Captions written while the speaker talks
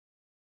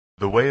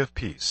The Way of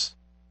Peace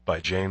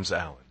by James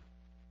Allen.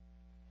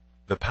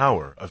 The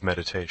Power of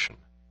Meditation.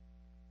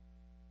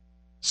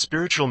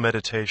 Spiritual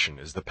meditation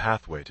is the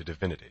pathway to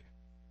divinity.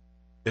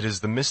 It is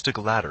the mystic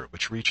ladder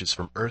which reaches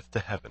from earth to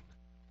heaven,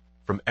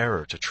 from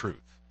error to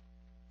truth,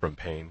 from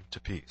pain to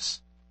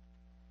peace.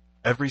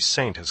 Every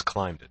saint has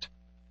climbed it,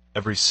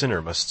 every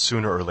sinner must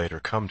sooner or later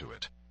come to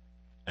it,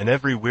 and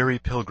every weary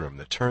pilgrim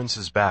that turns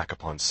his back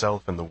upon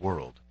self and the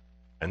world,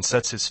 and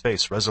sets his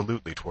face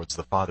resolutely towards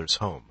the Father's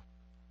home,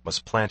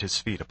 must plant his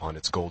feet upon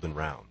its golden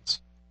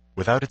rounds.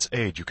 Without its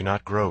aid you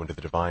cannot grow into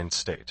the divine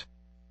state,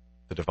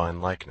 the divine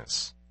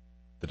likeness,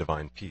 the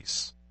divine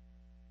peace,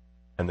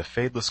 and the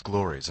fadeless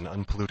glories and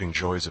unpolluting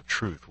joys of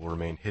truth will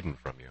remain hidden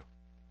from you.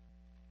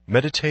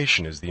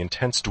 Meditation is the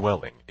intense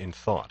dwelling, in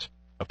thought,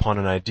 upon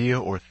an idea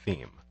or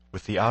theme,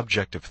 with the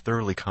object of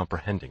thoroughly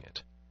comprehending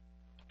it.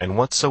 And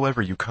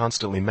whatsoever you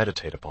constantly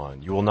meditate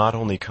upon, you will not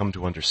only come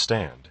to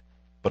understand,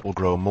 but will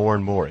grow more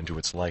and more into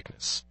its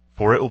likeness,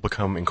 for it will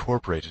become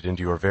incorporated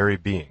into your very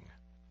being,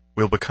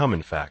 will become,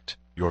 in fact,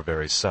 your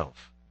very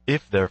self.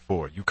 If,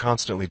 therefore, you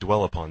constantly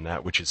dwell upon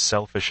that which is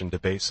selfish and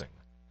debasing,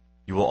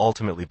 you will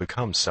ultimately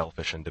become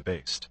selfish and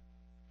debased.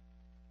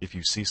 If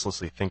you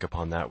ceaselessly think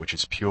upon that which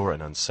is pure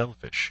and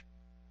unselfish,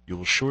 you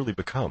will surely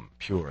become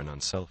pure and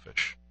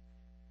unselfish.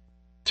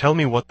 Tell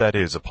me what that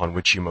is upon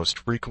which you most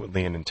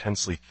frequently and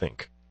intensely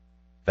think,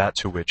 that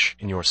to which,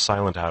 in your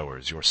silent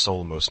hours, your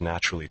soul most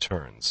naturally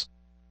turns,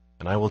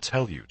 and I will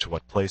tell you to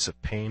what place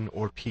of pain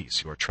or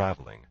peace you are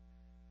traveling,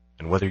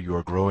 and whether you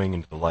are growing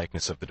into the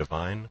likeness of the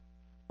divine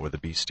or the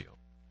bestial.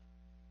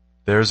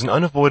 There is an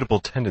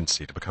unavoidable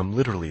tendency to become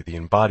literally the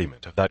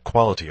embodiment of that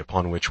quality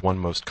upon which one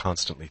most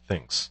constantly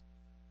thinks.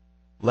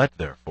 Let,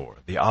 therefore,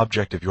 the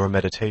object of your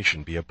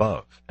meditation be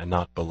above and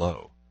not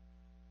below,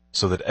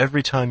 so that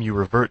every time you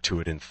revert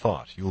to it in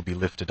thought you will be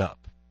lifted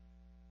up.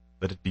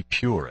 Let it be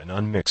pure and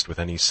unmixed with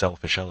any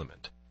selfish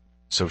element.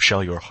 So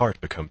shall your heart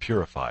become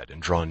purified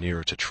and draw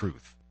nearer to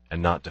truth, and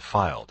not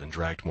defiled and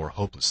dragged more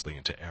hopelessly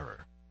into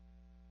error.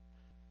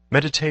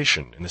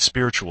 Meditation, in the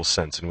spiritual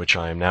sense in which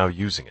I am now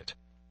using it,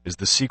 is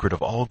the secret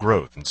of all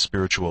growth in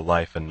spiritual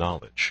life and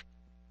knowledge.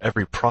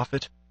 Every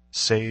prophet,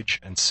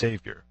 sage, and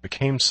savior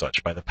became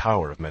such by the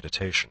power of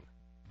meditation.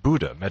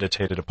 Buddha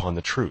meditated upon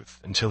the truth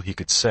until he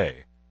could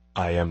say,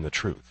 "I am the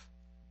truth."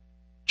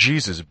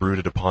 Jesus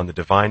brooded upon the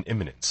divine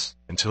immanence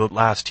until at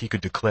last he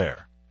could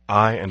declare,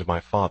 "I and my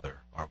Father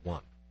are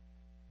one."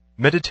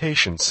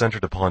 Meditation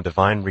centered upon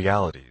divine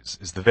realities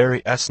is the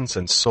very essence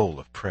and soul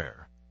of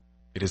prayer.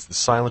 It is the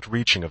silent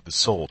reaching of the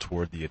soul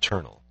toward the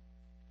eternal.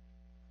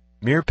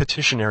 Mere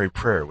petitionary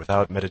prayer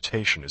without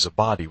meditation is a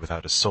body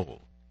without a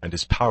soul, and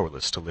is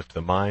powerless to lift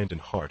the mind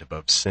and heart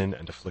above sin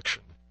and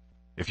affliction.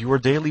 If you are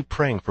daily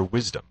praying for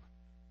wisdom,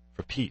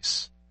 for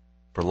peace,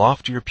 for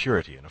loftier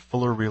purity and a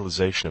fuller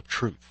realization of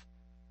truth,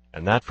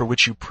 and that for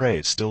which you pray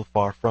is still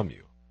far from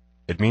you,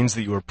 it means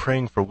that you are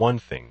praying for one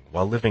thing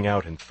while living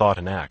out in thought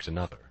and act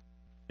another.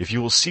 If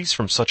you will cease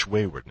from such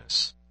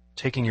waywardness,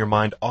 taking your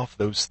mind off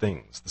those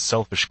things, the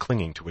selfish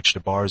clinging to which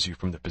debars you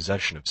from the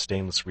possession of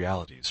stainless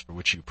realities for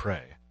which you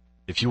pray,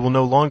 if you will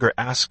no longer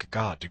ask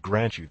God to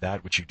grant you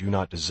that which you do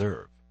not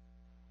deserve,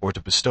 or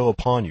to bestow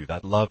upon you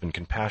that love and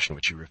compassion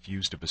which you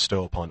refuse to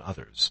bestow upon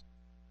others,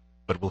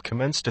 but will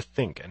commence to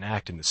think and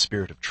act in the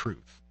spirit of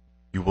truth,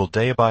 you will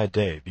day by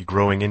day be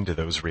growing into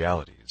those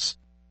realities,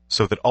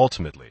 so that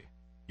ultimately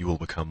you will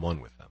become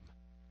one with them.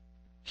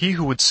 He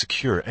who would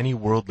secure any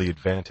worldly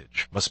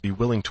advantage must be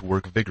willing to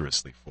work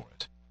vigorously for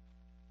it.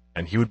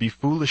 And he would be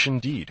foolish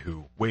indeed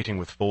who, waiting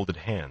with folded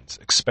hands,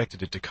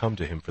 expected it to come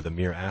to him for the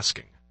mere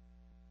asking.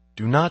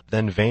 Do not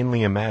then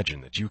vainly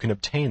imagine that you can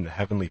obtain the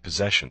heavenly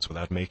possessions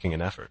without making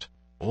an effort.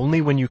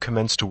 Only when you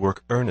commence to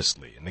work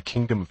earnestly in the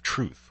kingdom of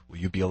truth will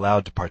you be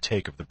allowed to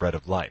partake of the bread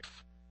of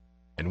life.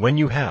 And when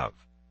you have,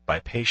 by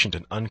patient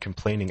and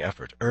uncomplaining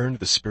effort, earned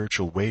the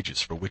spiritual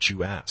wages for which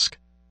you ask,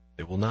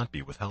 they will not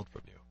be withheld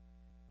from you.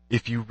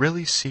 If you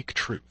really seek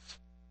truth,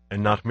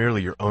 and not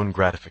merely your own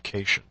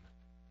gratification,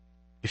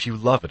 if you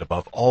love it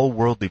above all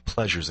worldly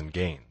pleasures and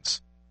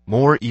gains,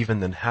 more even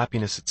than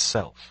happiness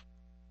itself,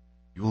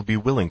 you will be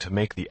willing to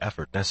make the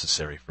effort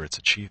necessary for its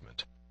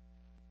achievement.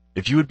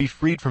 If you would be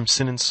freed from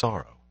sin and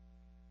sorrow,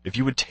 if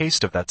you would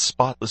taste of that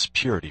spotless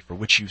purity for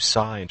which you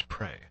sigh and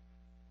pray,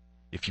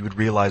 if you would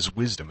realize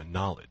wisdom and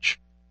knowledge,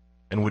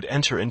 and would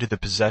enter into the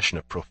possession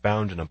of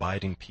profound and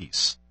abiding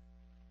peace,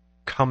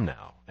 come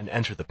now and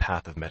enter the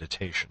path of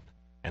meditation,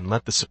 and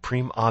let the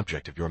supreme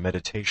object of your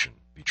meditation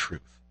be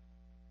truth.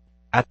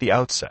 At the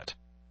outset,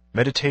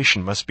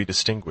 meditation must be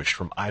distinguished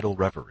from idle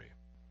reverie.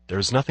 There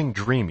is nothing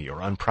dreamy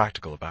or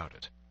unpractical about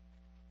it.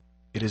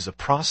 It is a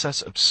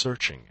process of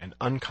searching and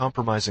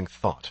uncompromising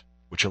thought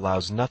which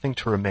allows nothing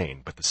to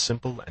remain but the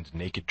simple and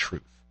naked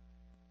truth.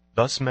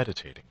 Thus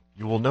meditating,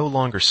 you will no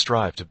longer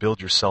strive to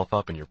build yourself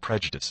up in your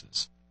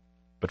prejudices,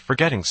 but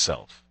forgetting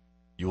self,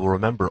 you will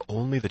remember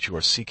only that you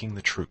are seeking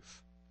the truth,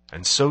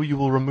 and so you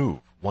will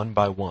remove, one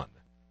by one,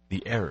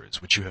 the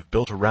errors which you have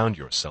built around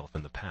yourself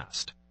in the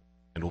past,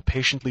 and will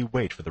patiently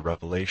wait for the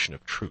revelation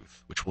of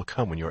truth which will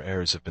come when your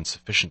errors have been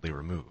sufficiently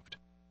removed.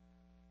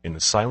 In the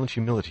silent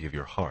humility of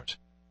your heart,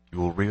 you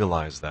will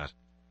realize that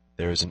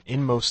there is an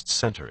inmost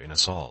center in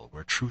us all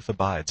where truth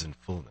abides in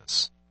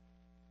fullness,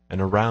 and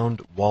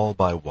around, wall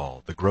by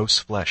wall, the gross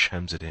flesh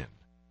hems it in.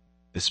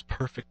 This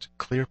perfect,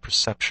 clear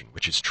perception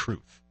which is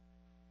truth,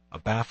 a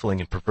baffling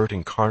and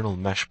perverting carnal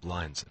mesh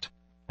blinds it,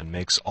 and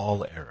makes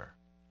all error.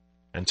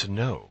 And to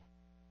know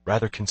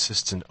rather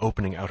consists in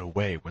opening out a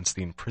way whence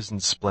the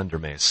imprisoned splendor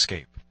may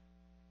escape,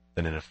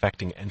 than in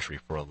effecting entry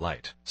for a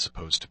light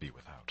supposed to be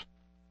without.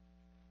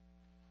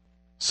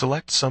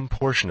 Select some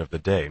portion of the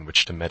day in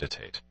which to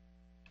meditate,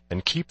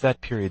 and keep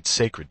that period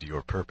sacred to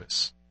your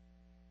purpose.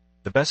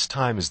 The best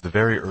time is the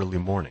very early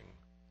morning,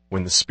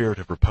 when the spirit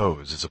of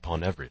repose is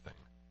upon everything.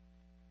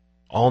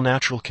 All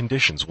natural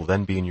conditions will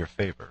then be in your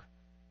favor.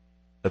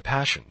 The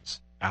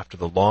passions, after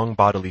the long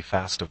bodily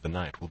fast of the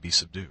night, will be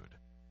subdued.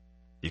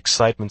 The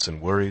excitements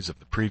and worries of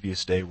the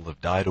previous day will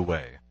have died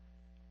away,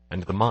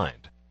 and the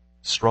mind,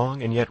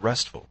 strong and yet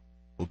restful,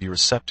 will be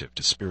receptive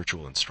to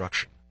spiritual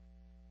instruction.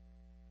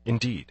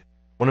 Indeed,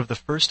 one of the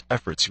first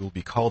efforts you will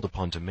be called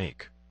upon to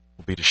make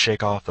will be to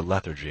shake off the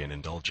lethargy and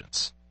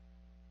indulgence.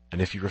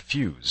 And if you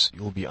refuse,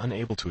 you will be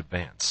unable to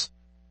advance,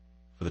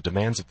 for the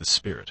demands of the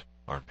Spirit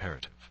are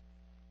imperative.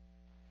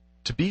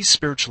 To be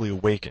spiritually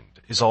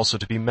awakened is also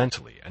to be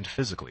mentally and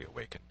physically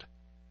awakened.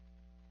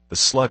 The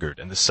sluggard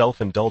and the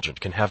self-indulgent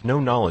can have no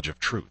knowledge of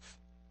truth.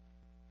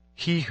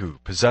 He who,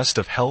 possessed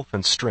of health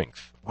and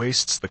strength,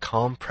 wastes the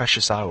calm,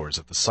 precious hours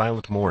of the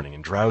silent morning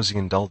in drowsy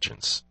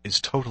indulgence, is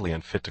totally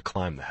unfit to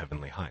climb the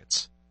heavenly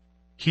heights.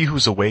 He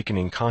whose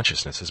awakening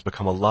consciousness has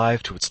become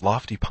alive to its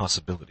lofty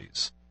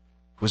possibilities,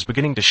 who is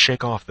beginning to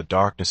shake off the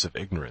darkness of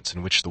ignorance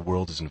in which the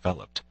world is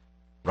enveloped,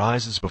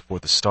 rises before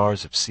the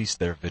stars have ceased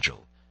their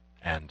vigil,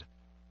 and,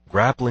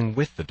 grappling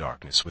with the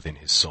darkness within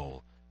his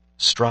soul,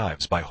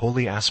 strives by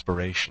holy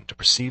aspiration to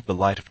perceive the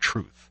light of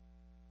truth,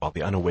 while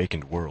the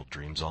unawakened world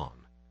dreams on.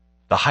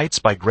 The heights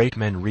by great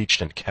men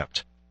reached and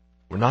kept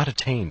were not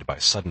attained by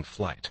sudden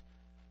flight,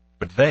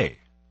 but they,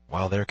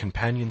 while their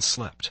companions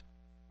slept,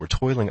 were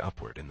toiling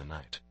upward in the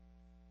night.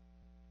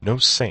 No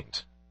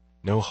saint,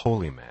 no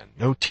holy man,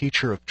 no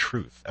teacher of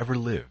truth ever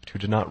lived who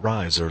did not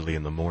rise early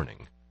in the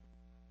morning.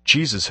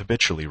 Jesus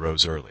habitually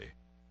rose early,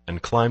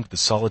 and climbed the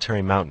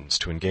solitary mountains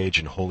to engage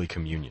in holy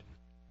communion.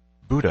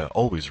 Buddha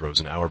always rose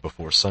an hour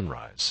before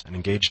sunrise and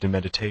engaged in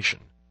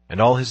meditation,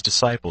 and all his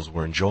disciples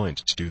were enjoined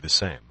to do the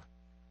same.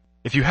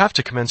 If you have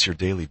to commence your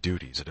daily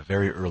duties at a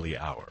very early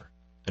hour,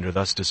 and are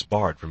thus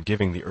disbarred from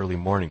giving the early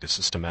morning to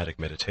systematic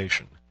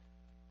meditation,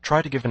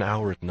 try to give an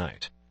hour at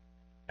night,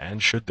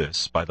 and should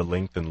this, by the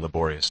length and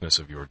laboriousness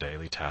of your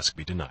daily task,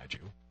 be denied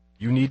you,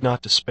 you need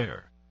not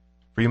despair,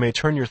 for you may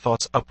turn your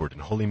thoughts upward in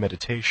holy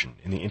meditation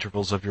in the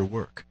intervals of your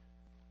work,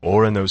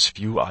 or in those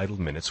few idle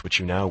minutes which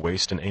you now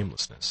waste in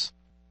aimlessness.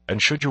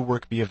 And should your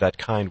work be of that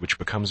kind which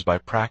becomes by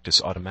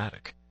practice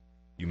automatic,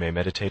 you may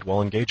meditate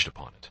while engaged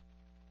upon it.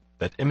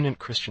 That eminent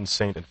Christian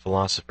saint and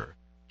philosopher,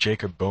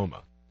 Jacob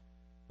Boehme,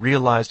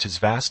 realized his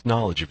vast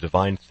knowledge of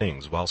divine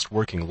things whilst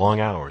working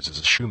long hours as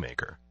a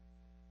shoemaker.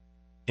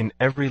 In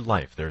every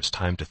life there is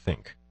time to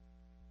think,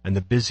 and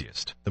the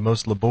busiest, the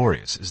most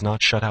laborious, is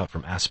not shut out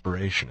from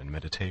aspiration and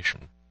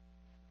meditation.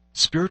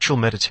 Spiritual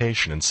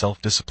meditation and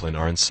self-discipline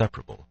are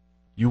inseparable.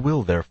 You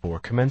will, therefore,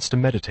 commence to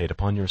meditate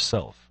upon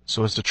yourself,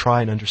 so as to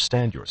try and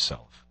understand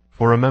yourself.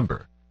 For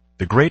remember,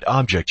 the great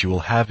object you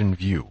will have in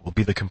view will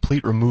be the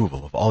complete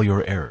removal of all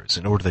your errors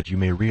in order that you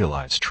may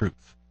realize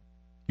truth.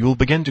 You will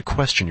begin to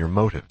question your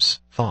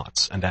motives,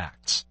 thoughts, and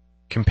acts,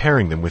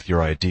 comparing them with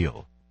your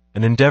ideal,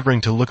 and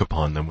endeavoring to look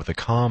upon them with a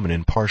calm and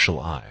impartial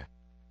eye.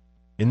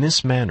 In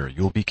this manner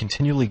you will be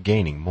continually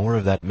gaining more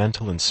of that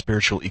mental and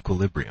spiritual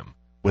equilibrium,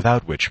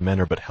 without which men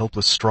are but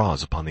helpless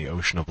straws upon the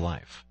ocean of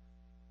life.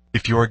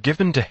 If you are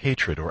given to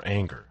hatred or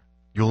anger,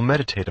 you will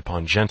meditate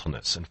upon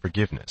gentleness and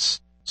forgiveness,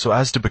 so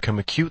as to become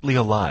acutely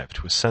alive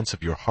to a sense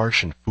of your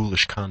harsh and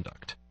foolish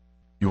conduct.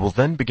 You will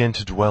then begin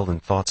to dwell in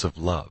thoughts of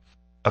love,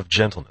 of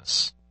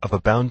gentleness, of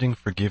abounding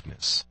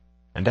forgiveness,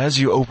 and as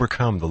you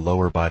overcome the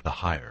lower by the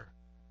higher,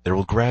 there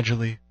will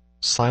gradually,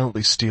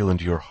 silently steal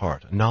into your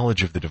heart a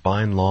knowledge of the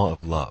divine law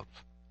of love,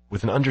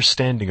 with an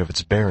understanding of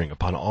its bearing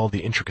upon all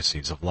the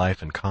intricacies of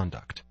life and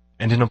conduct,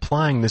 and in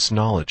applying this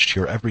knowledge to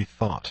your every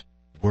thought,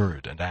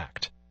 word, and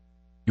act,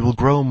 you will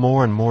grow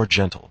more and more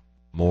gentle,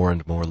 more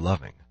and more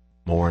loving,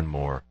 more and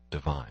more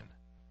divine.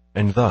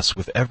 And thus,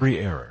 with every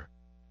error,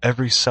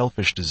 every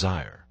selfish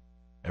desire,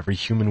 every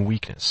human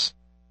weakness,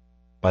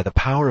 by the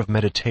power of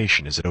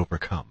meditation is it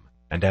overcome,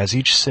 and as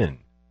each sin,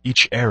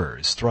 each error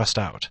is thrust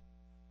out,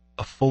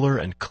 a fuller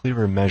and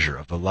clearer measure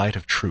of the light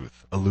of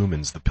truth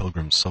illumines the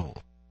pilgrim's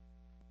soul.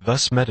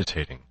 Thus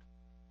meditating,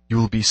 you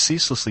will be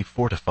ceaselessly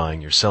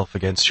fortifying yourself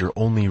against your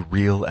only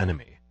real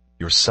enemy,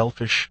 your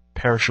selfish,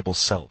 perishable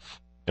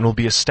self, and will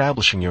be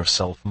establishing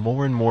yourself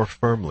more and more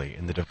firmly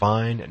in the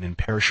divine and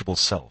imperishable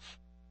self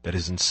that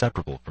is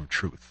inseparable from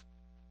truth.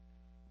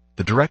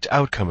 The direct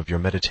outcome of your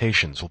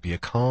meditations will be a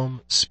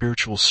calm,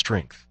 spiritual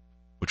strength,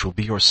 which will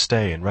be your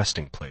stay and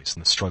resting place in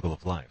the struggle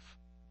of life.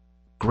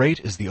 Great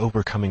is the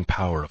overcoming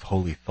power of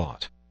holy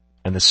thought,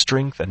 and the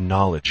strength and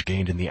knowledge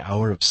gained in the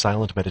hour of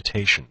silent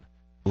meditation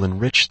will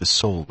enrich the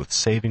soul with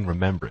saving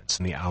remembrance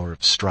in the hour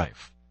of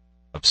strife,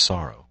 of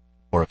sorrow,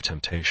 or of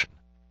temptation.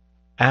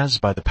 As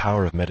by the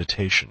power of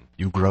meditation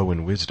you grow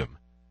in wisdom,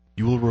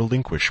 you will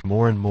relinquish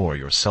more and more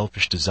your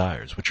selfish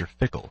desires which are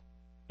fickle,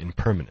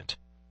 impermanent,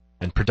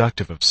 and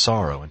productive of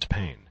sorrow and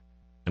pain,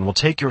 and will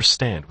take your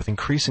stand with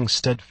increasing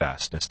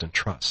steadfastness and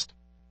trust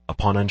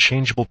upon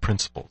unchangeable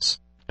principles,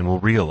 and will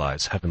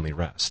realize heavenly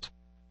rest.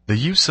 The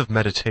use of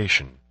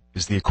meditation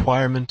is the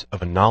acquirement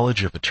of a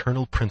knowledge of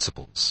eternal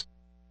principles,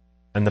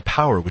 and the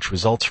power which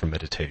results from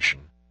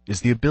meditation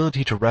is the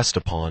ability to rest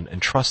upon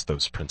and trust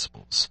those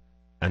principles,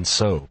 and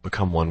so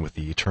become one with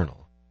the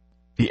eternal.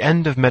 The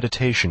end of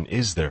meditation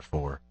is,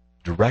 therefore,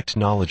 direct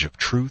knowledge of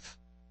truth,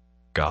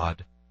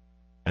 God,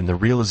 and the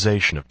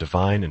realization of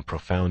divine and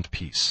profound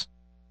peace.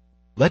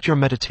 Let your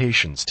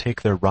meditations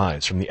take their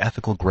rise from the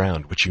ethical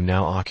ground which you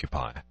now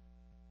occupy.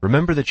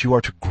 Remember that you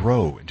are to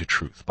grow into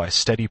truth by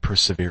steady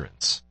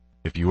perseverance.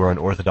 If you are an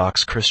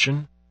Orthodox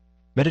Christian,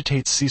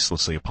 meditate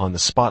ceaselessly upon the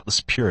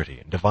spotless purity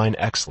and divine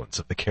excellence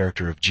of the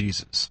character of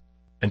Jesus,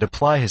 and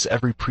apply his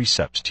every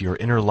precept to your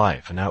inner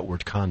life and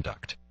outward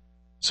conduct,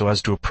 so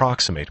as to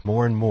approximate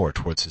more and more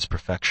towards his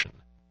perfection.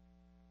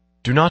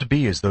 Do not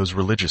be as those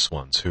religious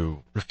ones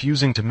who,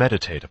 refusing to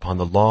meditate upon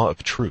the law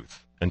of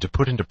truth and to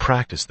put into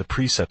practice the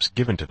precepts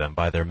given to them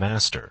by their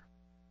master,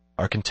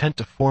 are content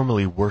to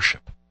formally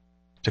worship,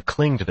 to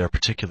cling to their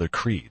particular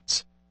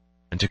creeds,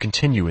 and to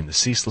continue in the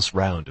ceaseless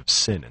round of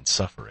sin and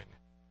suffering.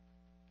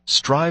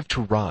 Strive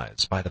to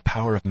rise by the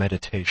power of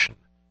meditation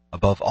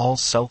above all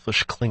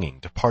selfish clinging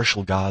to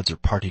partial gods or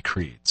party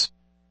creeds,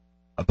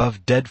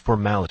 above dead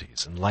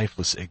formalities and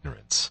lifeless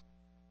ignorance.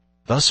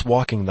 Thus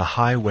walking the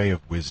high way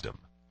of wisdom,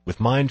 with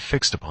mind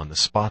fixed upon the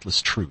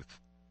spotless truth,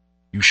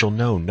 you shall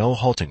know no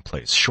halting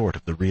place short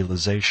of the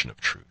realization of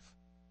truth.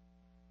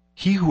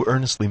 He who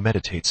earnestly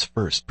meditates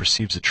first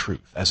perceives a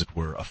truth, as it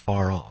were,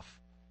 afar off,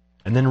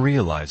 and then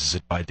realizes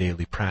it by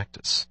daily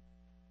practice.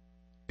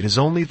 It is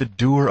only the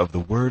doer of the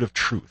word of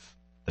truth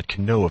that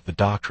can know of the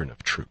doctrine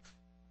of truth.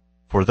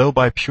 For though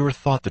by pure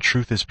thought the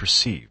truth is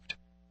perceived,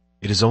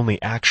 it is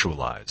only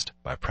actualized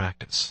by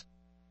practice.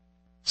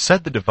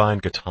 Said the divine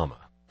Gautama,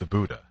 the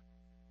Buddha,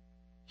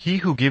 "He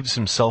who gives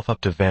himself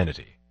up to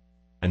vanity,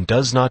 and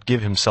does not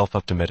give himself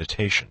up to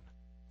meditation,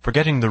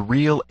 forgetting the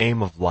real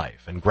aim of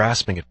life and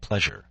grasping at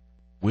pleasure,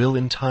 will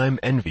in time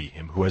envy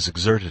him who has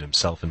exerted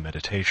himself in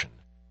meditation."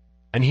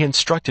 And he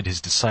instructed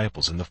his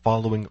disciples in the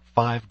following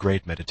 5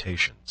 great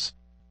meditations.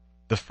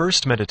 The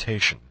first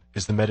meditation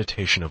is the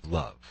meditation of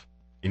love,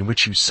 in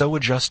which you so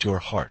adjust your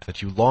heart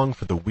that you long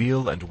for the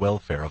weal and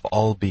welfare of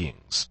all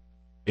beings,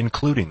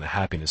 including the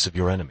happiness of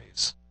your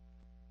enemies.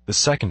 The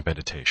second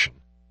meditation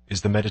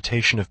is the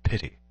meditation of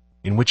pity,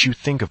 in which you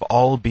think of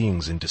all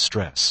beings in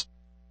distress,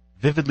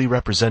 vividly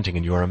representing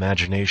in your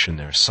imagination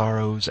their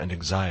sorrows and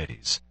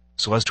anxieties,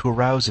 so as to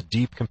arouse a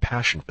deep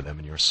compassion for them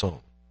in your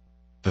soul.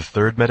 The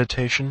third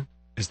meditation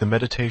is the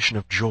meditation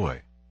of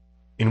joy,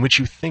 in which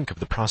you think of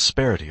the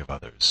prosperity of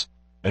others,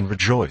 and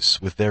rejoice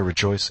with their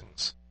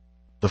rejoicings.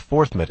 The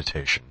fourth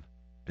meditation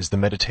is the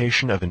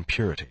meditation of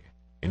impurity,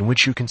 in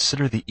which you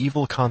consider the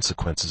evil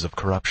consequences of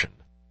corruption,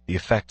 the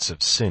effects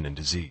of sin and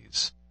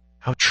disease,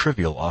 how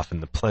trivial often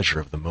the pleasure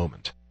of the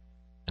moment,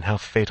 and how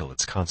fatal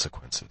its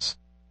consequences.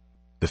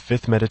 The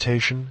fifth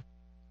meditation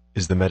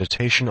is the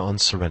meditation on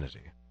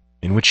serenity,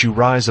 in which you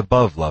rise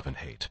above love and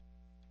hate,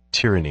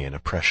 tyranny and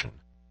oppression,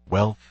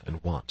 wealth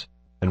and want,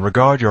 and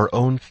regard your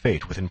own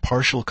fate with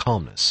impartial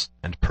calmness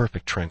and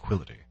perfect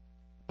tranquility.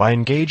 By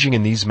engaging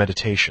in these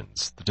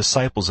meditations, the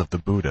disciples of the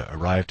Buddha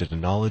arrived at a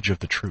knowledge of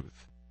the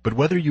truth. But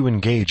whether you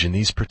engage in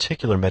these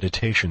particular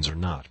meditations or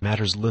not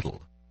matters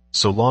little,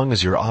 so long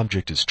as your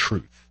object is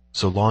truth,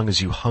 so long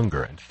as you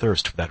hunger and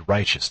thirst for that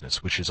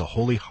righteousness which is a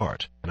holy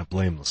heart and a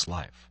blameless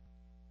life.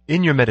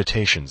 In your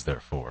meditations,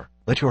 therefore,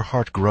 let your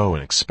heart grow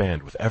and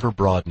expand with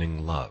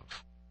ever-broadening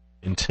love,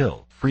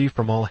 until, free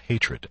from all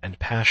hatred and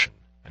passion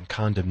and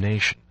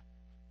condemnation,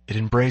 it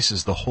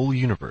embraces the whole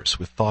universe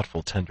with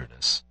thoughtful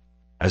tenderness.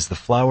 As the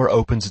flower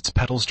opens its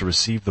petals to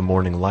receive the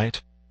morning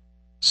light,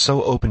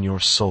 so open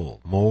your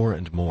soul more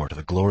and more to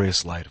the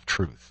glorious light of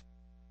truth.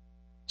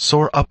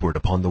 Soar upward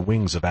upon the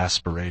wings of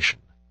aspiration.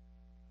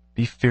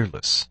 Be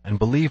fearless and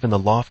believe in the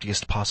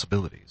loftiest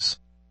possibilities.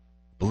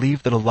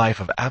 Believe that a life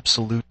of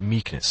absolute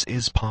meekness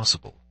is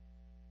possible.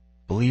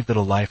 Believe that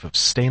a life of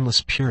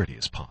stainless purity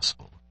is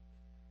possible.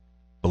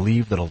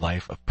 Believe that a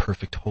life of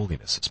perfect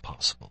holiness is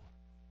possible.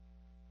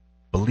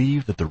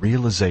 Believe that the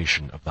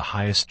realization of the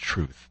highest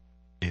truth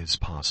is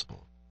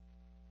possible.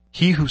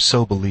 He who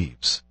so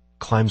believes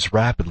climbs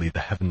rapidly the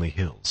heavenly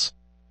hills,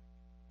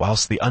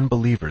 whilst the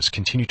unbelievers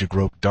continue to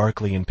grope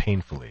darkly and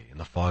painfully in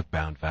the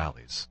fog-bound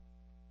valleys.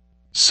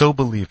 So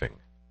believing,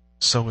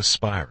 so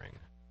aspiring,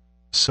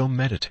 so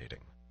meditating,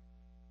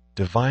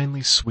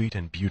 divinely sweet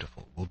and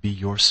beautiful will be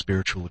your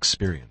spiritual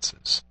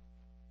experiences,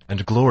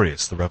 and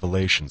glorious the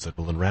revelations that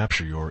will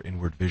enrapture your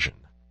inward vision.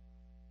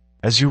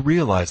 As you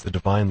realize the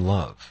divine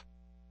love,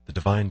 the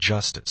divine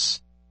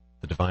justice,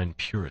 the divine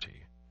purity,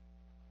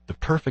 the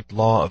perfect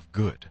law of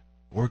good,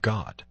 or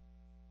God.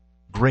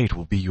 Great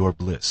will be your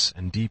bliss,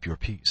 and deep your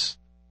peace.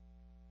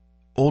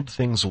 Old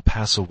things will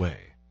pass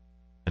away,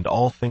 and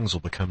all things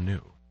will become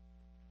new.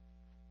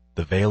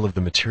 The veil of the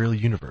material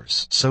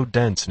universe, so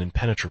dense and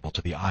impenetrable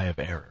to the eye of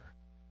error,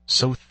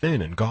 so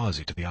thin and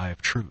gauzy to the eye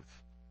of truth,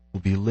 will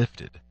be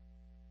lifted,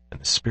 and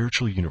the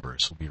spiritual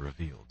universe will be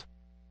revealed.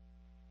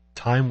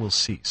 Time will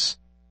cease,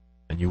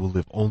 and you will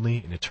live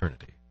only in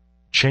eternity.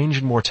 Change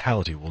and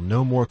mortality will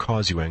no more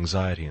cause you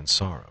anxiety and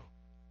sorrow,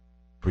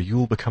 for you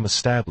will become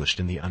established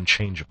in the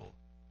unchangeable,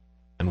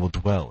 and will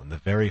dwell in the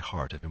very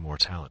heart of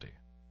immortality.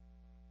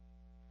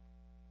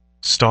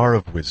 Star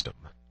of Wisdom.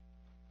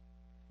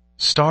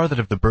 Star that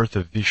of the birth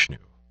of Vishnu,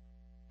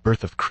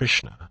 birth of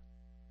Krishna,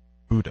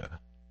 Buddha,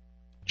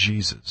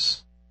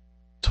 Jesus,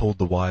 told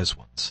the wise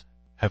ones,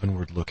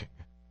 heavenward looking,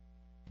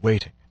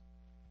 waiting,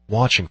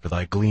 watching for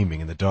thy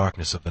gleaming in the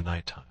darkness of the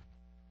night-time,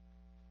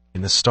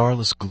 in the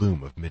starless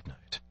gloom of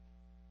midnight,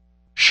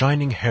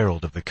 shining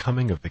herald of the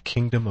coming of the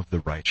kingdom of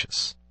the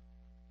righteous,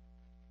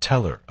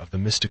 teller of the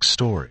mystic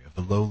story of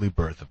the lowly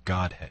birth of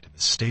Godhead in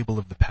the stable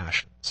of the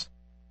passions,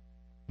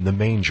 in the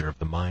manger of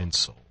the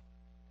mind-soul,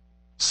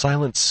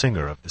 silent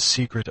singer of the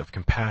secret of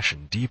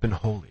compassion deep and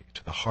holy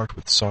to the heart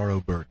with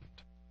sorrow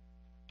burdened,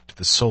 to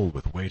the soul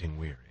with waiting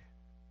weary.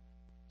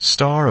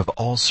 Star of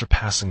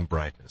all-surpassing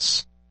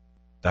brightness,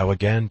 thou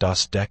again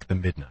dost deck the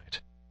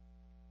midnight.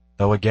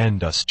 Thou again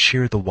dost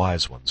cheer the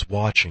wise ones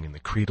watching in the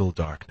creedal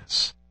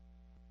darkness,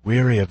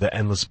 weary of the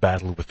endless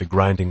battle with the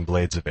grinding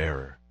blades of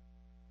error,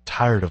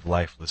 tired of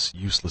lifeless,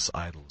 useless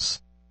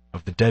idols,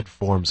 of the dead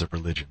forms of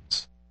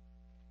religions.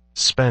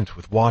 Spent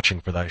with watching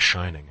for thy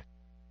shining,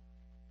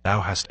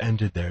 thou hast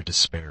ended their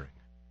despairing.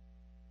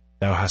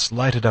 Thou hast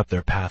lighted up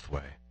their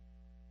pathway.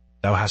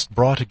 Thou hast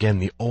brought again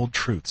the old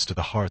truths to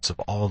the hearts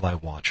of all thy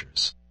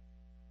watchers.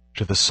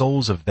 To the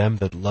souls of them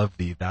that love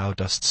thee thou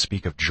dost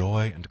speak of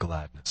joy and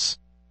gladness,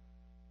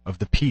 of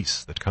the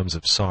peace that comes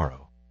of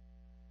sorrow.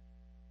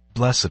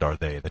 Blessed are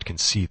they that can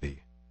see thee,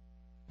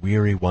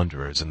 weary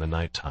wanderers in the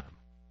night-time.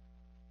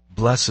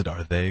 Blessed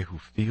are they who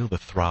feel the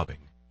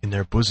throbbing, in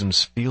their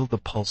bosoms feel the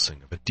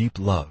pulsing of a deep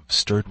love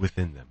stirred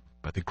within them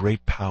by the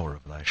great power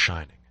of thy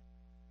shining.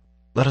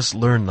 Let us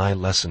learn thy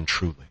lesson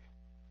truly.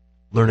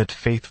 Learn it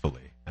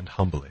faithfully and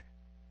humbly.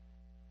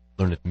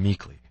 Learn it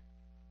meekly,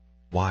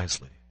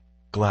 wisely,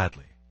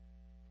 gladly.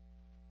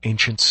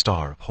 Ancient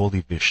star of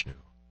holy Vishnu,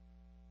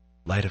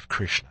 light of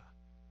Krishna,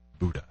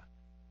 Buddha,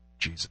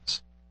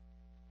 Jesus.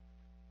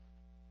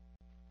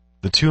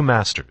 The two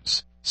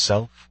masters,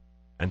 self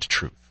and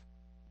truth.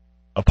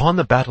 Upon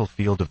the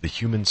battlefield of the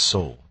human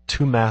soul,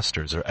 two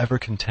masters are ever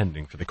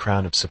contending for the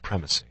crown of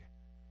supremacy,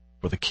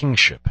 for the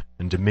kingship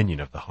and dominion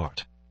of the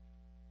heart.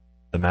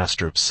 The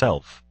master of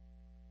self,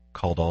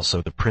 called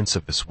also the prince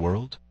of this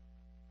world,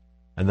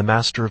 and the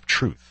master of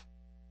truth,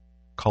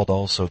 called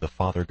also the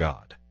Father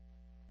God.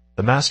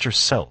 The master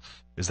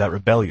self is that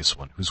rebellious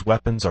one whose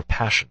weapons are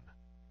passion,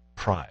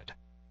 pride,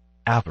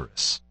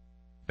 avarice,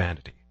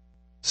 vanity,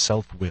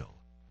 self-will,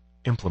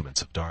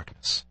 implements of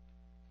darkness.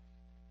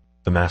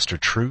 The master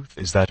truth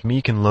is that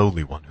meek and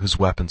lowly one whose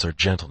weapons are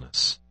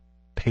gentleness,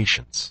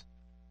 patience,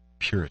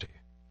 purity,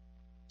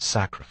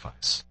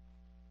 sacrifice,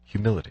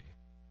 humility,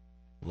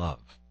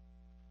 love,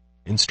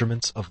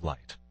 instruments of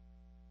light.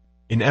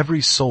 In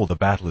every soul the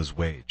battle is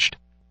waged,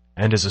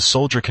 and as a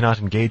soldier cannot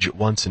engage at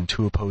once in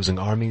two opposing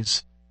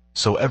armies,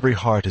 so every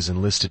heart is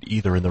enlisted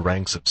either in the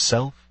ranks of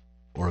self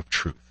or of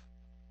truth.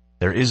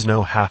 There is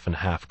no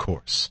half-and-half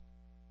course.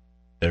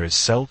 There is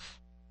self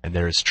and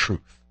there is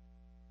truth.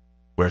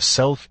 Where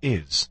self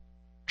is,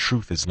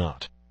 truth is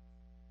not.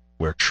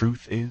 Where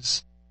truth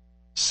is,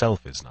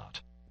 self is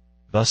not.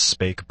 Thus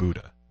spake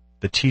Buddha,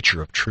 the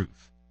teacher of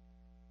truth.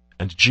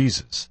 And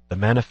Jesus, the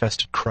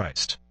manifested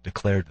Christ,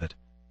 declared that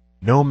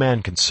no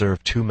man can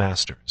serve two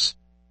masters,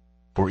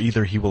 for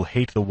either he will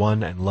hate the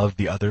one and love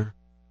the other,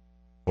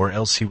 or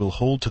else he will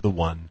hold to the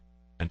one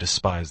and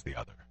despise the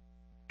other.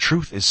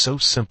 Truth is so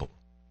simple,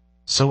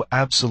 so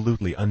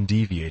absolutely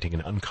undeviating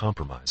and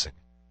uncompromising,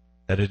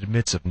 that it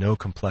admits of no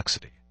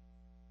complexity,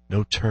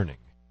 no turning,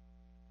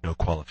 no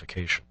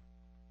qualification.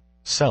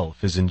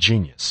 Self is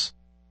ingenious,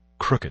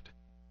 crooked,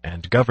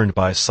 and governed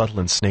by subtle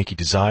and snaky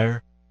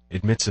desire,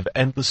 admits of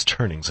endless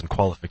turnings and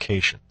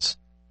qualifications,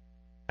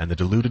 and the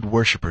deluded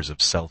worshippers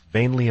of self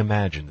vainly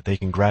imagine that they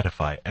can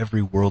gratify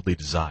every worldly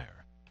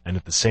desire, and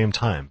at the same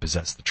time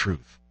possess the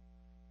truth.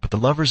 But the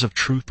lovers of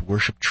truth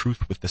worship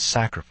truth with the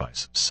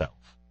sacrifice of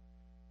self,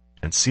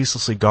 and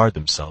ceaselessly guard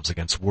themselves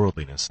against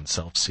worldliness and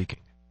self-seeking.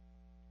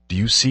 Do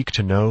you seek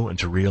to know and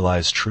to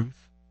realize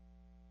truth?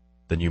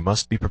 Then you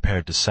must be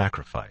prepared to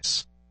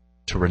sacrifice,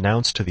 to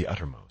renounce to the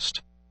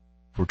uttermost.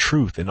 For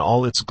truth in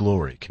all its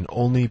glory can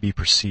only be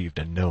perceived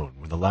and known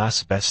when the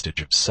last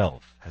vestige of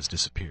self has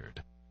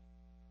disappeared.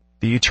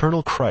 The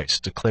eternal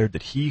Christ declared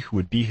that he who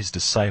would be his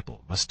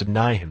disciple must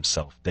deny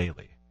himself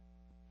daily.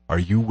 Are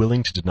you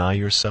willing to deny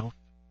yourself?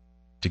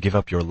 To give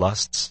up your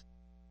lusts,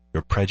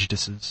 your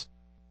prejudices?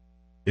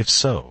 If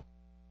so,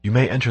 you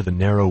may enter the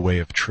narrow way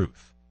of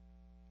truth.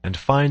 and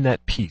find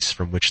that peace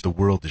from which the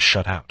world is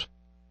shut out.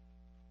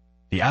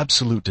 The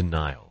absolute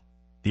denial,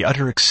 the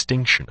utter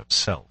extinction of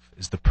self,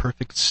 is the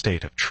perfect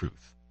state of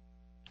truth,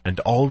 and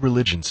all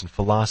religions and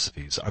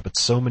philosophies are but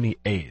so many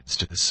aids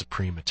to this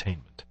supreme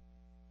attainment.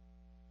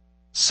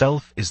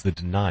 Self is the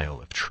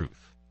denial of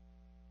truth.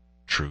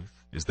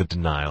 Truth is the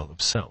denial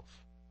of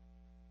self.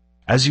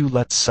 As you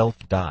let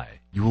self die,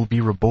 you will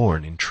be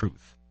reborn in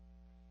truth.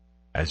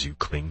 As you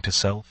cling to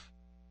self,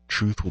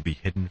 truth will be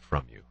hidden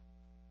from you.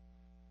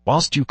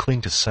 Whilst you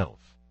cling to self,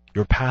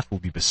 your path will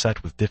be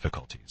beset with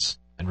difficulties,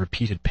 and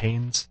repeated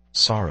pains,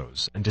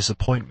 sorrows, and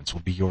disappointments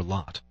will be your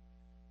lot.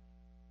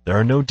 There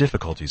are no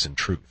difficulties in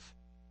truth,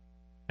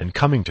 and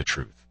coming to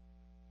truth,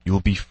 you will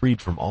be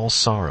freed from all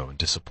sorrow and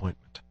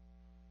disappointment.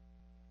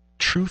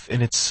 Truth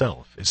in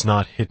itself is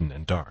not hidden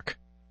and dark.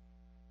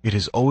 It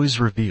is always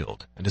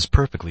revealed and is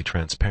perfectly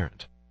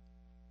transparent.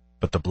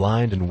 But the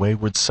blind and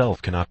wayward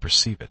self cannot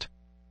perceive it.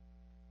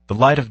 The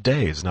light of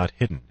day is not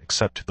hidden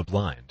except to the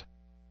blind,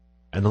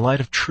 and the light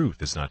of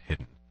truth is not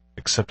hidden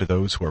except to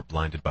those who are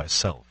blinded by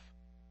self.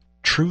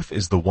 Truth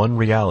is the one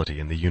reality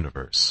in the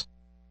universe,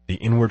 the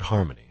inward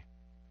harmony,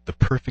 the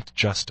perfect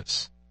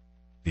justice,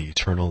 the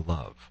eternal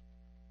love.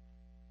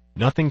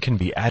 Nothing can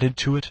be added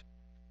to it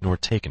nor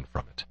taken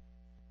from it.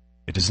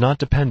 It does not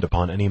depend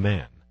upon any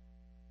man,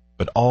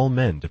 but all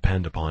men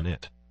depend upon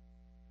it.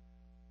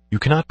 You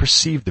cannot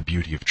perceive the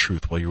beauty of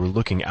truth while you are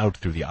looking out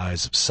through the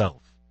eyes of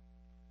self.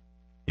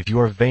 If you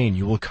are vain,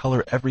 you will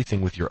color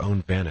everything with your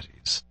own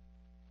vanities.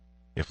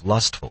 If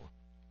lustful,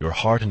 your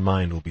heart and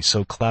mind will be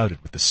so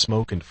clouded with the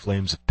smoke and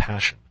flames of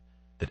passion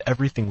that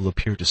everything will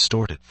appear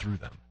distorted through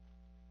them.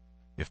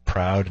 If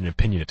proud and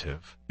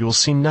opinionative, you will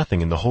see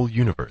nothing in the whole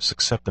universe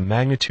except the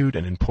magnitude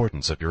and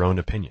importance of your own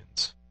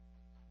opinions.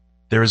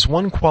 There is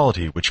one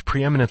quality which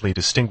preeminently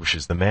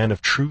distinguishes the man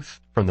of truth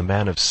from the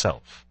man of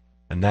self,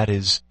 and that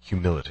is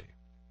humility.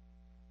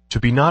 To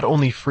be not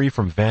only free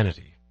from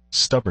vanity,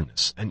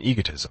 stubbornness, and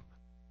egotism,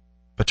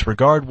 but to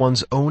regard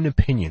one's own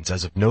opinions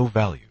as of no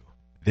value,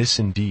 this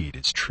indeed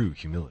is true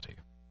humility.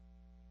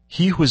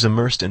 He who is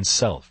immersed in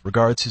self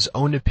regards his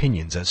own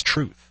opinions as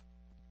truth,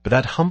 but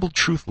that humble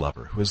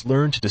truth-lover who has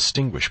learned to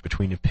distinguish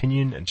between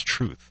opinion and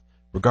truth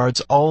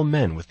regards all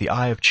men with the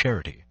eye of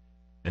charity,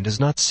 and does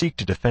not seek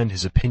to defend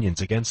his opinions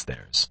against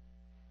theirs,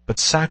 but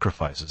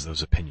sacrifices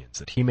those opinions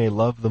that he may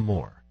love the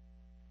more,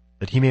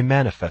 that he may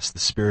manifest the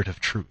spirit of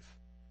truth,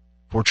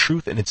 for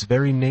truth in its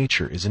very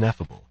nature is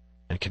ineffable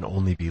and can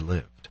only be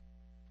lived.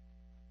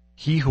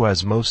 He who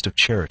has most of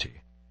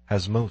charity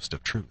has most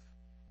of truth.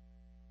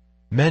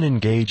 Men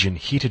engage in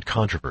heated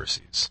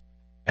controversies,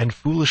 and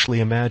foolishly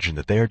imagine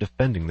that they are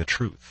defending the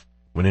truth,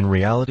 when in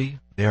reality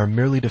they are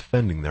merely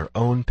defending their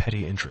own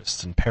petty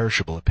interests and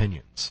perishable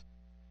opinions.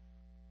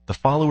 The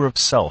follower of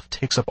self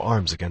takes up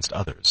arms against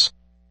others.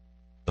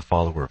 The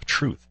follower of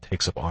truth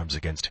takes up arms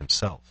against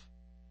himself.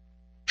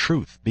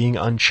 Truth, being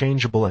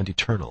unchangeable and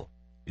eternal,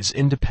 is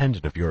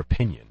independent of your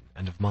opinion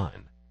and of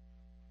mine.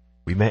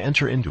 We may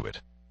enter into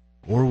it,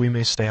 or we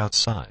may stay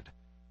outside,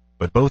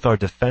 but both our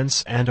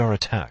defense and our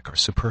attack are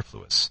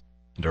superfluous,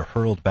 and are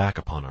hurled back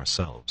upon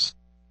ourselves.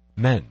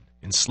 Men,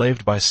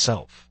 enslaved by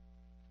self,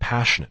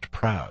 passionate,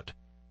 proud,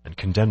 and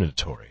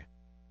condemnatory,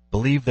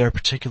 believe their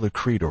particular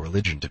creed or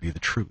religion to be the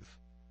truth,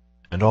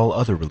 and all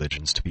other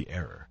religions to be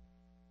error,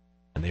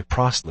 and they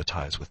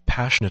proselytize with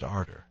passionate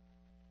ardor.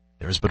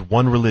 There is but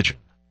one religion,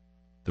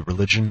 the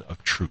religion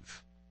of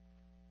truth.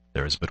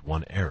 There is but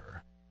one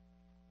error,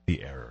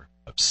 the error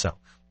of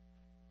self.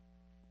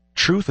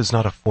 Truth is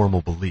not a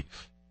formal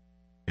belief.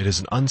 It is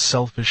an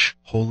unselfish,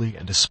 holy,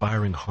 and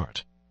aspiring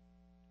heart,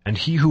 and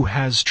he who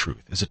has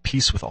truth is at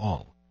peace with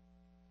all,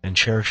 and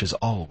cherishes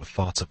all with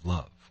thoughts of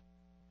love.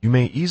 You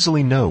may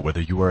easily know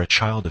whether you are a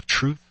child of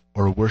truth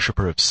or a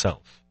worshipper of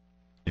self,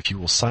 if you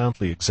will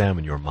silently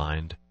examine your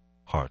mind,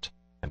 heart,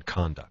 and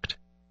conduct.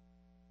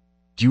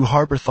 Do you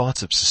harbor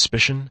thoughts of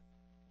suspicion,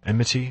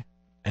 enmity,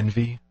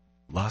 envy,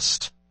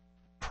 lust,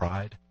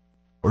 pride,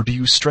 or do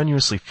you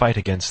strenuously fight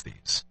against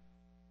these?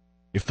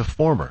 If the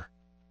former,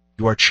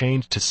 you are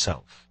chained to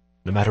self,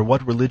 no matter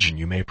what religion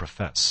you may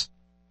profess.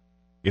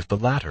 If the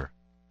latter,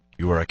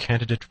 you are a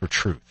candidate for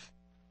truth,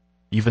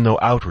 even though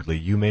outwardly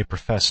you may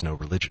profess no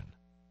religion.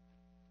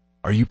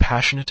 Are you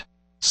passionate,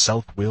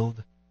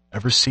 self-willed,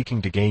 ever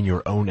seeking to gain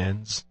your own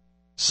ends,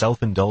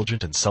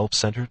 self-indulgent and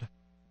self-centered,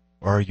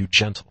 or are you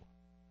gentle,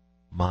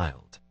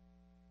 mild,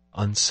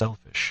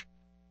 unselfish,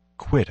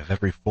 quit of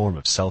every form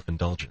of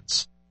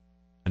self-indulgence,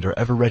 and are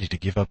ever ready to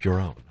give up your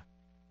own?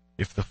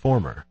 If the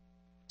former,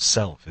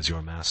 self is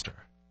your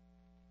master.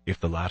 If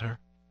the latter,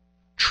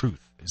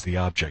 truth is the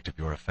object of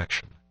your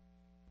affection.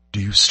 Do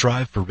you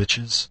strive for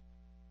riches?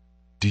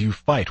 Do you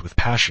fight with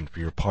passion for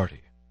your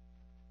party?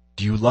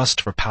 Do you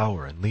lust for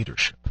power and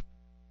leadership?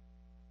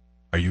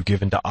 Are you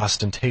given to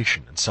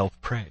ostentation and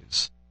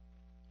self-praise?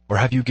 Or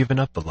have you given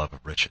up the love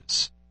of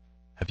riches?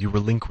 Have you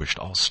relinquished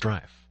all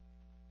strife?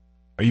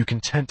 Are you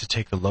content to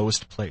take the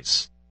lowest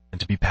place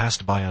and to be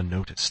passed by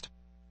unnoticed?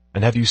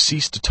 And have you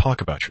ceased to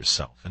talk about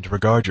yourself and to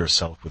regard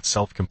yourself with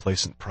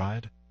self-complacent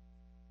pride?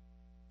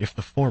 If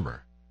the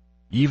former,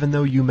 even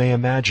though you may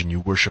imagine you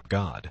worship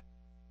God,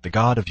 the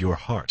God of your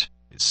heart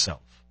is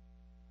self.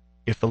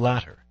 If the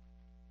latter,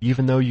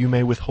 even though you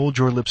may withhold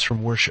your lips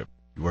from worship,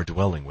 you are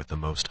dwelling with the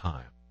Most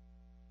High.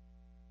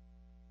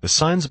 The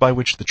signs by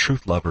which the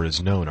truth lover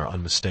is known are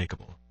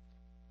unmistakable.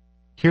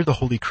 Hear the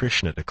holy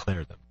Krishna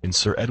declare them in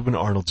Sir Edwin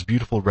Arnold's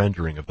beautiful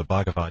rendering of the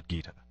Bhagavad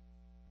Gita.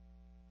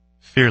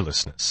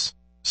 Fearlessness,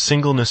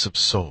 singleness of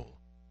soul,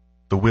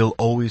 the will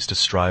always to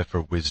strive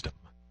for wisdom,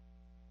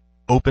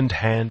 opened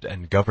hand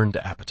and governed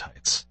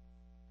appetites,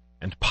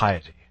 and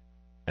piety,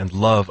 and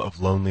love of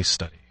lonely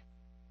study,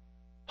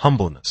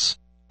 humbleness,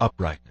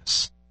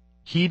 uprightness,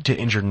 heed to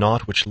injure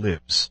naught which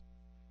lives,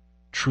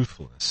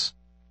 truthfulness,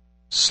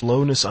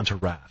 slowness unto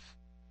wrath,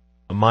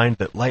 a mind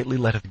that lightly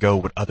letteth go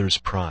what others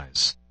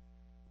prize,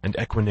 and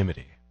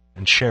equanimity,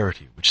 and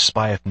charity which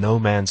spieth no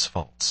man's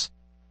faults,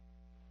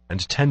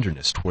 and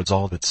tenderness towards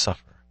all that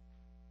suffer,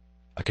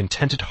 a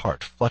contented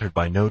heart fluttered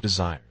by no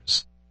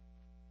desires,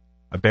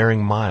 a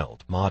bearing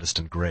mild, modest,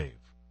 and grave,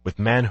 with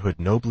manhood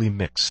nobly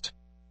mixed,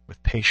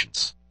 with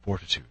patience,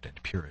 fortitude,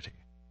 and purity.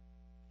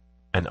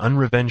 An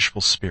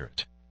unrevengeful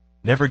spirit,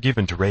 never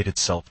given to rate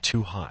itself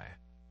too high.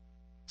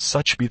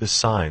 Such be the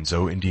signs,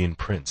 O Indian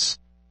prince,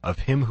 of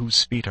him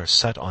whose feet are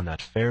set on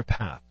that fair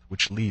path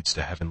which leads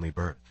to heavenly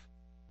birth.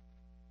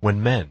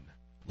 When men,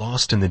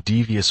 lost in the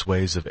devious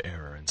ways of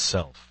error and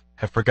self,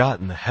 have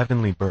forgotten the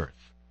heavenly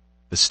birth,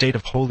 the state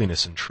of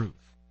holiness and truth,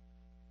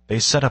 they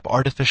set up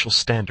artificial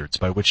standards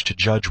by which to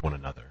judge one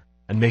another,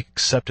 and make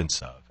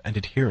acceptance of and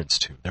adherence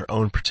to their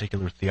own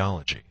particular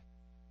theology,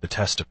 the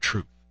test of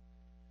truth.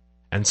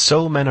 And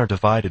so men are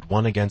divided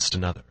one against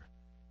another,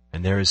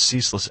 and there is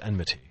ceaseless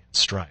enmity and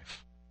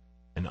strife,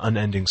 and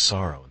unending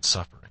sorrow and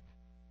suffering.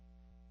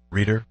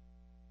 Reader,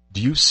 do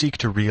you seek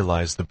to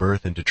realize the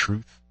birth into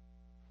truth?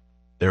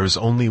 There is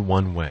only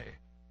one way.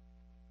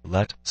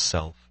 Let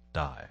self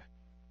die.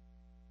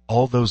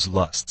 All those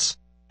lusts,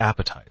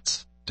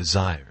 appetites,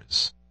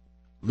 desires,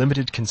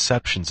 limited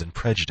conceptions and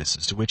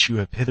prejudices to which you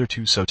have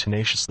hitherto so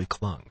tenaciously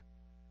clung,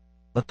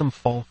 let them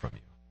fall from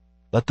you.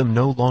 Let them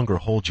no longer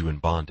hold you in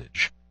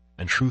bondage,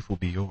 and truth will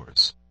be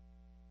yours.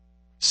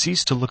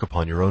 Cease to look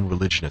upon your own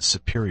religion as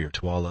superior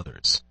to all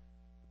others,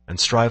 and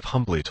strive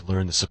humbly to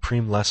learn the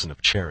supreme lesson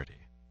of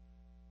charity.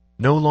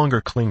 No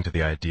longer cling to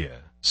the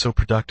idea, so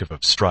productive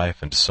of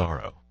strife and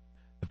sorrow,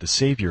 that the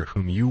Savior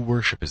whom you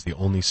worship is the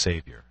only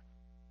Savior,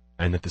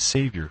 and that the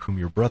Savior whom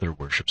your brother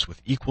worships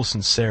with equal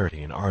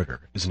sincerity and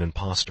ardor is an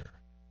impostor.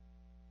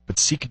 But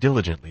seek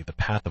diligently the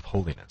path of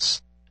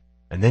holiness,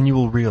 and then you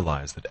will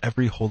realize that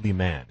every holy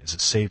man is a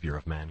Savior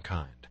of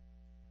mankind.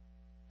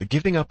 The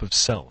giving up of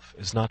self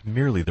is not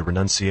merely the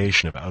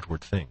renunciation of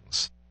outward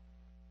things.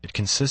 It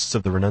consists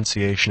of the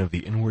renunciation of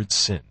the inward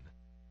sin,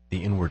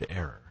 the inward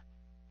error.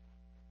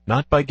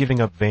 Not by giving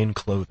up vain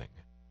clothing,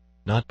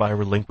 not by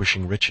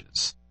relinquishing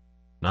riches,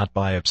 not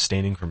by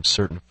abstaining from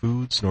certain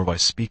foods, nor by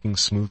speaking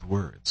smooth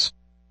words.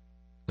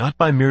 Not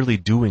by merely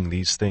doing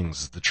these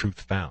things is the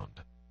truth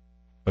found,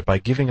 but by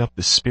giving up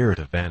the spirit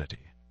of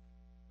vanity,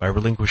 by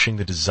relinquishing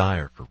the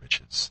desire for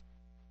riches,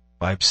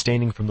 by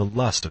abstaining from the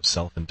lust of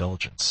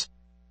self-indulgence,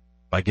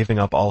 by giving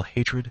up all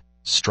hatred,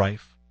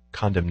 strife,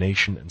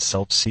 condemnation, and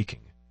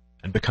self-seeking,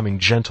 and becoming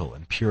gentle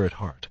and pure at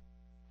heart.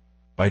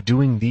 By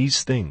doing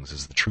these things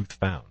is the truth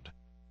found.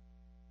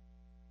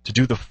 To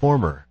do the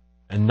former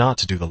and not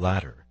to do the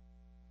latter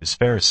is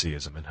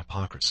Phariseeism and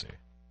hypocrisy,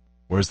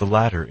 whereas the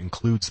latter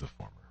includes the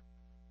former.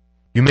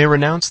 You may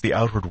renounce the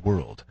outward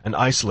world and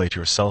isolate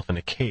yourself in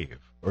a cave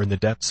or in the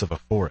depths of a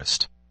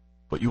forest,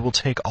 but you will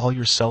take all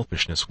your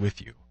selfishness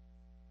with you,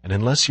 and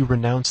unless you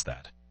renounce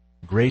that,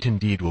 great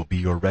indeed will be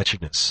your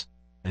wretchedness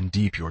and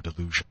deep your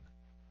delusion.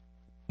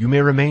 You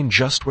may remain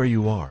just where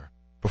you are,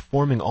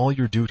 performing all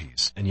your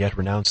duties, and yet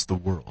renounce the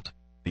world,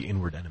 the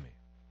inward enemy.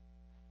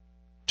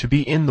 To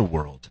be in the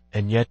world,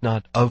 and yet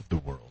not of the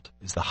world,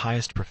 is the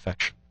highest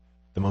perfection,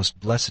 the most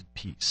blessed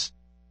peace,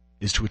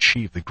 is to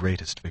achieve the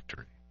greatest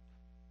victory.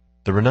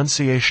 The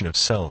renunciation of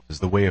self is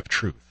the way of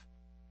truth.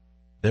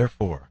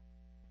 Therefore,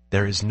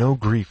 there is no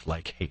grief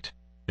like hate,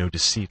 no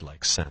deceit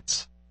like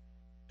sense.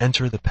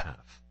 Enter the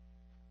path.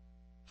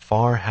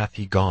 Far hath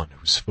he gone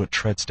whose foot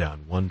treads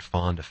down one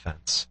fond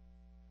offense.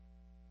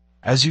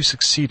 As you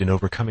succeed in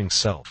overcoming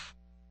self,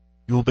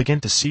 you will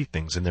begin to see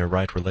things in their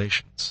right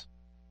relations.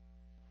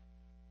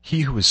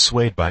 He who is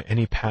swayed by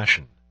any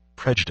passion,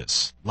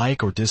 prejudice,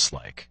 like or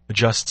dislike,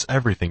 adjusts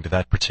everything to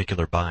that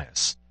particular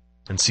bias,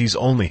 and sees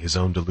only his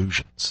own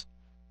delusions.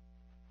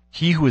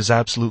 He who is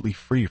absolutely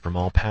free from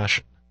all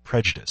passion,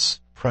 prejudice,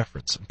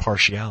 preference, and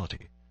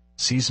partiality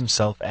sees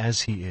himself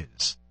as he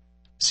is,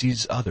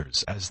 sees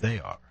others as they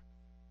are.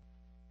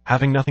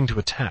 Having nothing to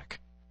attack,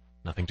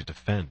 nothing to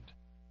defend,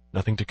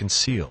 nothing to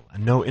conceal,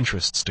 and no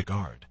interests to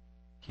guard,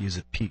 he is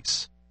at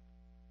peace.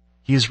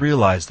 He has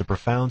realized the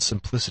profound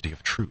simplicity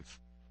of truth,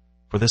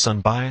 for this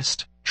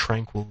unbiased,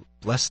 tranquil,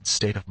 blessed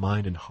state of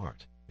mind and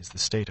heart is the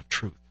state of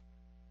truth.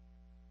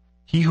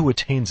 He who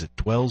attains it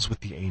dwells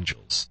with the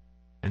angels,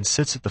 and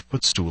sits at the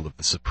footstool of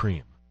the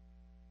Supreme.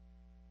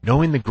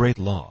 Knowing the great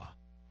law,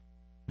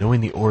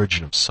 knowing the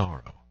origin of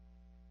sorrow,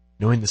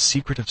 knowing the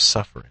secret of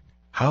suffering,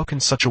 how can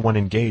such a one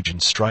engage in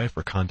strife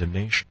or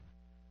condemnation?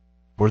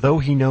 For though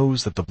he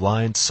knows that the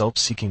blind,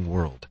 self-seeking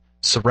world,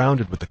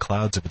 surrounded with the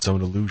clouds of its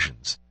own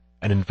illusions,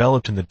 and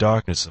enveloped in the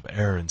darkness of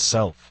error and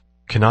self,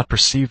 cannot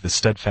perceive the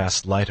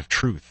steadfast light of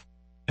truth,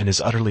 and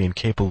is utterly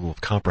incapable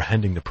of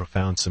comprehending the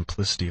profound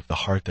simplicity of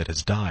the heart that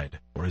has died,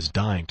 or is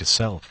dying to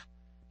self,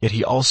 yet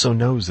he also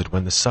knows that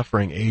when the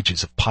suffering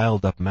ages have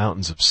piled up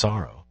mountains of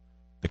sorrow,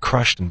 the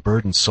crushed and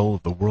burdened soul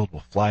of the world will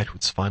fly to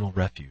its final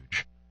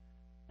refuge,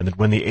 and that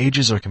when the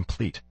ages are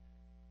complete,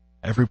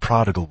 every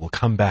prodigal will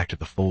come back to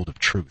the fold of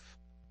truth,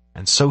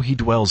 and so he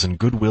dwells in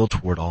goodwill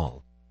toward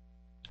all,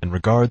 and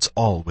regards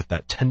all with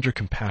that tender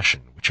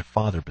compassion which a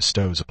father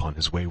bestows upon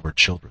his wayward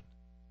children.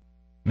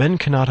 Men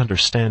cannot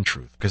understand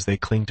truth because they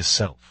cling to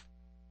self,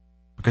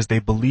 because they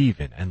believe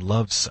in and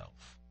love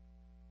self,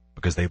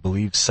 because they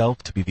believe self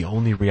to be the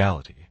only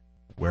reality,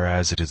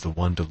 whereas it is the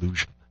one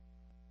delusion.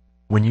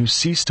 When you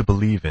cease to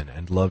believe in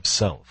and love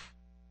self,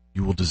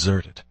 you will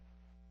desert it,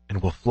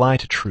 and will fly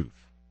to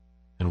truth,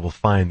 and will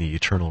find the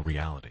eternal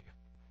reality.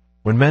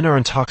 When men are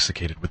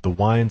intoxicated with the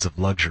wines of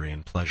luxury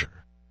and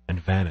pleasure, and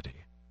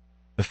vanity,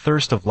 the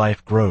thirst of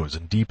life grows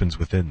and deepens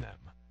within them,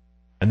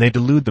 and they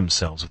delude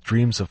themselves with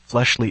dreams of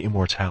fleshly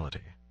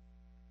immortality.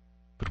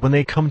 But when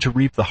they come to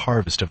reap the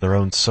harvest of their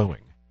own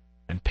sowing,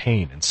 and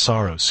pain and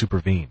sorrow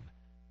supervene,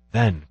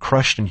 then,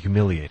 crushed and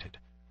humiliated,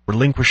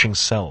 relinquishing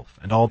self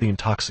and all the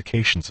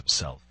intoxications of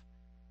self,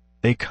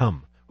 they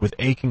come, with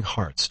aching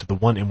hearts, to the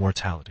one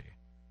immortality,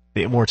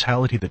 the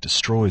immortality that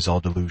destroys all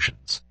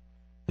delusions,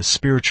 the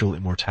spiritual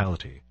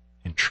immortality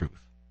in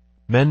truth.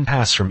 Men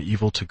pass from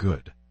evil to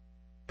good,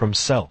 from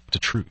self to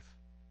truth,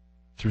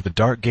 through the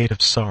dark gate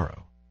of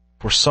sorrow,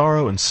 for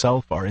sorrow and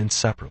self are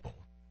inseparable.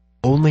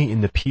 Only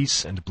in the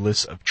peace and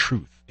bliss of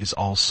truth is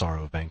all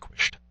sorrow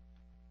vanquished.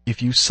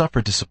 If you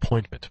suffer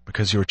disappointment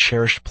because your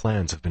cherished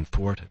plans have been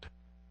thwarted,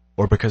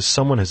 or because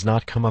someone has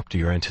not come up to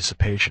your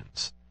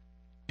anticipations,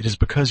 it is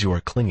because you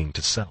are clinging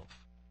to self.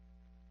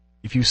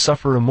 If you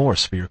suffer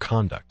remorse for your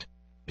conduct,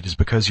 it is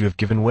because you have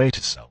given way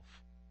to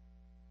self.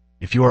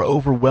 If you are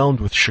overwhelmed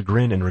with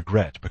chagrin and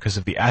regret because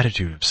of the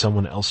attitude of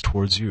someone else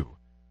towards you,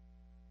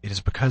 it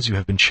is because you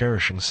have been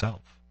cherishing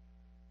self.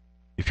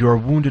 If you are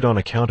wounded on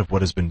account of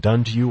what has been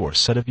done to you or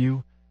said of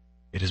you,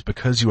 it is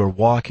because you are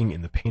walking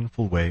in the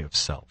painful way of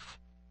self.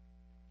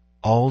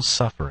 All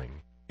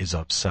suffering is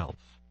of self.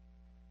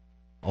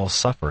 All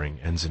suffering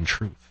ends in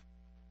truth.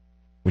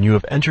 When you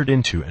have entered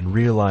into and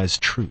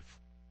realized truth,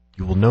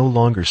 you will no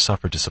longer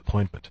suffer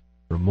disappointment,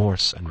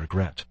 remorse, and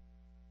regret,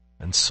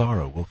 and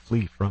sorrow will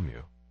flee from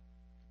you.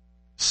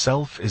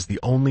 Self is the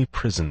only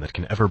prison that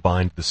can ever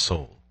bind the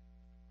soul.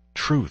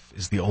 Truth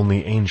is the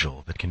only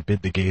angel that can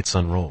bid the gates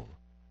unroll.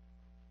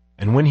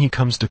 And when he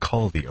comes to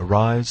call thee,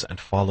 arise and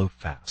follow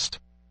fast.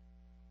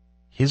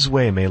 His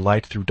way may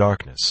light through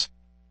darkness,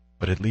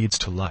 but it leads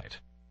to light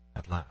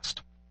at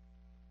last.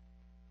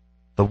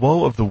 The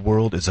woe of the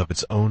world is of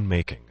its own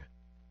making.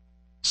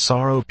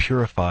 Sorrow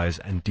purifies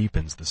and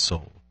deepens the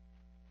soul,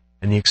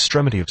 and the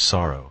extremity of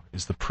sorrow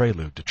is the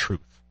prelude to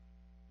truth.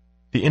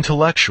 The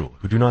intellectual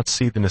who do not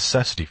see the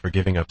necessity for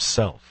giving up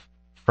self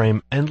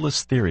frame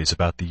endless theories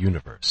about the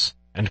universe,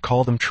 and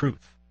call them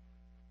truth.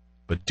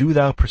 But do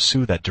thou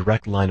pursue that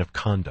direct line of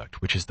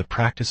conduct which is the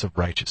practice of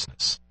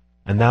righteousness,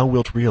 and thou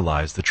wilt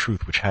realize the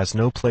truth which has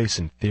no place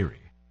in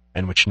theory,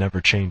 and which never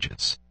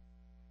changes.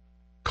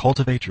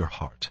 Cultivate your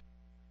heart.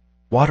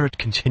 Water it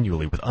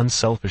continually with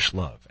unselfish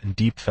love and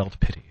deep-felt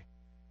pity,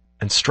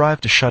 and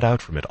strive to shut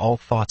out from it all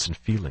thoughts and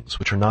feelings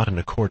which are not in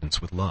accordance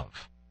with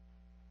love.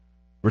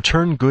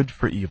 Return good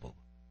for evil,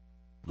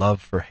 love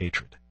for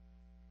hatred,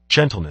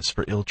 gentleness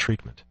for ill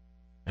treatment,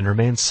 and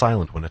remain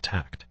silent when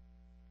attacked.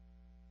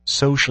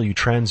 So shall you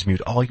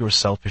transmute all your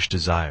selfish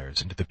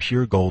desires into the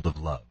pure gold of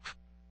love,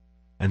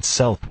 and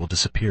self will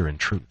disappear in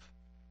truth.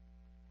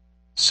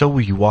 So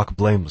will you walk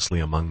blamelessly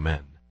among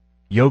men,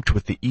 yoked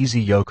with the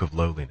easy yoke of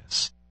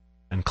lowliness,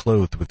 and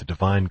clothed with the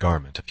divine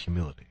garment of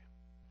humility.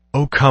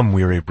 O come,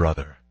 weary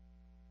brother,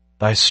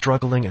 thy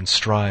struggling and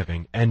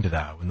striving end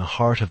thou in the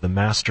heart of the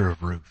Master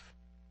of Ruth.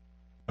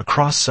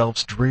 Across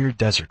self's drear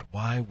desert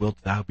why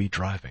wilt thou be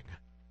driving,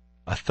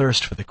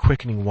 athirst for the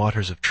quickening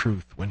waters of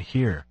truth, when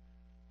here,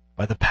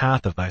 by the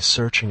path of thy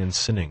searching and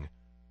sinning,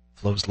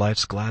 flows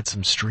life's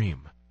gladsome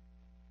stream,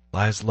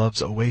 lies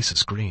love's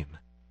oasis green?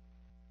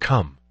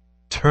 Come,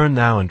 turn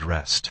thou and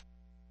rest,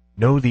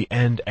 know the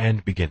end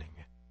and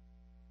beginning,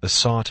 the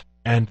sought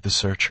and the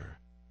searcher,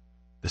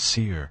 the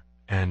seer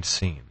and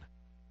seen.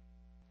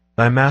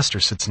 Thy master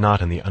sits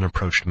not in the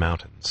unapproached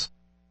mountains,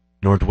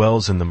 nor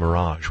dwells in the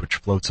mirage which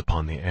floats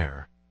upon the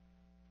air,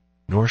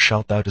 nor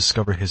shalt thou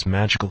discover his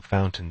magical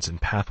fountains in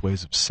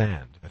pathways of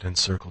sand that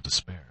encircle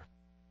despair.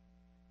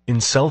 In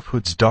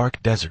selfhood's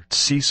dark desert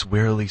cease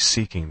wearily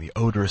seeking the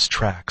odorous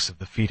tracks of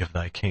the feet of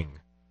thy king,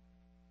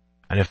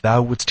 and if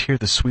thou wouldst hear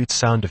the sweet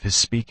sound of his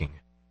speaking,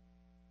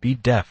 be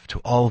deaf to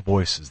all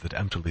voices that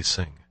emptily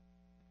sing.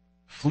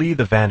 Flee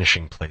the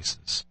vanishing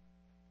places,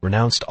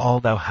 renounce all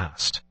thou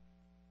hast,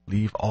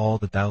 leave all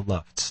that thou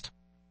lovest,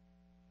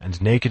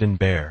 and naked and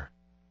bare,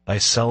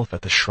 thyself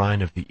at the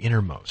shrine of the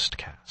innermost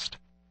cast.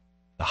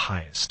 The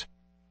highest,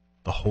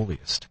 the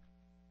holiest,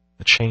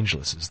 the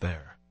changeless is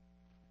there.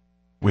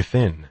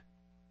 Within,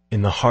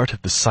 in the heart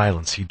of the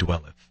silence he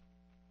dwelleth.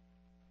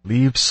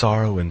 Leave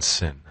sorrow and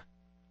sin,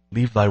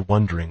 leave thy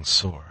wondering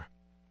sore.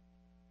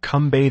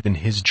 Come bathe in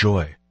his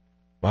joy,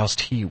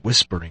 whilst he,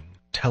 whispering,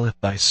 telleth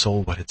thy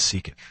soul what it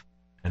seeketh,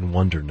 and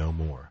wonder no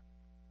more.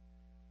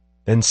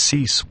 Then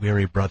cease,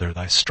 weary brother,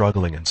 thy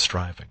struggling and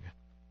striving.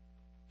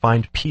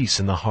 Find peace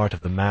in the heart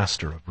of the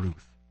Master of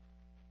Ruth.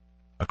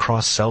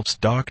 Across self's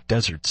dark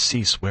desert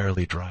cease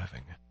warily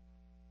driving.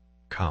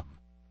 Come,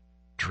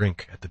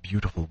 drink at the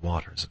beautiful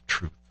waters of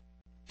truth.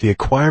 The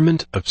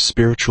acquirement of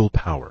spiritual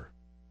power.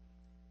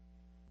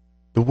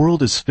 The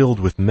world is filled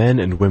with men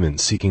and women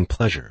seeking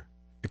pleasure,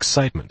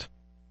 excitement,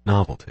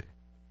 novelty,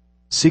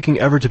 seeking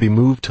ever to be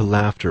moved to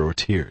laughter or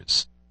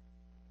tears,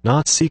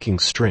 not seeking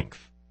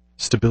strength,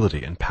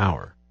 stability, and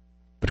power,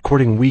 but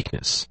courting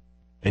weakness,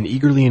 and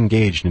eagerly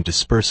engaged in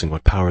dispersing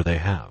what power they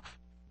have.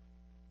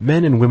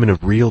 Men and women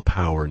of real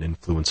power and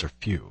influence are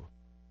few,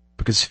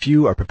 because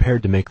few are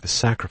prepared to make the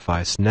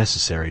sacrifice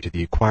necessary to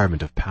the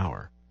acquirement of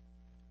power,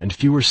 and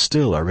fewer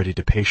still are ready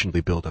to patiently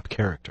build up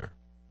character.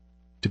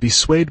 To be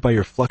swayed by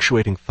your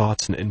fluctuating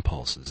thoughts and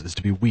impulses is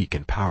to be weak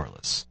and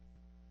powerless.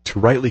 To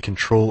rightly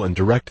control and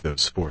direct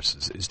those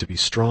forces is to be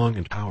strong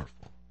and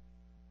powerful.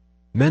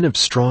 Men of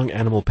strong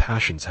animal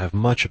passions have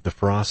much of the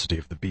ferocity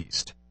of the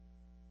beast,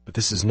 but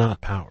this is not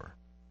power.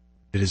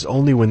 It is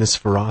only when this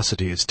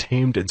ferocity is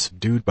tamed and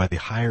subdued by the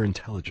higher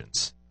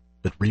intelligence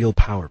that real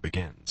power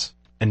begins,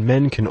 and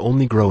men can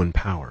only grow in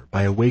power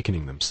by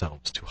awakening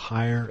themselves to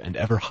higher and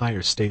ever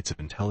higher states of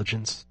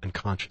intelligence and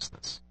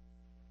consciousness.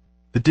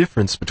 The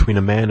difference between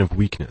a man of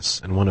weakness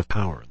and one of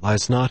power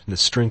lies not in the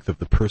strength of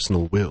the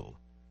personal will,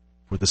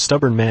 for the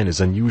stubborn man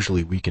is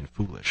unusually weak and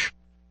foolish,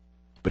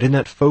 but in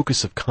that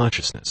focus of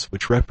consciousness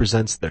which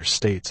represents their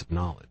states of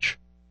knowledge.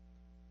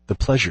 The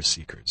pleasure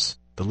seekers,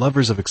 the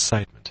lovers of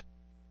excitement,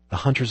 the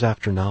hunters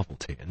after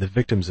novelty, and the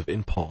victims of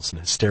impulse and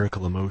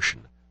hysterical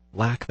emotion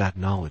lack that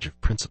knowledge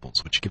of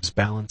principles which gives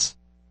balance,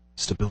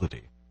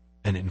 stability,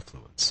 and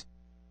influence.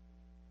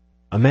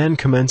 A man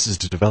commences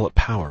to develop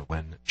power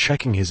when,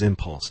 checking his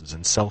impulses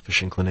and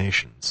selfish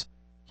inclinations,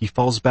 he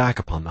falls back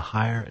upon the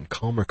higher and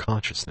calmer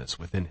consciousness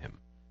within him,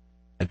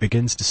 and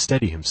begins to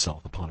steady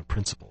himself upon a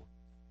principle.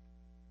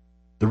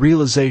 The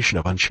realization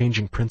of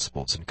unchanging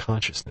principles in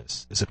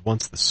consciousness is at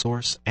once the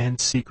source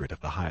and secret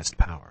of the highest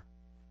power.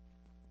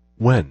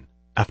 When,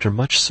 after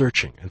much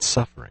searching and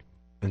suffering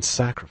and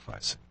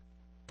sacrificing,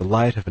 the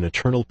light of an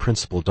eternal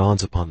principle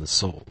dawns upon the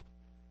soul,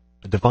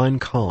 a divine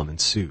calm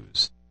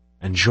ensues,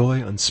 and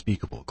joy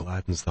unspeakable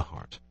gladdens the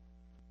heart.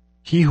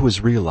 He who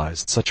has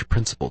realized such a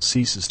principle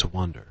ceases to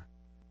wonder.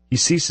 He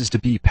ceases to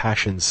be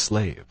passion's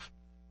slave,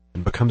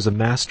 and becomes a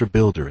master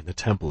builder in the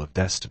temple of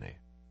destiny.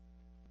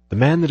 The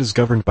man that is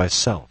governed by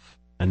self,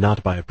 and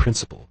not by a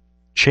principle,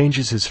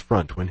 changes his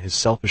front when his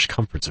selfish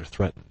comforts are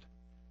threatened.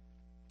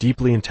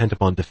 Deeply intent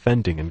upon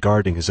defending and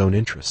guarding his own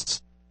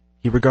interests,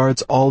 he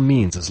regards all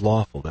means as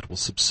lawful that will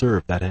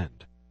subserve that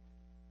end.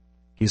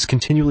 He is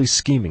continually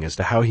scheming as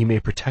to how he may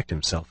protect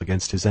himself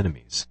against his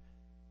enemies,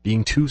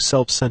 being too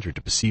self-centered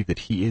to perceive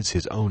that he is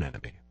his own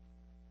enemy.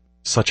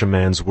 Such a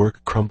man's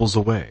work crumbles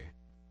away,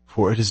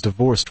 for it is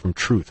divorced from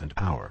truth and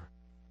power.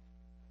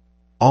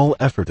 All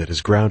effort that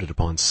is grounded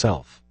upon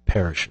self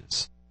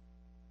perishes.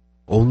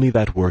 Only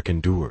that work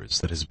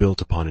endures that is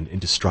built upon an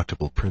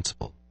indestructible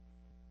principle.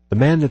 The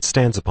man that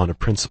stands upon a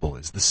principle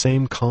is the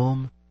same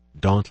calm,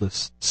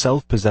 dauntless,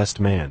 self-possessed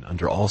man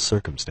under all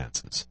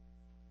circumstances.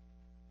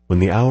 When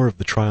the hour of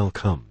the trial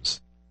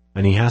comes,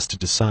 and he has to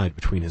decide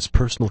between his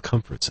personal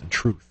comforts and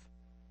truth,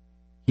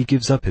 he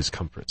gives up his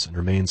comforts and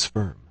remains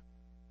firm.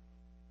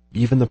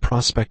 Even the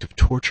prospect of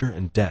torture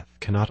and death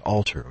cannot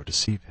alter or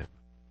deceive him.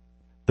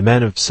 The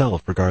man of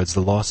self regards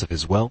the loss of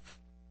his wealth,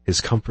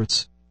 his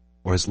comforts,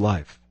 or his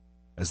life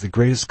as the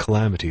greatest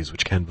calamities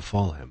which can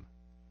befall him.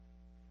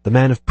 The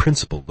man of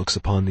principle looks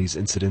upon these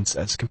incidents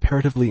as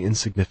comparatively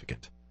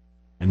insignificant,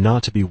 and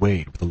not to be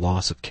weighed with the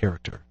loss of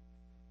character,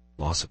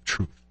 loss of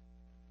truth.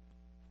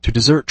 To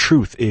desert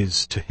truth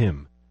is, to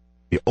him,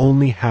 the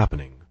only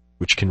happening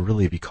which can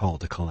really be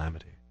called a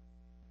calamity.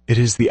 It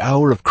is the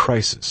hour of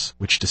crisis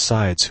which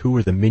decides who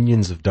are the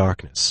minions of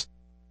darkness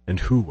and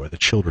who are the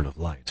children of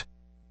light.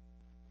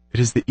 It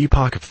is the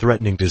epoch of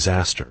threatening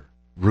disaster,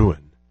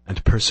 ruin,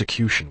 and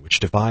persecution which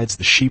divides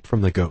the sheep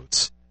from the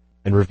goats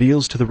and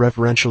reveals to the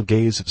reverential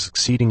gaze of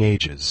succeeding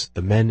ages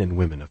the men and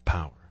women of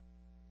power.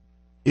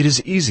 It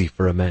is easy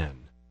for a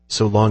man,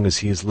 so long as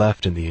he is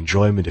left in the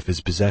enjoyment of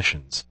his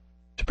possessions,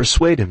 to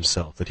persuade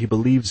himself that he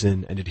believes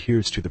in and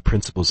adheres to the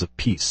principles of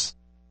peace,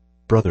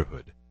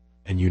 brotherhood,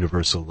 and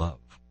universal love.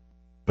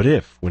 But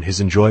if, when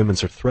his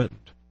enjoyments are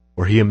threatened,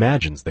 or he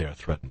imagines they are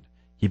threatened,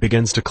 he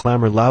begins to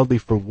clamor loudly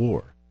for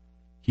war,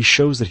 he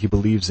shows that he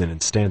believes in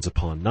and stands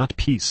upon not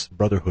peace,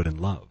 brotherhood, and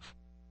love,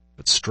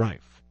 but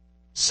strife,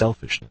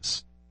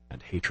 selfishness,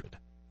 and hatred.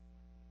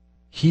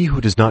 He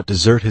who does not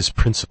desert his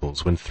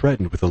principles when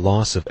threatened with the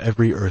loss of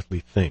every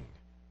earthly thing,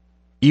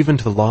 even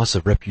to the loss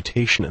of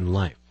reputation and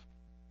life,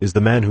 is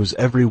the man whose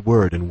every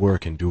word and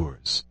work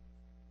endures,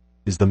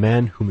 is the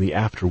man whom the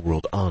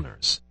afterworld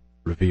honors,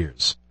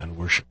 reveres, and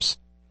worships.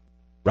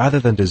 Rather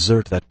than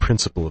desert that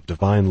principle of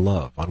divine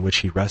love on which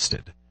he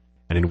rested,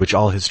 and in which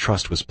all his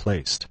trust was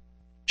placed,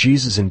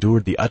 Jesus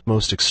endured the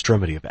utmost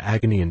extremity of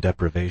agony and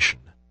deprivation,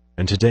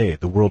 and today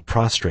the world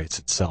prostrates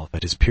itself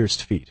at his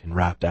pierced feet in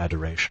rapt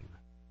adoration.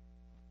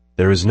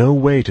 There is no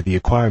way to the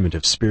acquirement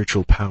of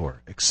spiritual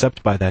power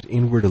except by that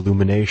inward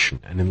illumination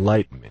and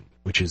enlightenment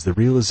which is the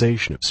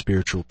realization of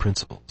spiritual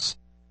principles.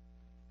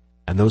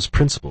 And those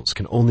principles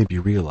can only be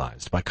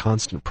realized by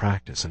constant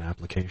practice and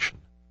application.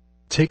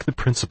 Take the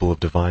principle of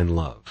divine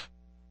love,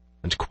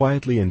 and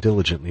quietly and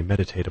diligently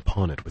meditate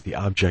upon it with the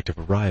object of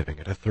arriving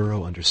at a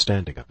thorough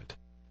understanding of it.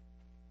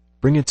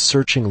 Bring its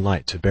searching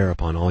light to bear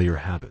upon all your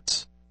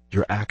habits,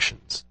 your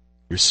actions,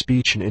 your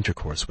speech and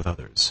intercourse with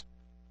others,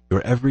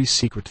 your every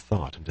secret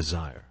thought and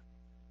desire.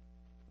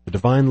 The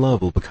divine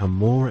love will become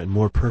more and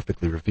more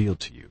perfectly revealed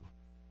to you,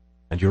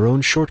 and your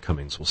own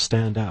shortcomings will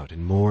stand out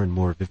in more and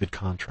more vivid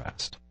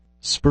contrast,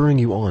 spurring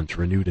you on to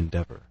renewed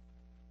endeavor.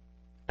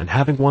 And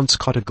having once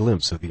caught a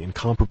glimpse of the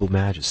incomparable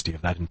majesty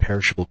of that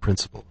imperishable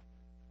principle,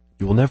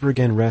 you will never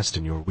again rest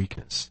in your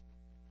weakness,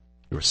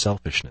 your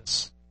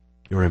selfishness,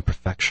 your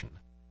imperfection,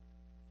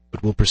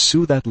 but will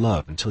pursue that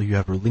love until you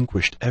have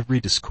relinquished every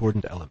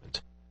discordant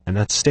element, and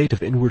that state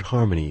of inward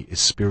harmony is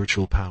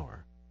spiritual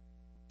power.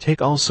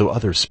 Take also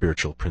other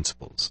spiritual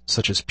principles,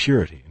 such as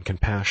purity and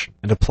compassion,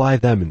 and apply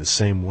them in the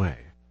same way,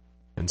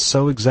 and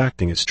so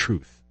exacting is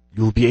truth,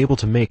 you will be able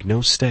to make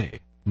no stay,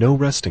 no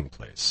resting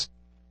place,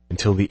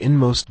 until the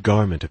inmost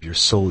garment of your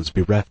soul is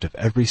bereft of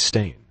every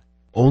stain.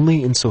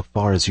 Only in so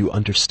far as you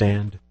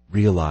understand,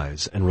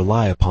 realize, and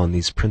rely upon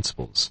these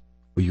principles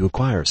will you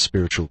acquire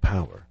spiritual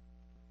power,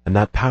 and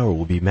that power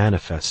will be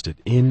manifested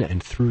in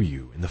and through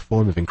you in the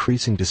form of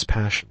increasing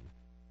dispassion,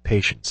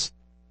 patience,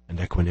 and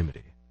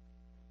equanimity.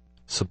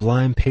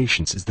 Sublime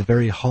patience is the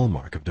very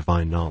hallmark of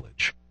divine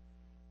knowledge,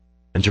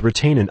 and to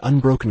retain an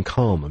unbroken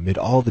calm amid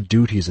all the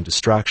duties and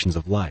distractions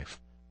of life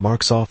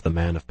marks off the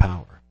man of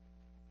power.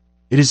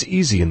 It is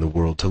easy in the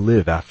world to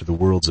live after the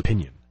world's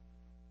opinion.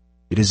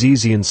 It is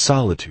easy in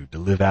solitude to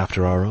live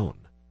after our own.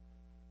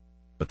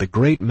 But the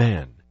great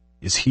man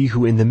is he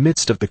who in the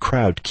midst of the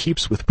crowd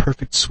keeps with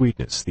perfect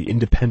sweetness the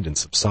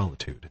independence of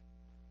solitude.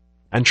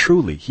 And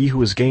truly he who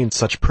has gained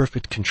such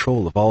perfect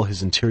control of all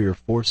his interior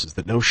forces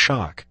that no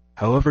shock,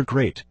 however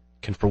great,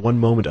 can for one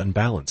moment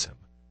unbalance him,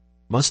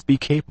 must be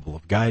capable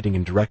of guiding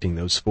and directing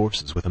those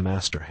forces with a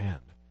master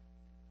hand.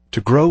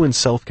 To grow in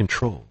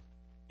self-control,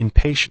 in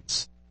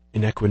patience,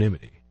 in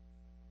equanimity,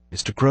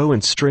 is to grow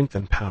in strength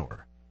and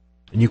power,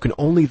 and you can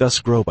only thus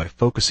grow by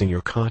focusing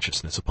your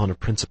consciousness upon a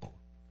principle.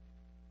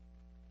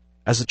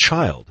 As a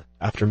child,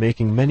 after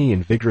making many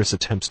and vigorous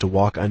attempts to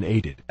walk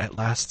unaided, at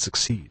last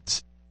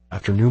succeeds,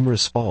 after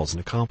numerous falls in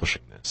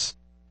accomplishing this,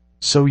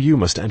 so you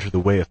must enter the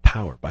way of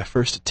power by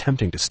first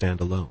attempting to stand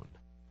alone.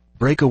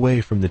 Break away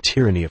from the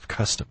tyranny of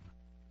custom,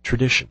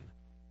 tradition,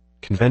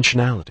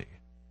 conventionality,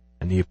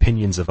 and the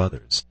opinions of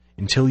others,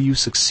 until you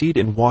succeed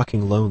in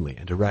walking lonely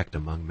and erect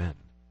among men.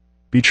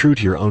 Be true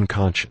to your own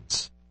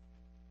conscience.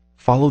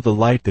 Follow the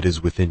light that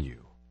is within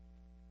you.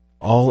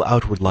 All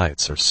outward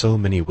lights are so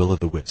many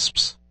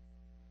will-o'-the-wisps.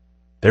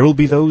 There will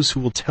be those who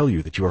will tell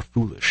you that you are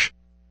foolish,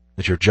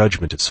 that your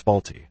judgment is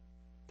faulty,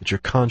 that your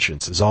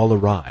conscience is all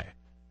awry,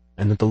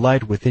 and that the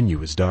light within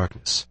you is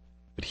darkness,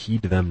 but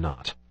heed them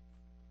not.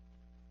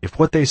 If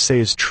what they say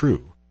is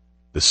true,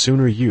 the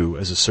sooner you,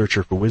 as a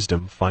searcher for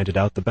wisdom, find it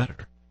out the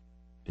better,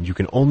 and you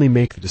can only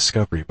make the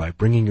discovery by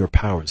bringing your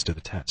powers to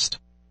the test.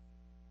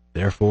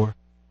 Therefore,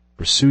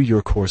 pursue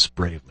your course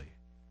bravely.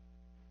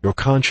 Your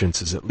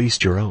conscience is at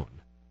least your own,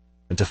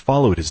 and to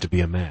follow it is to be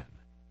a man.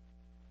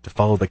 To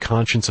follow the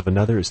conscience of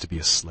another is to be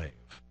a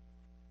slave.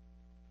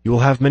 You will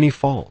have many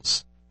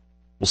falls,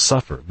 will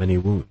suffer many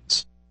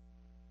wounds,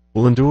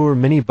 will endure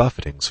many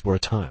buffetings for a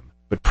time,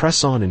 but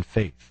press on in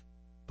faith,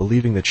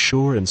 believing that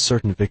sure and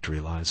certain victory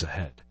lies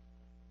ahead.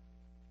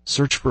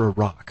 Search for a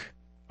rock,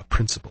 a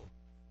principle,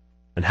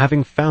 and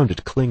having found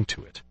it, cling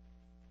to it.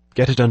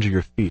 Get it under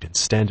your feet and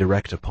stand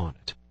erect upon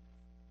it,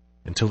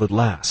 until at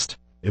last,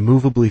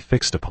 immovably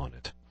fixed upon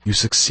it, you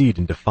succeed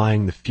in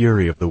defying the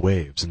fury of the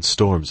waves and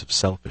storms of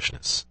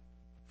selfishness.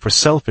 For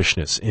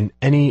selfishness in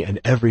any and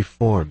every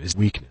form is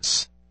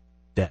weakness,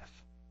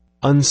 death.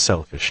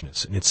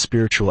 Unselfishness in its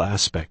spiritual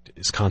aspect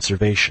is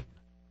conservation,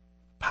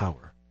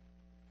 power,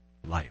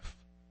 life.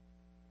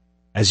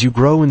 As you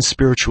grow in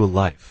spiritual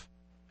life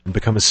and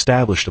become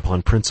established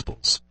upon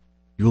principles,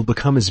 you will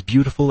become as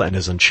beautiful and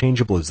as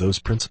unchangeable as those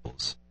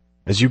principles.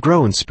 As you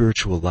grow in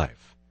spiritual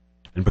life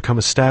and become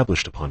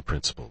established upon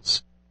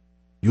principles,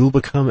 you will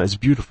become as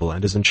beautiful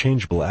and as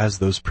unchangeable as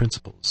those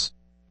principles,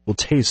 will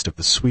taste of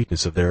the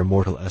sweetness of their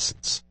immortal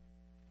essence,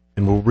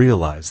 and will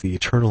realize the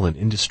eternal and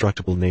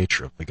indestructible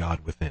nature of the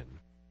God within.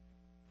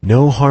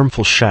 No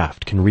harmful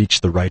shaft can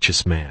reach the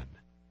righteous man,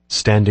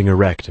 standing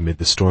erect amid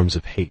the storms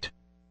of hate,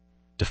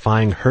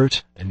 defying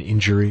hurt and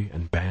injury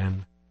and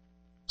ban,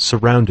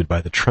 surrounded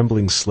by the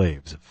trembling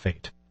slaves of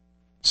fate.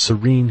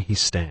 Serene he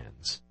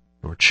stands,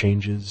 nor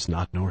changes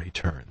not nor he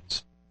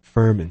turns,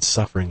 firm in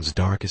suffering's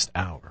darkest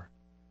hour.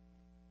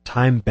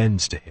 Time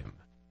bends to him,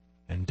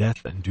 and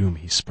death and doom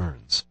he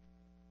spurns.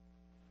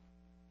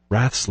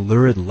 Wrath's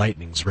lurid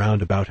lightnings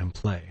round about him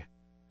play,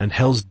 and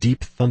hell's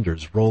deep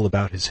thunders roll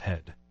about his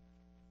head.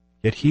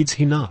 Yet heeds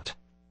he not,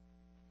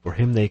 for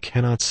him they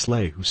cannot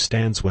slay who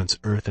stands whence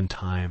earth and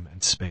time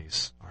and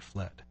space are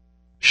fled.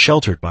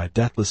 Sheltered by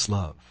deathless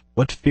love,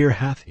 what fear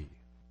hath he?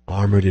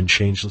 Armored in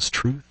changeless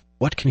truth,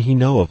 what can he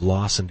know of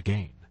loss and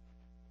gain?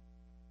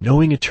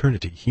 Knowing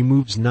eternity, he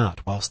moves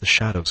not whilst the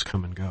shadows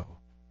come and go.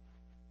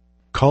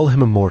 Call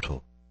him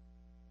immortal,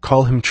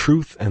 call him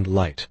truth and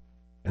light,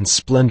 and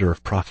splendor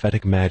of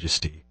prophetic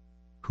majesty,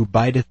 who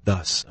bideth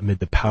thus amid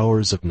the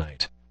powers of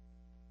night,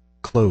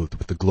 clothed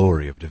with the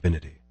glory of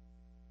divinity.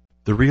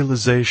 The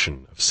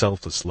realization of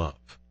selfless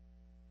love.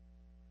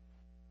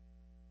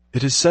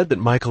 It is said that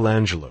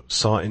Michelangelo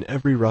saw in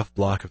every rough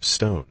block of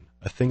stone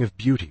a thing of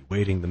beauty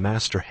waiting the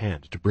master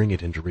hand to bring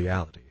it into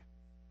reality.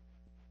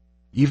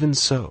 Even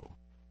so,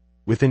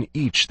 within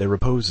each there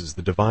reposes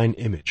the divine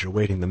image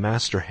awaiting the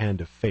master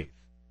hand of faith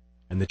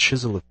and the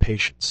chisel of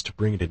patience to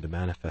bring it into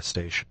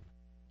manifestation.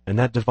 And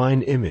that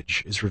divine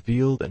image is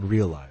revealed and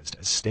realized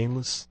as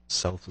stainless,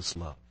 selfless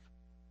love.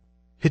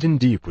 Hidden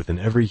deep within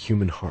every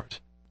human heart,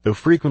 though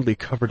frequently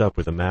covered up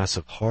with a mass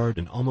of hard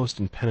and almost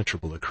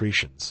impenetrable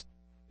accretions,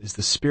 is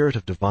the spirit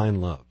of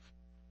divine love,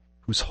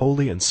 whose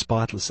holy and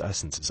spotless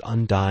essence is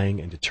undying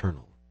and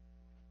eternal.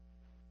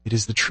 It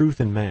is the truth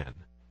in man.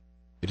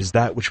 It is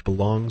that which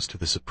belongs to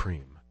the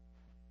Supreme,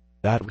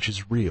 that which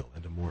is real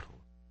and immortal.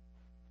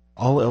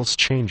 All else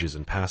changes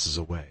and passes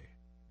away.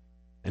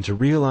 And to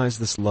realize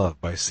this love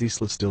by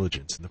ceaseless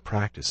diligence in the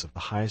practice of the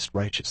highest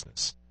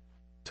righteousness,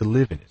 to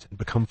live in it and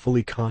become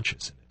fully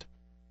conscious in it,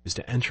 is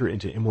to enter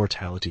into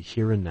immortality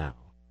here and now,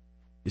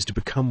 is to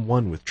become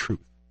one with truth,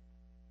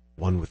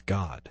 one with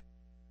God,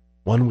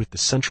 one with the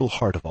central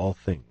heart of all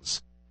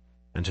things,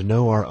 and to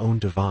know our own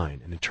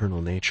divine and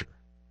eternal nature.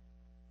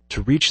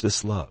 To reach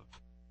this love,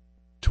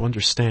 to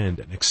understand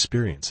and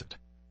experience it,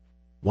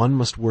 one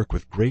must work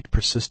with great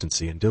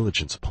persistency and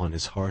diligence upon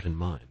his heart and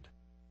mind,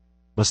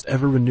 must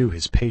ever renew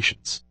his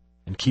patience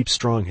and keep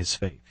strong his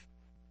faith,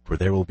 for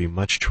there will be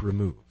much to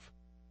remove,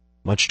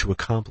 much to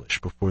accomplish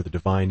before the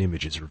divine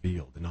image is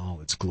revealed in all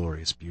its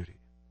glorious beauty.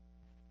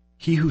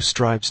 He who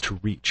strives to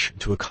reach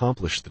and to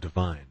accomplish the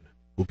divine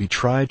will be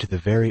tried to the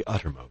very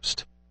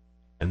uttermost,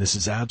 and this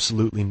is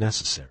absolutely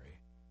necessary,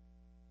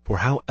 for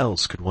how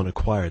else could one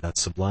acquire that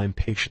sublime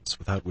patience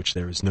without which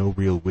there is no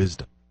real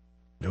wisdom,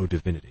 no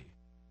divinity?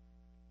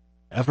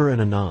 Ever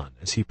and anon,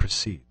 as he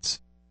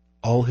proceeds,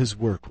 all his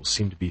work will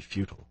seem to be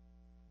futile,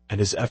 and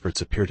his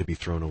efforts appear to be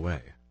thrown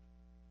away.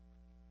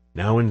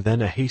 Now and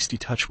then a hasty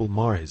touch will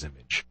mar his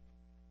image,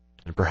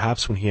 and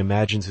perhaps when he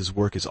imagines his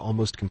work is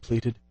almost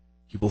completed,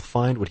 he will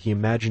find what he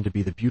imagined to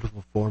be the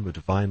beautiful form of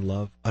divine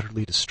love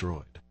utterly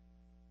destroyed,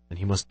 and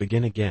he must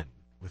begin again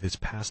with his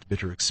past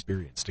bitter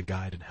experience to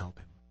guide and help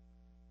him.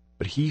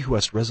 But he who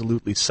has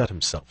resolutely set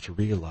himself to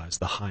realize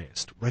the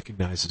highest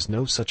recognizes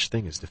no such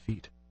thing as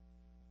defeat.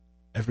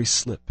 Every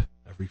slip,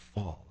 every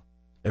fall,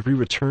 every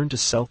return to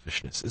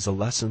selfishness is a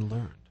lesson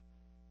learned,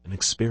 an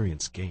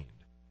experience gained,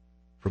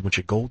 from which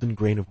a golden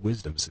grain of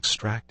wisdom is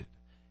extracted,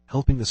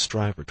 helping the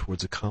striver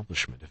towards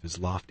accomplishment of his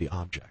lofty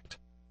object.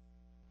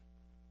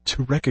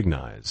 To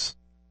recognize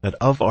that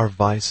of our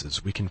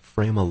vices we can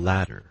frame a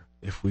ladder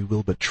if we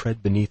will but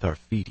tread beneath our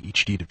feet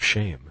each deed of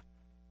shame,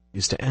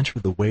 is to enter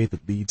the way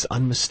that leads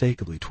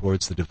unmistakably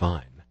towards the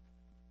divine,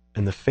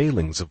 and the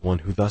failings of one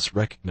who thus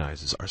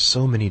recognizes are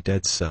so many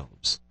dead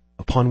selves,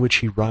 upon which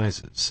he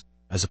rises,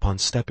 as upon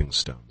stepping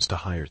stones to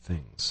higher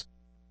things.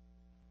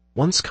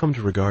 Once come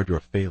to regard your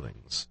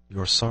failings,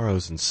 your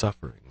sorrows and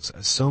sufferings,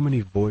 as so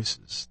many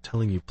voices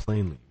telling you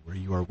plainly where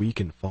you are weak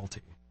and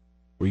faulty,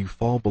 where you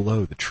fall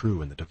below the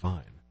true and the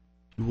divine,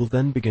 you will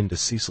then begin to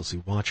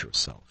ceaselessly watch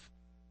yourself,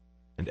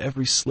 and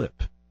every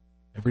slip,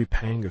 every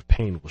pang of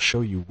pain will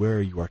show you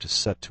where you are to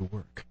set to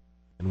work,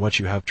 and what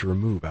you have to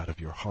remove out of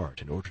your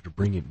heart in order to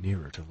bring it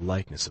nearer to the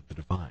likeness of the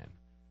divine,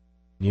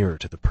 nearer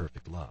to the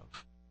perfect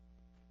love.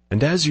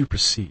 And as you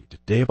proceed,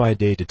 day by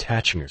day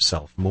detaching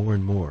yourself more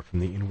and more from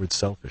the inward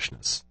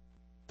selfishness,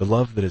 the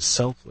love that is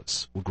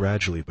selfless will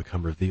gradually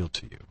become revealed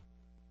to you.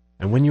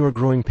 And when you are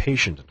growing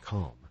patient and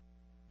calm,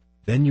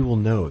 then you will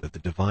know that the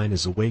divine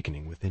is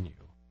awakening within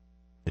you,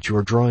 that you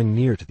are drawing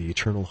near to the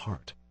eternal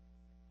heart,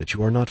 that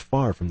you are not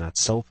far from that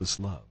selfless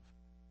love,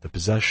 the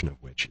possession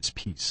of which is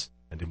peace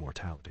and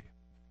immortality.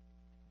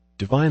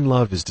 Divine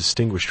love is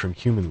distinguished from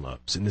human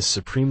loves in this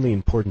supremely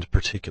important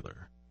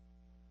particular.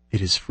 It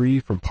is free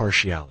from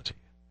partiality.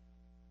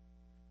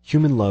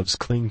 Human loves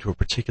cling to a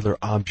particular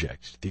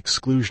object to the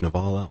exclusion of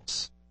all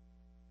else,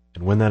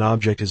 and when that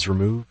object is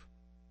removed,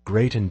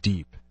 great and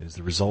deep is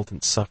the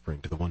resultant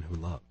suffering to the one who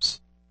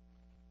loves.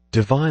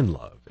 Divine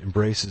love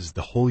embraces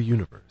the whole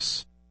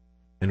universe,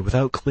 and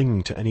without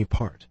clinging to any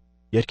part,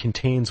 yet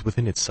contains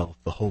within itself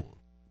the whole.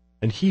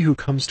 And he who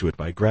comes to it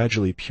by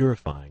gradually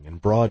purifying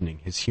and broadening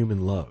his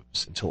human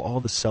loves until all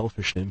the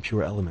selfish and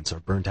impure elements are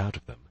burnt out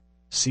of them,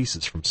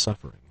 ceases from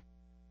suffering.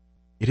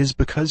 It is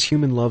because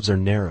human loves are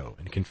narrow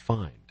and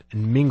confined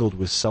and mingled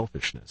with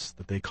selfishness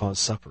that they cause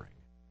suffering.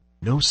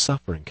 No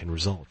suffering can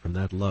result from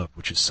that love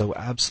which is so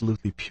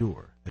absolutely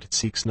pure that it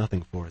seeks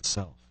nothing for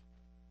itself.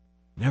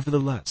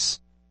 Nevertheless,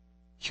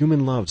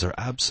 human loves are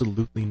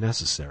absolutely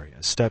necessary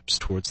as steps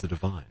towards the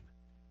divine,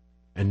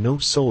 and no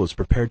soul is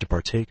prepared to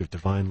partake of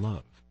divine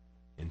love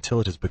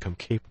until it has become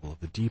capable of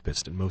the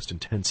deepest and most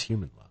intense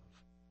human love.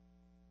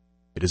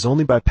 It is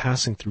only by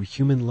passing through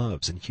human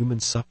loves and human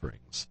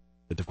sufferings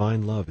that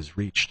divine love is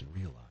reached and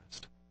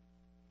realized.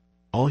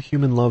 All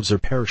human loves are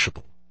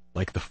perishable,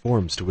 like the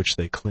forms to which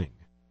they cling.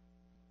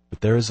 But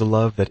there is a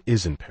love that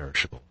is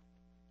imperishable,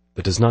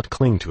 that does not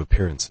cling to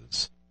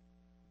appearances.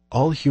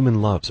 All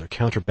human loves are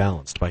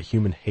counterbalanced by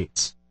human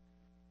hates,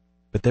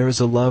 but there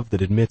is a love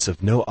that admits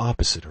of no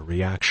opposite or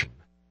reaction,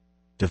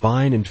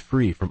 divine and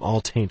free from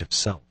all taint of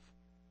self,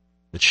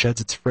 that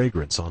sheds its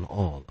fragrance on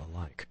all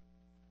alike.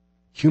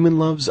 Human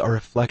loves are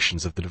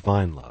reflections of the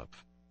divine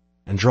love,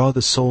 and draw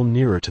the soul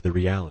nearer to the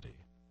reality,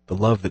 the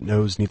love that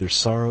knows neither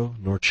sorrow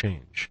nor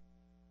change.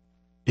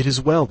 It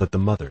is well that the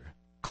mother,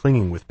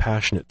 clinging with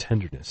passionate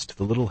tenderness to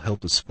the little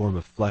helpless form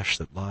of flesh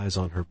that lies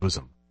on her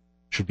bosom,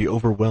 should be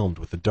overwhelmed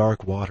with the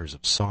dark waters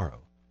of sorrow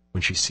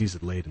when she sees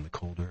it laid in the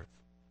cold earth.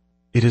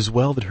 It is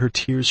well that her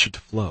tears should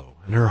flow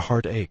and her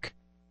heart ache,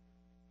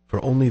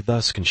 for only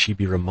thus can she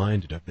be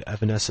reminded of the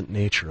evanescent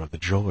nature of the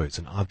joys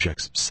and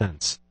objects of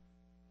sense,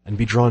 and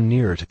be drawn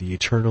nearer to the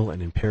eternal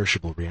and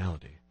imperishable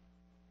reality.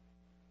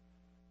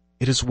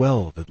 It is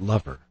well that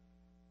lover,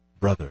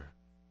 brother,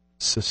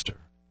 sister,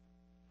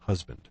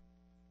 husband,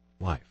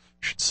 wife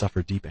should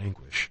suffer deep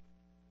anguish,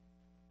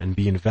 and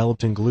be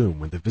enveloped in gloom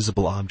when the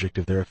visible object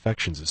of their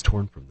affections is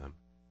torn from them,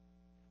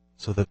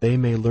 so that they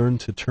may learn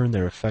to turn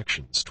their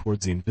affections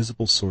towards the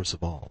invisible source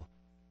of all,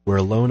 where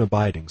alone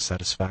abiding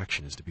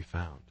satisfaction is to be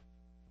found.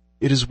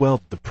 It is well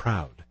that the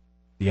proud,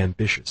 the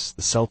ambitious,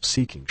 the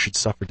self-seeking should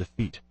suffer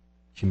defeat,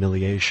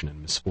 humiliation,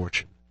 and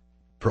misfortune,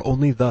 for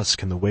only thus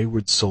can the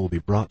wayward soul be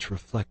brought to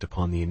reflect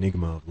upon the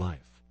enigma of life.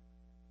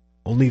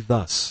 Only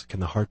thus can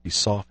the heart be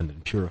softened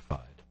and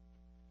purified.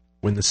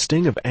 When the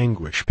sting of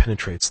anguish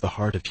penetrates the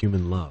heart of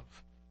human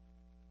love,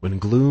 when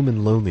gloom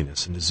and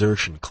loneliness and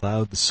desertion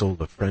cloud the soul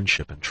of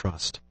friendship and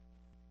trust,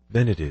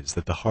 then it is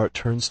that the heart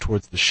turns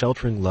towards the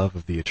sheltering love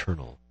of the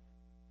eternal,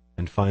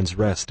 and finds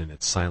rest in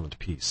its silent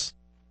peace.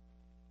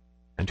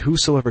 And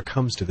whosoever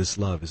comes to this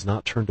love is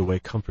not turned away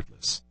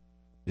comfortless,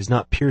 is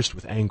not pierced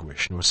with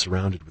anguish nor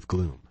surrounded with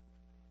gloom,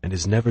 and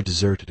is never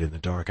deserted in the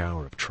dark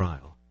hour of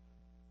trial.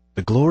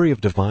 The glory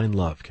of divine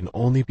love can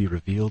only be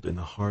revealed in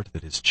the heart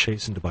that is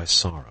chastened by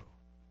sorrow,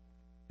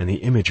 and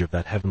the image of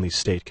that heavenly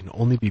state can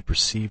only be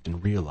perceived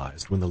and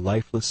realized when the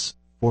lifeless,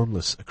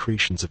 formless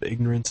accretions of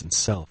ignorance and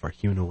self are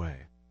hewn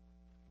away.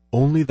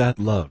 Only that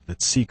love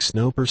that seeks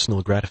no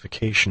personal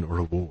gratification or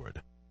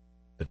reward,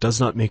 that does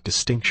not make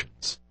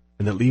distinctions,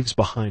 and that leaves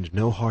behind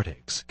no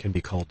heartaches, can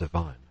be called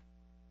divine.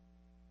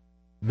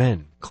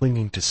 Men,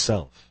 clinging to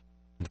self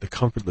and to the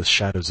comfortless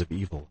shadows of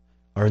evil,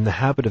 are in the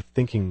habit of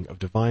thinking of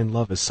divine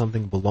love as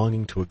something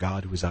belonging to a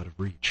God who is out of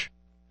reach,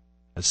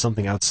 as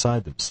something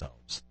outside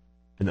themselves,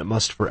 and that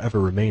must forever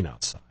remain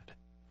outside.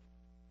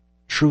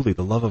 Truly,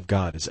 the love of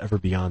God is ever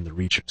beyond the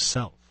reach of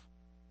self,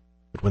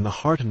 but when the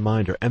heart and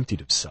mind are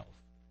emptied of self,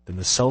 then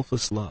the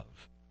selfless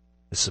love,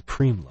 the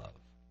supreme love,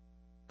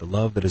 the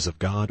love that is of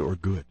God or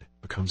good,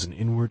 becomes an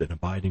inward and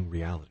abiding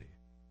reality.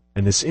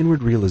 And this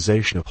inward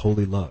realization of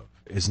holy love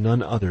is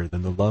none other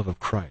than the love of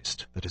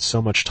Christ that is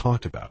so much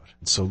talked about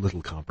and so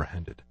little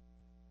comprehended.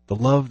 The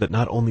love that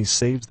not only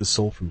saves the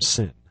soul from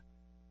sin,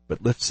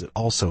 but lifts it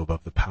also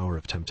above the power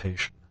of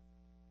temptation.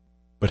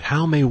 But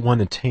how may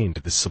one attain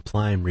to this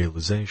sublime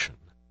realization?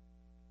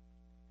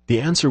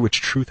 The answer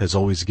which truth has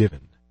always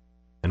given,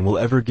 and will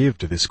ever give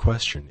to this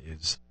question,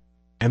 is,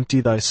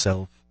 "Empty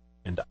thyself,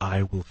 and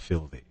I will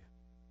fill thee."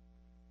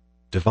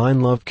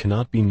 Divine love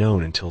cannot be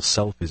known until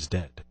self is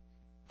dead,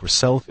 for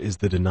self is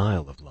the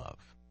denial of love.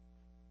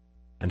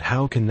 And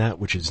how can that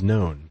which is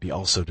known be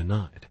also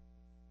denied?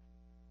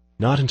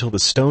 Not until the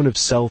stone of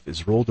self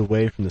is rolled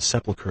away from the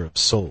sepulchre of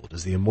soul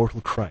does the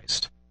immortal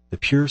Christ, the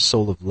pure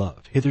soul of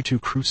love, hitherto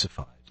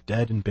crucified,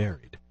 dead and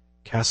buried,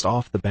 cast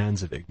off the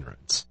bands of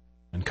ignorance,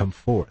 and come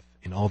forth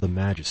in all the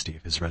majesty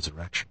of his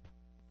resurrection.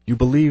 You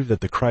believe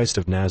that the Christ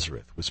of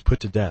Nazareth was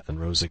put to death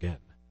and rose again.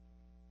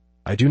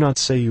 I do not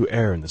say you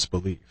err in this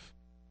belief.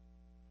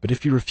 But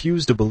if you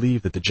refuse to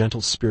believe that the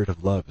gentle spirit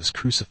of love is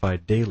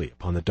crucified daily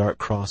upon the dark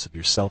cross of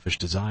your selfish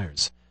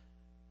desires,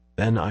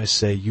 then I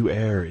say you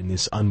err in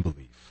this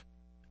unbelief,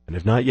 and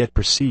have not yet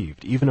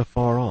perceived, even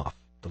afar off,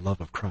 the love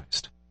of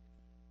Christ.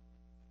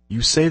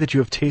 You say that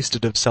you have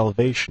tasted of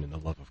salvation in the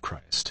love of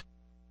Christ.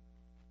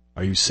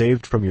 Are you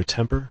saved from your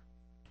temper,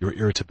 your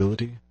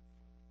irritability,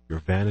 your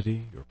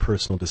vanity, your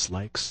personal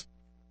dislikes,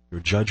 your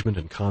judgment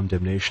and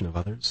condemnation of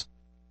others?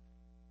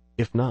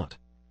 If not,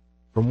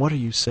 from what are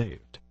you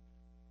saved?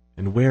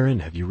 And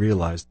wherein have you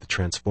realized the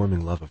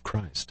transforming love of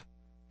Christ?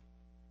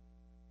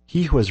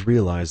 He who has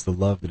realized the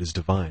love that is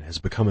divine has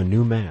become a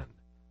new man,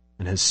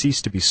 and has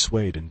ceased to be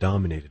swayed and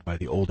dominated by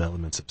the old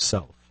elements of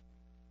self.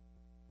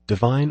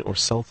 Divine or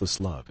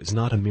selfless love is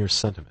not a mere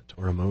sentiment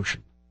or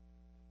emotion.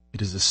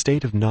 It is a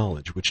state of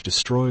knowledge which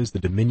destroys the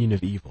dominion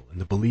of evil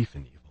and the belief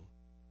in evil,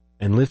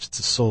 and lifts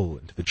the soul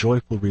into the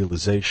joyful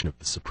realization of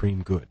the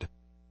supreme good.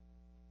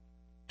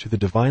 To the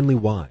divinely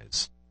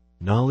wise,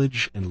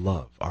 knowledge and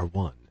love are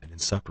one and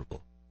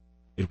inseparable.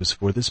 It was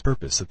for this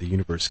purpose that the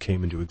universe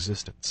came into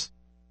existence.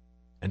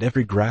 And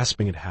every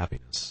grasping at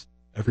happiness,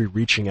 every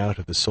reaching out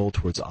of the soul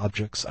towards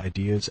objects,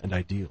 ideas, and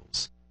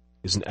ideals,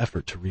 is an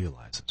effort to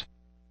realize it.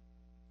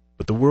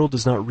 But the world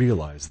does not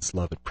realize this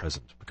love at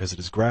present, because it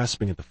is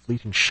grasping at the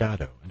fleeting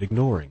shadow and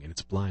ignoring in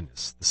its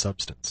blindness the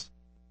substance.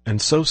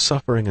 And so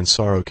suffering and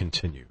sorrow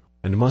continue,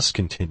 and must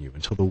continue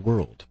until the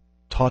world,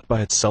 taught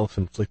by its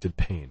self-inflicted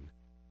pain,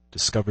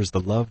 discovers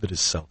the love that is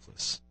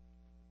selfless.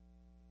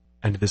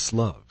 And this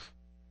love,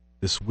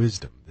 this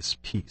wisdom, this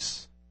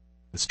peace,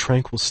 this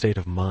tranquil state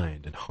of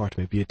mind and heart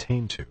may be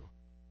attained to,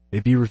 may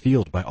be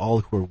revealed by all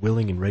who are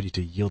willing and ready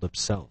to yield up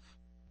self.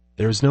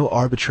 There is no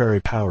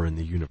arbitrary power in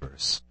the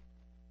universe,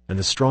 and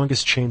the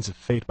strongest chains of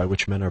fate by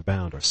which men are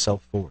bound are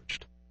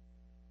self-forged.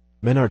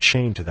 Men are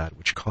chained to that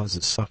which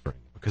causes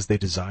suffering because they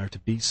desire to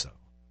be so,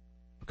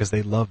 because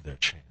they love their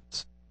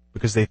chains,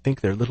 because they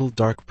think their little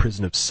dark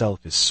prison of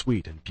self is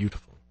sweet and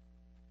beautiful,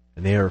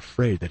 and they are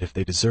afraid that if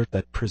they desert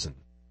that prison,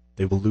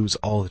 they will lose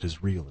all that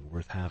is real and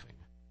worth having.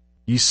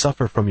 Ye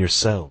suffer from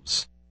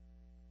yourselves.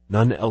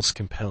 None else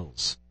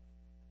compels.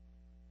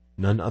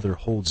 None other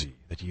holds ye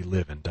that ye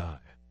live and die.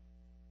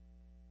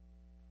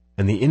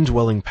 And the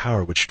indwelling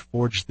power which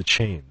forged the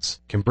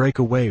chains can break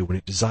away when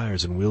it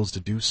desires and wills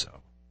to do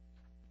so.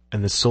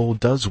 And the soul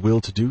does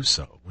will to do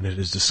so when it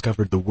has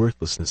discovered the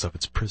worthlessness of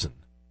its prison.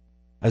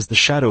 As the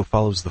shadow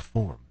follows the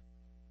form,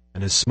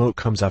 and as smoke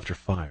comes after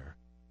fire,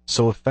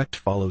 so effect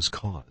follows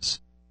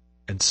cause,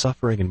 and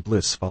suffering and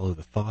bliss follow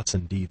the thoughts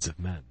and deeds of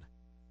men.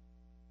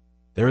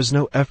 There is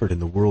no effort in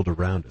the world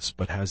around us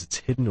but has its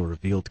hidden or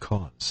revealed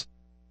cause,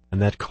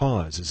 and that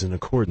cause is in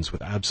accordance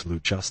with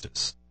absolute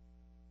justice.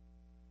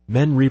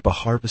 Men reap a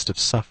harvest of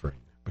suffering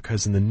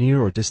because in the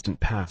near or distant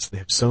past they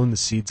have sown the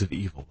seeds of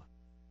evil.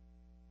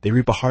 They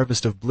reap a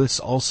harvest of bliss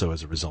also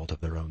as a result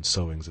of their own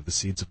sowings of the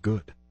seeds of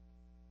good.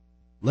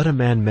 Let a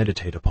man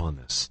meditate upon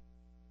this.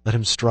 Let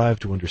him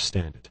strive to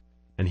understand it,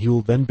 and he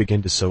will then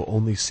begin to sow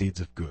only seeds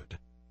of good,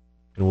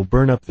 and will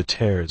burn up the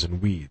tares and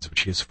weeds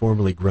which he has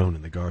formerly grown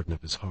in the garden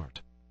of his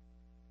heart.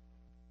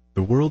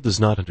 The world does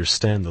not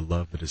understand the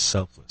love that is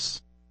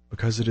selfless,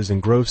 because it is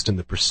engrossed in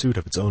the pursuit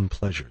of its own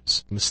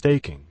pleasures,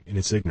 mistaking, in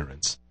its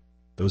ignorance,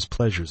 those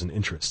pleasures and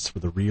interests for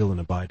the real and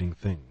abiding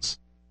things.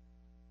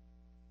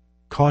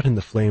 Caught in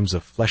the flames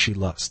of fleshy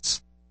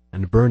lusts,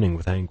 and burning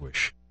with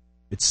anguish,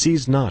 it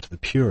sees not the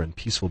pure and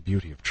peaceful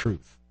beauty of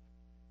truth.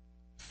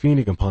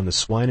 Feeding upon the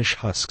swinish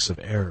husks of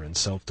error and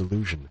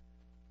self-delusion,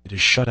 it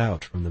is shut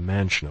out from the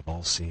mansion of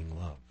all-seeing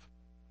love.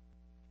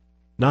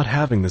 Not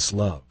having this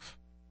love,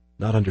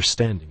 not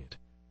understanding it,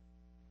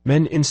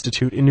 men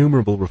institute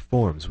innumerable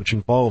reforms which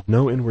involve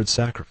no inward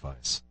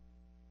sacrifice,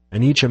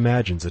 and each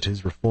imagines that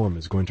his reform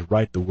is going to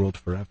right the world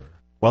forever,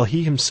 while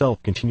he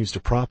himself continues to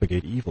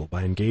propagate evil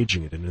by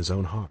engaging it in his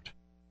own heart.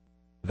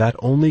 That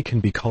only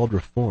can be called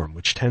reform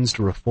which tends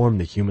to reform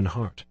the human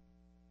heart,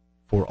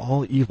 for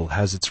all evil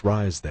has its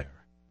rise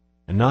there,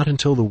 and not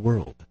until the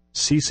world,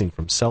 ceasing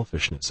from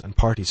selfishness and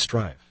party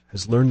strife,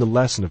 has learned the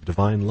lesson of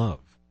divine love,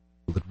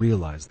 will it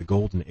realize the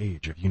golden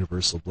age of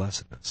universal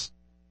blessedness.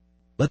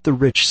 Let the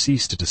rich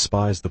cease to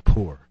despise the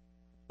poor.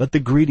 Let the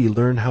greedy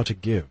learn how to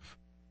give,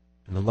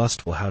 and the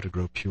lustful how to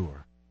grow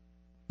pure.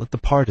 Let the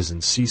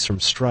partisan cease from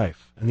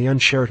strife, and the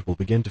uncharitable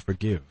begin to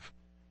forgive.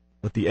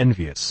 Let the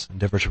envious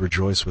endeavor to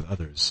rejoice with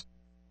others,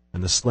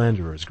 and the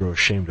slanderers grow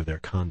ashamed of their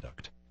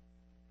conduct.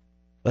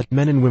 Let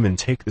men and women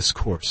take this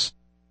course,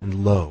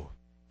 and lo,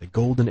 the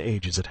golden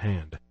age is at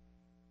hand.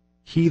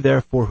 He,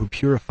 therefore, who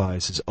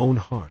purifies his own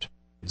heart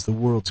is the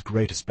world's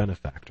greatest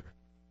benefactor.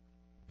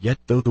 Yet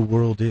though the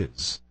world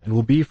is, and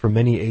will be for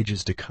many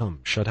ages to come,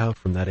 shut out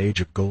from that age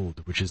of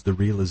gold which is the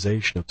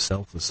realization of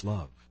selfless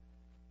love,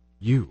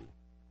 you,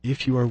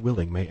 if you are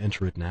willing, may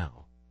enter it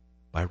now,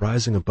 by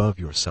rising above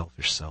your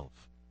selfish self.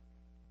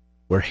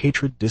 Where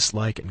hatred,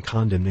 dislike, and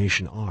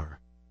condemnation are,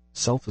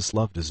 selfless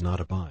love does not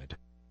abide.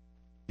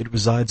 It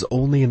resides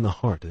only in the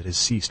heart that has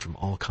ceased from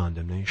all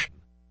condemnation.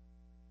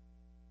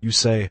 You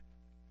say,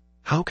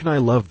 how can I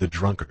love the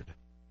drunkard,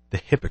 the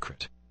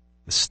hypocrite,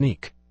 the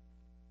sneak,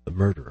 the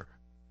murderer?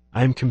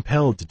 I am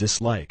compelled to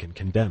dislike and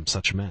condemn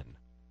such men.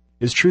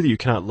 It is true that you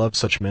cannot love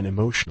such men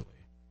emotionally,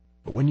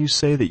 but when you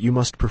say that you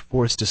must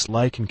perforce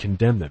dislike and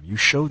condemn them, you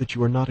show that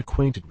you are not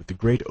acquainted with the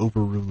great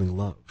overruling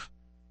love.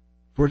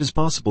 For it is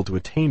possible to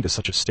attain to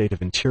such a state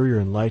of interior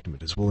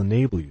enlightenment as will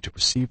enable you to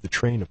perceive the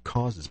train of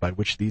causes by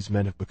which these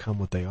men have become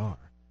what they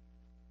are,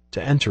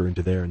 to enter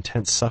into their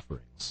intense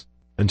sufferings,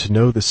 and to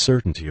know the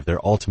certainty of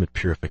their ultimate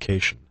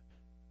purification.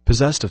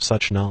 Possessed of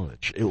such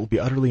knowledge, it will be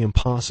utterly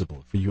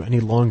impossible for you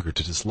any longer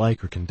to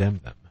dislike or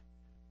condemn them.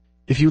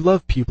 If you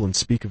love people and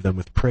speak of them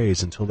with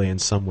praise until they in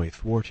some way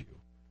thwart you,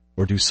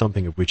 or do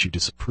something of which you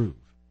disapprove,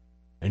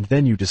 and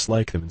then you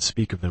dislike them and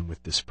speak of them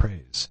with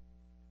dispraise,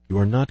 you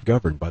are not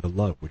governed by the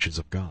love which is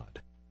of God.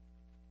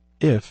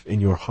 If, in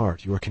your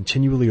heart, you are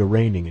continually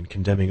arraigning and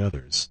condemning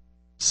others,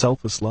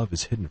 selfless love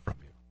is hidden from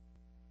you.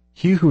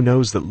 He who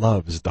knows that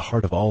love is at the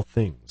heart of all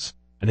things,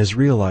 and has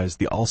realized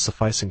the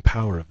all-sufficing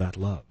power of that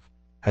love,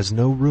 has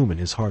no room in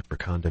his heart for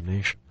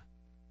condemnation.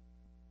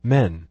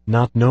 Men,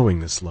 not knowing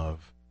this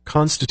love,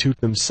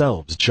 constitute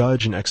themselves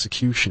judge and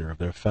executioner of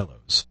their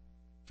fellows,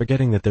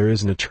 forgetting that there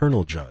is an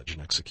eternal judge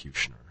and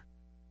executioner.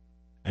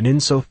 And in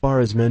so far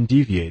as men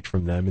deviate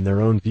from them in their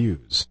own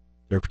views,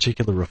 their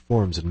particular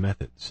reforms and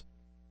methods,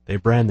 they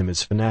brand them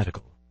as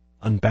fanatical,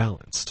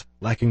 unbalanced,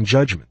 lacking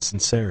judgment,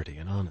 sincerity,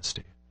 and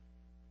honesty.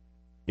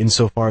 In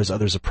so far as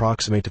others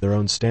approximate to their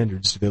own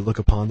standards, do they look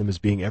upon them as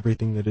being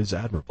everything that is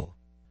admirable.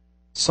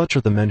 Such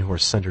are the men who are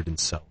centered in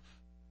self.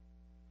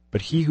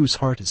 But he whose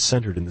heart is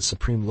centered in the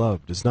supreme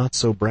love does not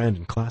so brand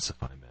and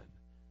classify men,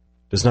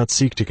 does not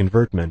seek to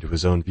convert men to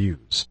his own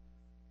views,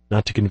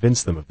 not to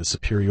convince them of the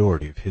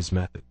superiority of his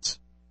methods.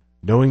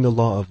 Knowing the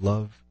law of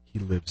love, he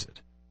lives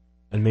it,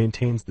 and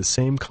maintains the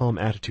same calm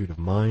attitude of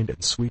mind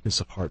and sweetness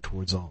of heart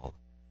towards all,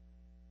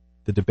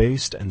 the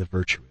debased and the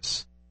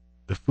virtuous,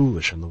 the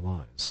foolish and the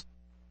wise,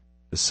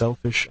 the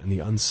selfish and the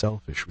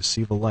unselfish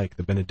receive alike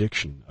the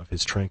benediction of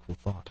his tranquil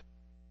thought.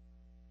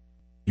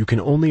 You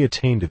can only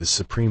attain to this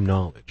supreme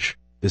knowledge,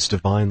 this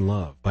divine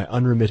love, by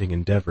unremitting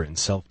endeavor in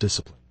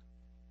self-discipline,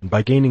 and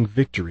by gaining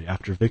victory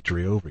after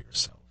victory over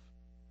yourself.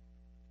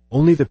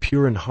 Only the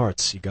pure in heart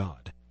see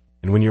God,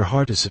 and when your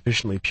heart is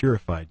sufficiently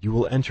purified, you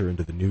will enter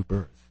into the new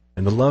birth,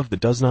 and the love that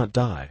does not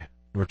die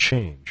nor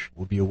change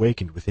will be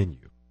awakened within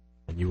you,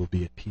 and you will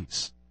be at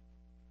peace.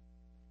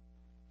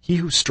 He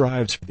who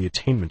strives for the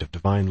attainment of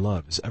divine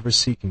love is ever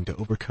seeking to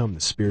overcome the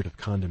spirit of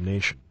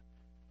condemnation,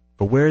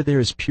 for where there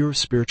is pure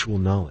spiritual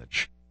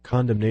knowledge,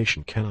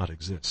 condemnation cannot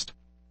exist,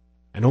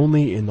 and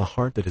only in the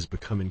heart that has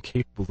become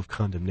incapable of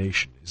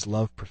condemnation is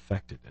love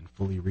perfected and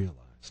fully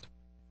realized.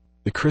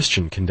 The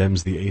Christian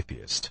condemns the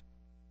atheist.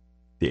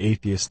 The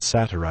atheist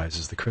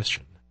satirizes the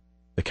Christian.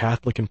 The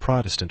Catholic and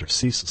Protestant are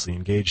ceaselessly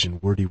engaged in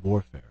wordy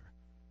warfare,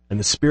 and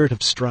the spirit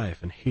of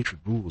strife and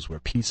hatred rules where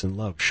peace and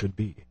love should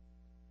be.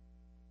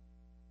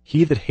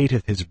 He that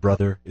hateth his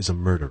brother is a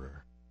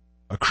murderer,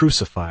 a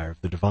crucifier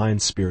of the divine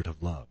spirit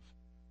of love.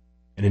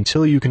 And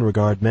until you can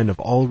regard men of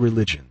all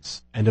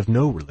religions, and of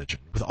no religion,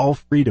 with all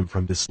freedom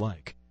from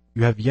dislike,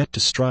 you have yet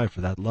to strive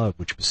for that love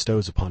which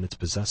bestows upon its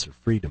possessor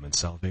freedom and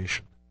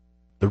salvation.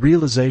 The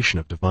realization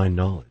of divine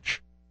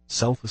knowledge,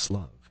 selfless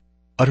love,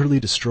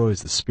 utterly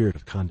destroys the spirit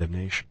of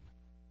condemnation,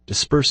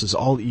 disperses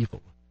all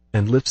evil,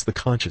 and lifts the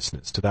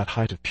consciousness to that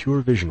height of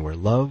pure vision where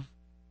love,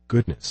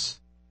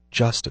 goodness,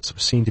 justice are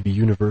seen to be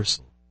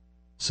universal,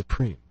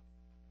 supreme,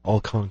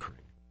 all-conquering,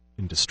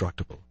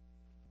 indestructible.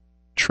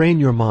 Train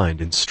your mind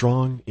in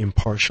strong,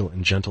 impartial,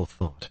 and gentle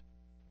thought.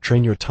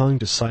 Train your tongue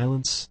to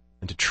silence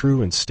and to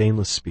true and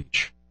stainless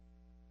speech.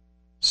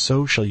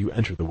 So shall you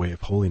enter the way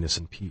of holiness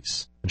and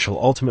peace, and shall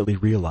ultimately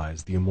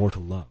realize the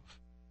immortal love.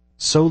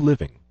 So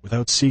living,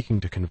 without seeking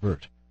to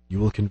convert, you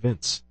will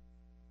convince.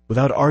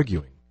 Without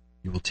arguing,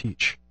 you will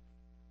teach.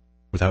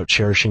 Without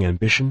cherishing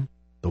ambition,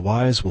 the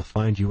wise will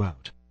find you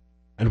out.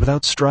 And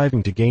without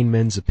striving to gain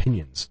men's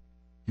opinions,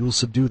 you will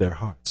subdue their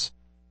hearts.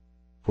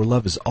 For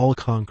love is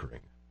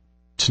all-conquering.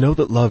 To know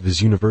that love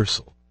is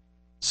universal,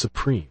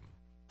 supreme,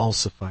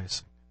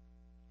 all-sufficing.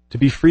 To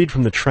be freed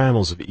from the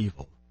trammels of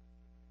evil.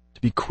 To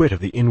be quit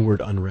of the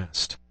inward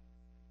unrest.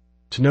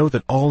 To know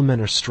that all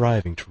men are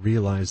striving to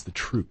realize the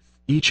truth,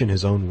 each in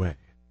his own way.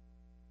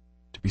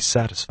 To be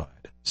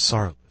satisfied,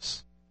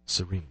 sorrowless,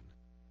 serene.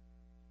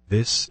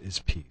 This is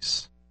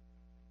peace.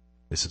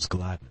 This is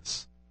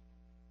gladness.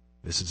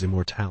 This is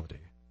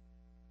immortality.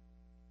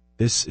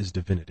 This is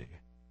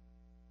divinity.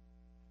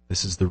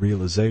 This is the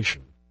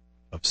realization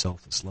of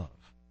selfless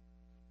love.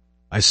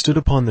 I stood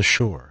upon the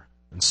shore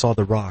and saw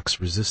the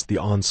rocks resist the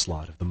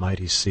onslaught of the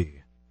mighty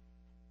sea.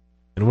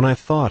 And when I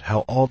thought how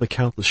all the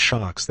countless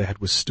shocks they had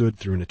withstood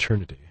through an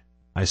eternity,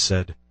 I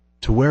said,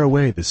 to wear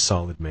away this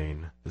solid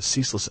main, the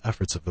ceaseless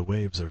efforts of the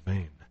waves are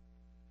vain.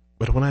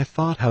 But when I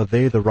thought how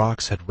they the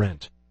rocks had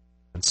rent,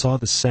 and saw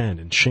the sand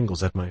and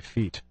shingles at my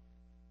feet,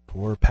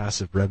 poor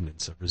passive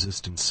remnants of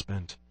resistance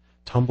spent,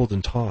 tumbled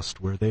and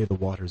tossed where they the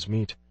waters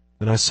meet,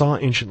 then I saw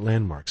ancient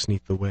landmarks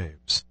neath the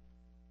waves,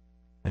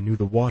 and knew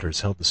the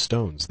waters held the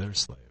stones their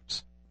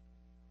slaves.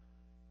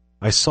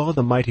 I saw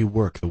the mighty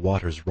work the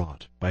waters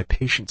wrought by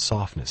patient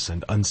softness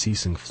and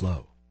unceasing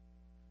flow,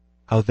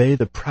 how they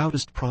the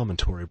proudest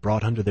promontory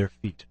brought under their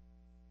feet,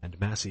 and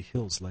massy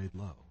hills laid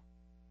low,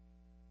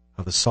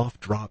 how the soft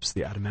drops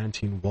the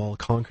adamantine wall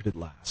conquered at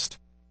last,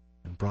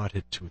 and brought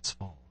it to its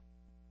fall.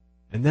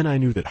 And then I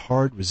knew that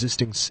hard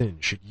resisting sin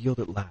should yield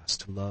at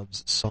last to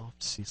love's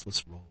soft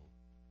ceaseless roll,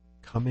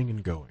 coming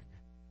and going,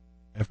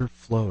 ever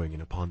flowing in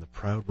upon the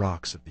proud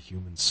rocks of the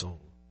human soul,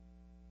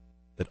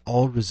 that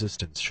all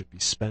resistance should be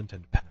spent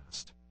and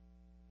past,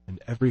 and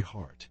every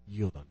heart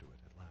yield unto it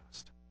at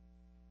last.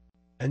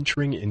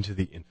 Entering into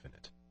the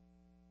infinite.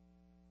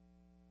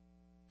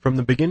 From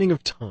the beginning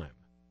of time,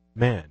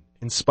 man,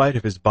 in spite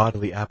of his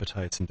bodily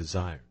appetites and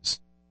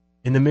desires,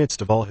 in the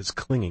midst of all his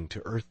clinging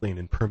to earthly and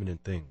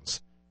impermanent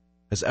things,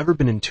 has ever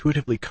been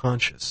intuitively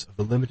conscious of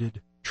the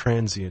limited,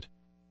 transient,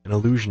 and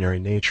illusionary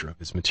nature of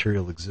his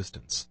material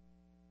existence,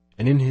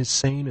 and in his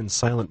sane and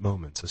silent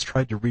moments has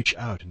tried to reach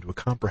out into a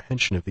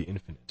comprehension of the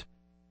infinite,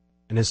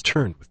 and has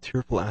turned with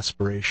tearful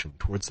aspiration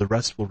towards the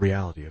restful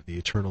reality of the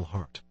eternal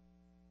heart.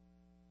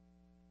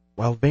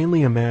 While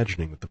vainly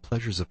imagining that the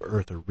pleasures of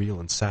earth are real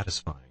and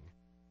satisfying,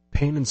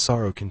 pain and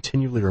sorrow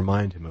continually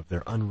remind him of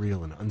their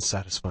unreal and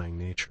unsatisfying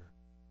nature.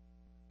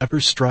 Ever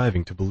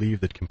striving to believe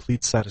that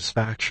complete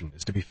satisfaction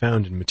is to be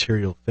found in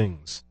material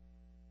things,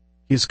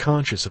 he is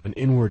conscious of an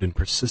inward and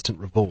persistent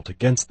revolt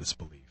against this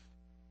belief,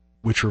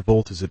 which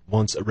revolt is at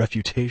once a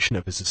refutation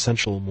of his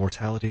essential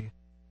mortality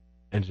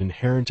and an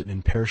inherent and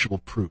imperishable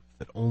proof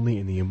that only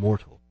in the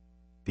immortal,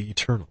 the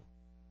eternal,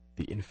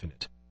 the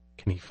infinite,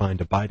 can he find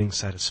abiding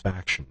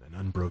satisfaction and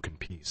unbroken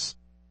peace.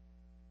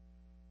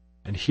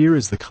 And here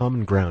is the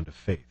common ground of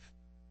faith,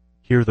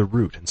 here the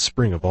root and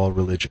spring of all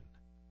religion,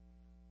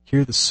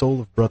 here the soul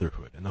of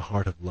brotherhood and the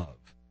heart of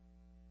love,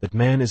 that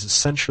man is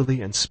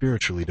essentially and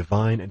spiritually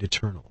divine and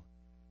eternal,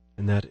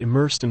 and that,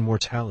 immersed in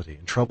mortality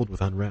and troubled with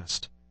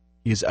unrest,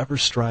 he is ever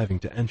striving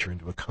to enter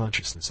into a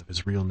consciousness of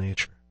his real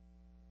nature.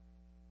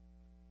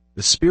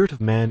 The spirit of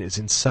man is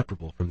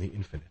inseparable from the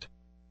infinite,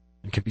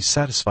 and can be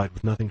satisfied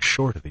with nothing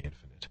short of the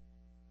infinite,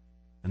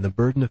 and the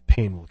burden of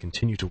pain will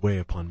continue to weigh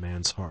upon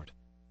man's heart,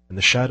 and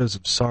the shadows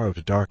of sorrow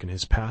to darken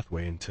his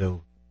pathway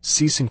until,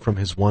 ceasing from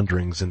his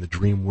wanderings in the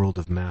dream world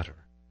of matter,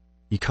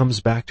 he comes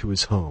back to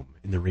his home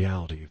in the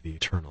reality of the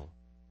eternal.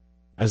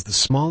 As the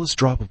smallest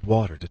drop of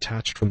water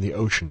detached from the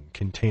ocean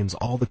contains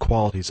all the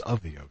qualities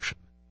of the ocean,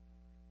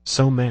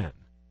 so man,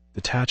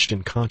 detached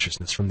in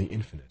consciousness from the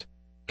infinite,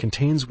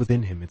 contains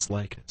within him its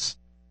likeness.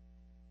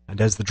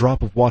 And as the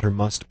drop of water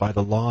must, by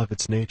the law of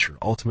its nature,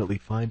 ultimately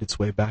find its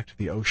way back to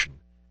the ocean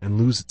and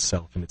lose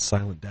itself in its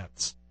silent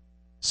depths,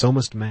 so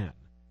must man,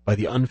 by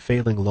the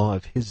unfailing law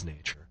of his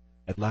nature,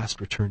 at last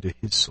return to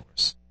his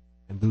source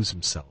and lose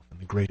himself in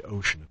the great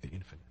ocean of the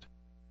infinite.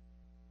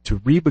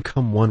 To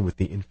re-become one with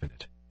the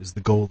infinite is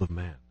the goal of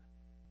man,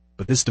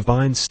 but this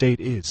divine state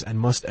is and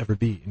must ever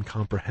be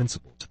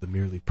incomprehensible to the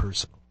merely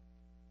personal.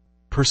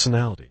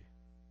 Personality,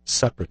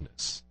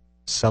 separateness,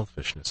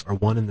 selfishness are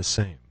one and the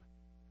same,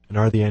 and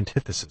are the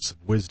antithesis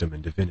of wisdom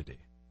and divinity.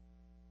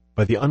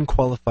 By the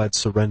unqualified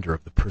surrender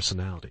of the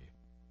personality,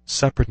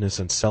 separateness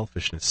and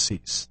selfishness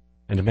cease,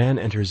 and man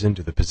enters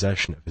into the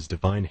possession of his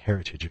divine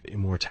heritage of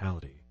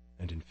immortality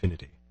and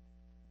infinity.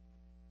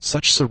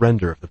 Such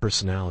surrender of the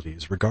personality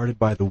is regarded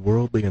by the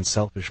worldly and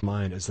selfish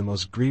mind as the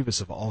most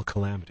grievous of all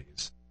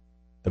calamities,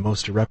 the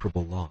most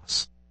irreparable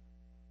loss.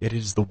 Yet it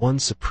is the one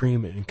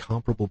supreme and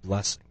incomparable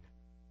blessing,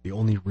 the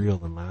only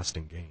real and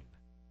lasting gain.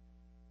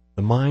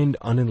 The mind,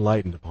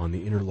 unenlightened upon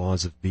the inner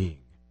laws of being,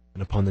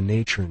 and upon the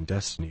nature and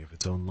destiny of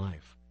its own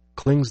life,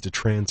 clings to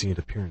transient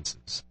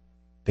appearances,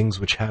 things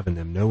which have in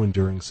them no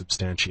enduring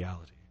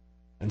substantiality,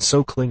 and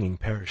so clinging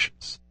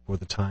perishes, for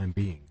the time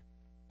being,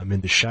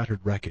 amid the shattered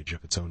wreckage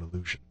of its own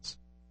illusions.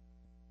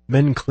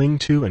 Men cling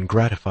to and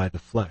gratify the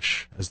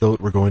flesh as though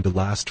it were going to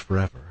last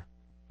forever,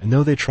 and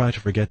though they try to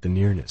forget the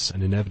nearness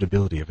and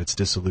inevitability of its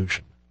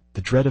dissolution,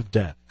 the dread of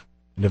death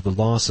and of the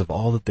loss of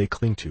all that they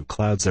cling to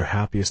clouds their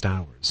happiest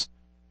hours,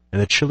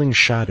 and the chilling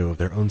shadow of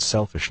their own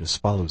selfishness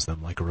follows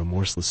them like a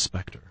remorseless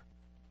spectre.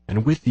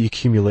 And with the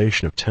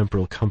accumulation of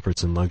temporal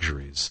comforts and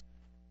luxuries,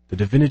 the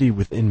divinity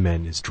within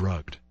men is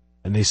drugged,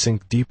 and they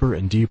sink deeper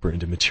and deeper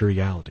into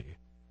materiality,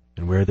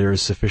 and where there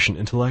is sufficient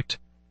intellect,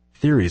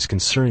 theories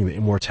concerning the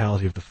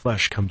immortality of the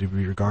flesh come to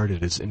be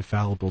regarded as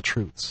infallible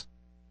truths.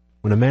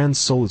 When a man's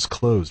soul is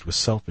closed with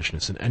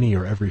selfishness in any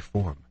or every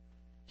form,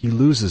 he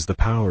loses the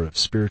power of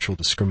spiritual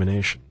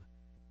discrimination,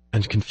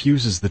 and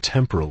confuses the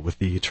temporal with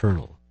the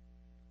eternal,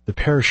 the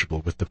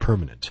perishable with the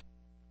permanent,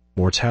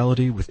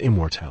 mortality with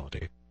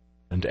immortality,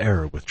 and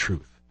error with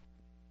truth.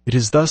 It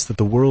is thus that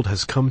the world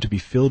has come to be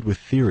filled with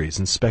theories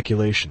and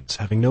speculations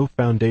having no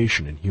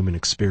foundation in human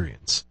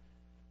experience.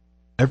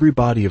 Every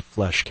body of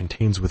flesh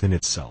contains within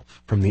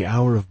itself, from the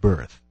hour of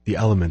birth, the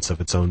elements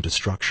of its own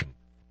destruction,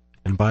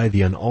 and by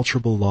the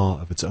unalterable law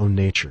of its own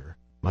nature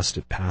must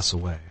it pass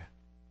away.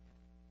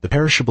 The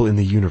perishable in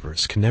the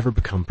universe can never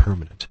become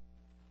permanent.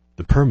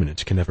 The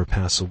permanent can never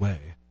pass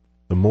away.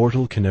 The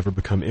mortal can never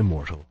become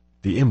immortal.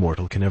 The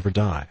immortal can never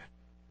die.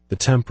 The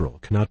temporal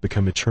cannot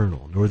become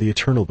eternal, nor the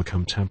eternal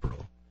become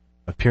temporal.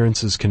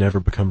 Appearances can never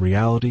become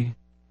reality,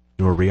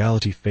 nor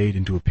reality fade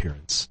into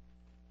appearance.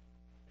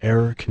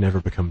 Error can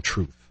never become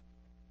truth,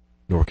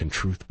 nor can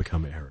truth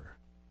become error.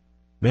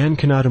 Man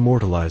cannot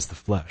immortalize the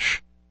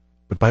flesh,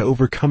 but by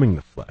overcoming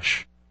the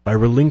flesh, by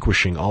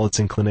relinquishing all its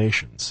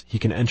inclinations, he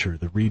can enter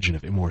the region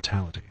of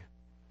immortality.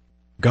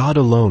 God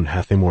alone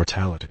hath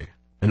immortality,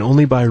 and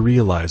only by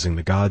realizing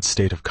the God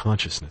state of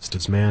consciousness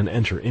does man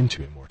enter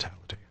into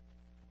immortality.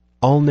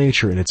 All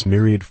nature in its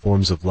myriad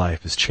forms of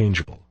life is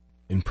changeable,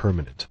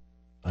 impermanent,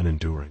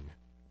 unenduring.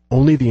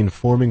 Only the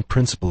informing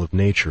principle of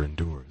nature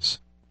endures.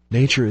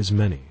 Nature is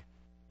many,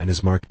 and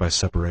is marked by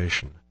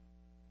separation.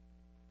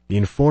 The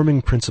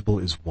informing principle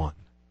is one,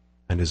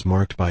 and is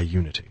marked by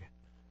unity.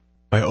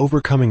 By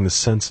overcoming the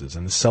senses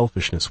and the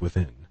selfishness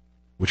within,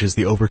 which is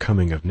the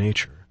overcoming of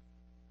nature,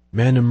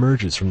 man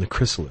emerges from the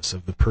chrysalis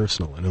of the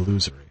personal and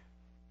illusory,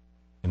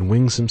 and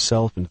wings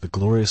himself into the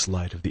glorious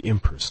light of the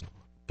impersonal,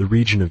 the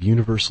region of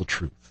universal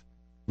truth.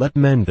 Let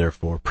men,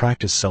 therefore,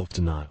 practice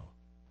self-denial.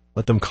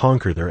 Let them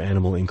conquer their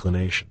animal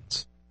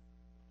inclinations.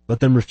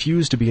 Let them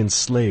refuse to be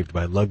enslaved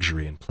by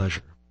luxury and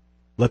pleasure.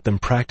 Let them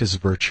practice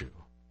virtue,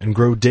 and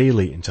grow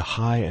daily into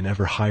high and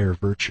ever higher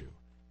virtue,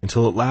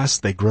 until at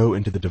last they grow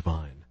into the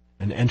divine,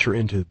 and enter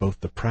into both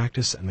the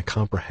practice and the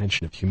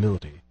comprehension of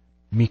humility,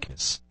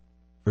 meekness,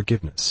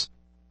 forgiveness,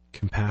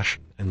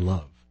 compassion, and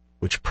love,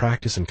 which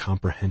practice and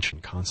comprehension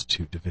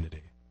constitute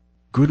divinity.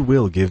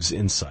 Goodwill gives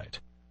insight,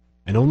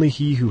 and only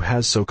he who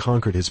has so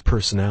conquered his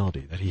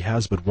personality that he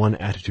has but one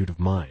attitude of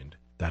mind,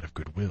 that of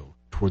goodwill,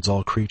 towards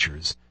all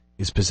creatures,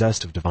 is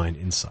possessed of divine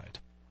insight,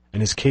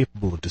 and is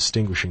capable of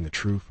distinguishing the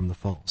true from the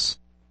false.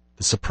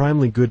 The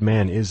supremely good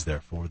man is,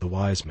 therefore, the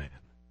wise man,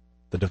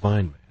 the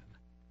divine man,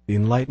 the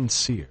enlightened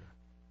seer,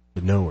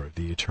 the knower of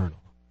the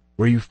eternal.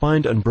 Where you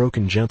find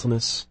unbroken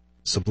gentleness,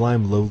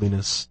 sublime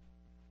lowliness,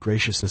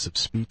 graciousness of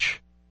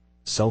speech,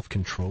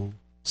 self-control,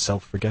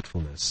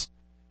 self-forgetfulness,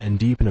 and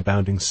deep and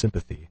abounding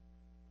sympathy,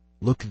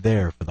 look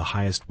there for the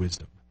highest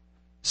wisdom.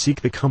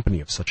 Seek the company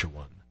of such a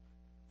one,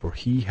 for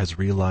he has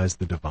realized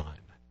the divine.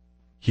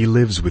 He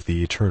lives with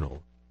the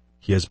eternal.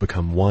 He has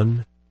become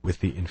one with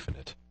the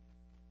infinite.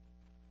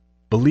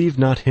 Believe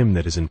not him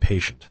that is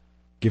impatient,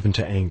 given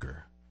to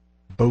anger,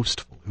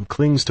 boastful, who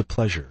clings to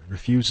pleasure and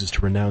refuses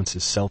to renounce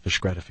his selfish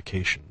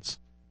gratifications,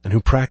 and who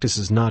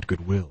practices not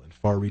goodwill and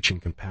far-reaching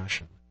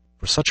compassion.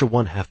 For such a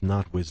one hath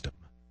not wisdom.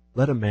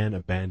 Let a man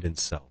abandon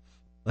self.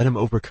 Let him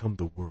overcome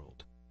the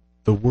world,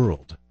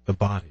 the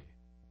body,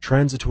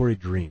 transitory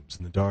dreams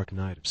in the dark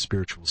night of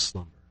spiritual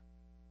slumber.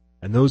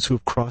 And those who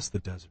have crossed the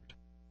desert,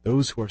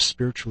 those who are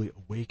spiritually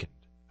awakened,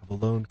 have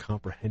alone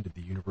comprehended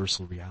the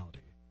universal reality.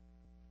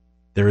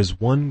 There is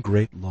one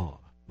great law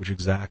which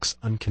exacts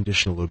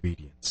unconditional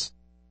obedience,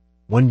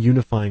 one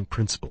unifying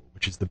principle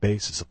which is the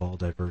basis of all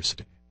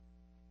diversity,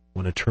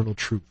 one eternal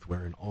truth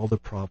wherein all the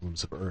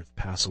problems of earth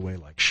pass away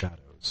like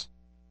shadows.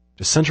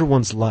 To center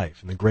one's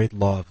life in the great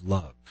law of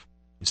love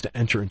is to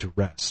enter into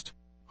rest,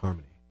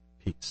 harmony,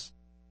 peace,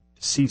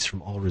 to cease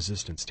from all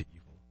resistance to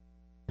evil,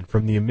 and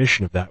from the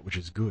omission of that which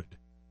is good,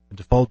 and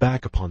to fall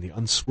back upon the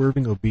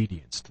unswerving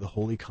obedience to the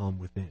holy calm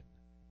within,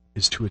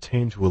 is to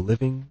attain to a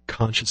living,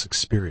 conscious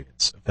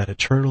experience of that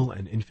eternal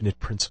and infinite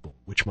principle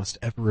which must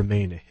ever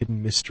remain a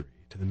hidden mystery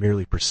to the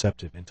merely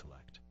perceptive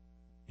intellect.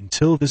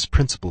 Until this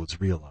principle is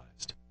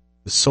realized,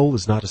 the soul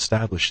is not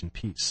established in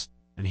peace,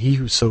 and he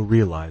who so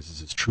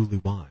realizes is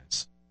truly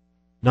wise,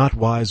 not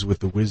wise with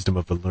the wisdom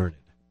of the learned,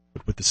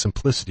 but with the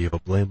simplicity of a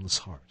blameless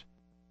heart.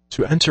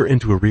 To enter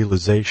into a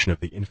realization of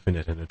the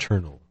infinite and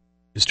eternal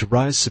is to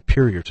rise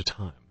superior to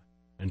time,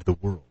 and the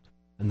world,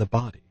 and the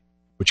body,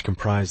 which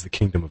comprise the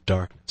kingdom of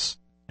darkness,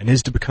 and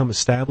is to become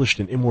established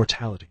in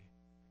immortality,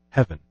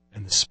 heaven,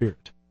 and the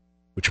spirit,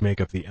 which make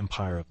up the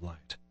empire of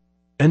light.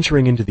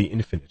 Entering into the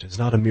infinite is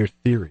not a mere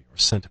theory or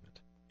sentiment.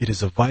 It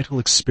is a vital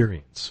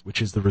experience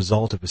which is the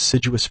result of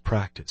assiduous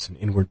practice and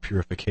inward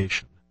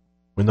purification.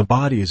 When the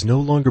body is no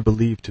longer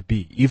believed to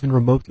be even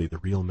remotely the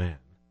real man,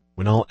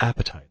 when all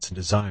appetites and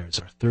desires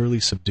are thoroughly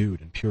subdued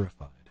and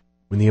purified,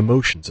 when the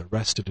emotions are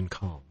rested and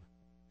calm,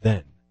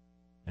 then,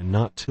 and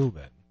not till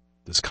then,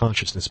 does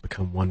consciousness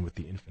become one with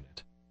the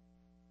infinite.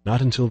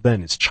 Not until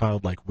then is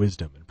childlike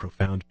wisdom and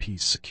profound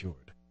peace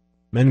secured.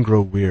 Men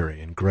grow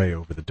weary and gray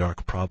over the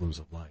dark problems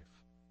of life,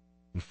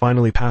 and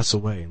finally pass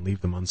away and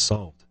leave them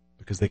unsolved,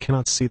 because they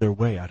cannot see their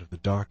way out of the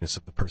darkness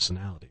of the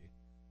personality,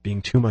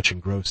 being too much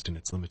engrossed in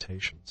its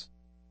limitations.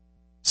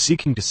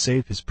 Seeking to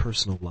save his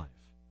personal life,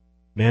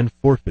 man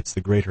forfeits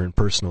the greater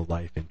impersonal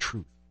life in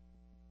truth.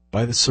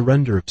 By the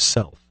surrender of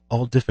self,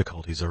 all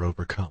difficulties are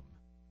overcome,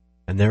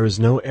 and there is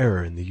no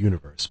error in the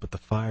universe but the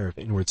fire of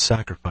inward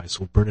sacrifice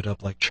will burn it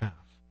up like chaff.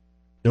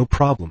 No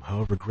problem,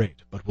 however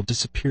great, but will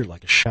disappear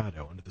like a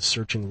shadow under the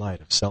searching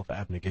light of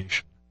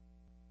self-abnegation.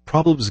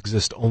 Problems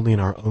exist only in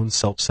our own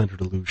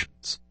self-centered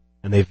illusions,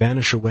 and they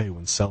vanish away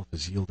when self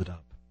is yielded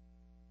up.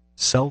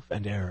 Self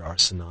and error are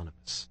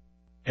synonymous.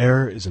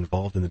 Error is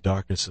involved in the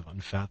darkness of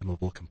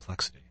unfathomable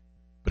complexity,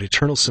 but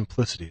eternal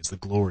simplicity is the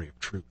glory of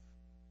truth.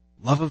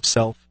 Love of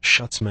self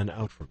shuts men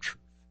out from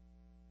truth,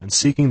 and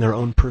seeking their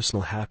own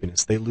personal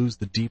happiness they lose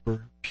the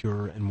deeper,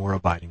 purer, and more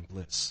abiding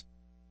bliss.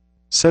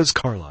 Says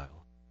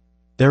Carlyle,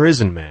 "There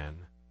is in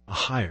man a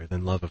higher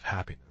than love of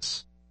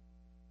happiness.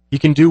 He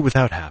can do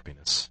without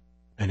happiness,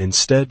 and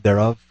instead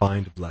thereof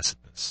find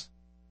blessedness.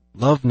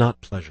 Love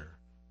not pleasure,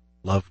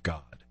 love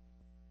God.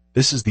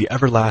 This is the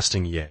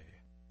everlasting yea,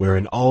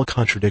 wherein all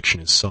contradiction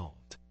is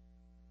solved,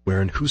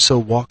 wherein whoso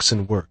walks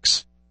and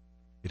works,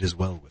 it is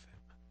well with him.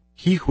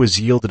 He who has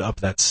yielded up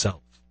that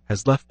self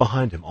has left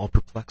behind him all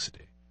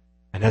perplexity,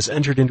 and has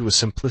entered into a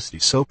simplicity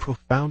so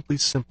profoundly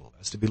simple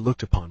as to be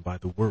looked upon by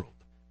the world,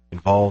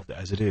 involved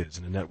as it is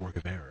in a network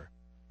of error,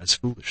 as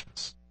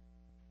foolishness.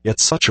 Yet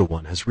such a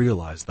one has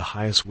realized the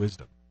highest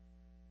wisdom,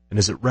 and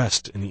is at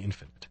rest in the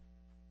infinite.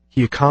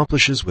 He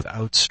accomplishes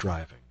without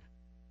striving,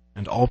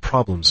 and all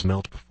problems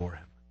melt before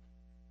him,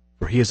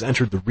 for he has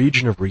entered the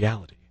region of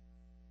reality,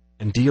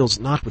 and deals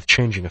not with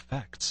changing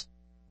effects,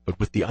 but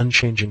with the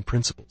unchanging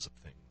principles of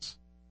things.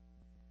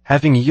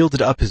 Having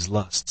yielded up his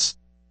lusts,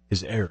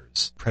 his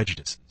errors,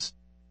 prejudices,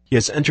 he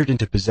has entered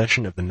into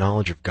possession of the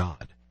knowledge of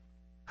God,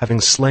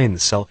 having slain the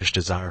selfish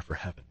desire for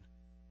heaven,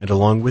 and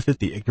along with it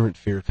the ignorant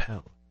fear of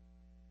hell.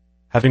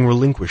 Having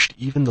relinquished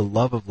even the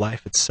love of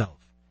life itself,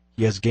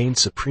 he has gained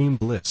supreme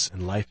bliss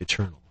and life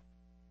eternal,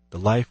 the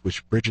life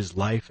which bridges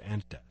life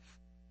and death,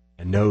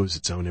 and knows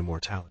its own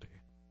immortality.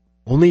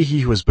 Only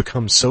he who has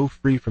become so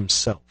free from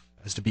self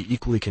as to be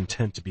equally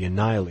content to be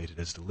annihilated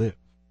as to live,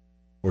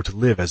 or to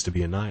live as to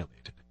be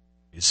annihilated,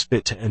 is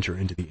fit to enter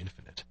into the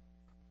infinite.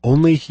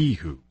 Only he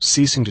who,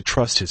 ceasing to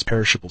trust his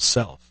perishable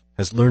self,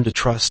 has learned to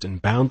trust in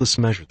boundless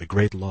measure the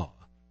great law,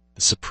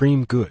 the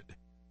supreme good,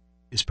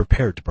 is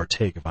prepared to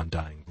partake of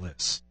undying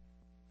bliss.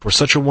 For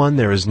such a one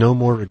there is no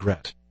more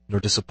regret, nor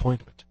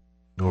disappointment,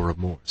 nor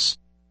remorse.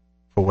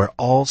 For where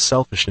all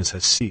selfishness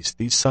has ceased,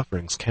 these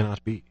sufferings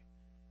cannot be.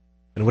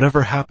 And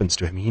whatever happens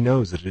to him, he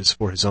knows that it is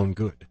for his own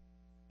good,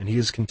 and he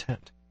is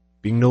content,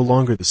 being no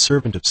longer the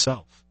servant of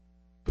self,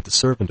 but the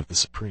servant of the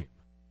Supreme.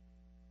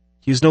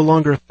 He is no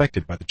longer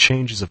affected by the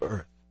changes of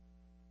earth,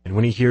 and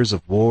when he hears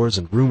of wars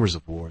and rumors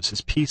of wars,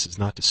 his peace is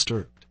not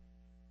disturbed.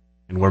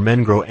 And where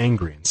men grow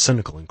angry and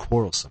cynical and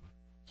quarrelsome,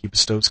 he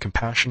bestows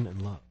compassion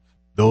and love.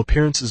 Though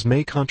appearances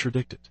may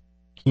contradict it,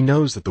 he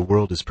knows that the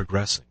world is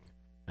progressing,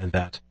 and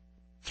that,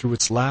 through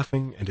its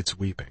laughing and its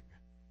weeping,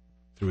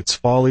 through its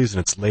follies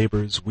and its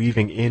labors,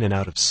 weaving in and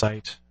out of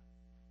sight,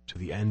 to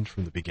the end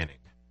from the beginning,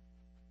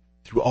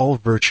 through all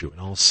virtue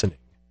and all sinning,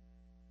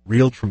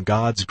 reeled from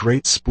God's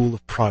great spool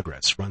of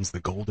progress runs the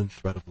golden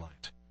thread of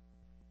light.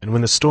 And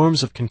when the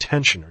storms of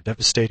contention are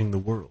devastating the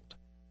world,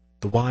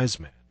 the wise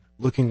man,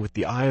 looking with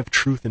the eye of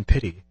truth and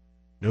pity,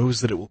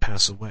 knows that it will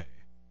pass away,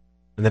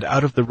 and that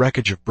out of the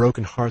wreckage of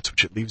broken hearts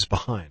which it leaves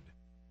behind,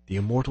 the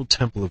immortal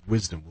temple of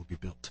wisdom will be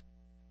built.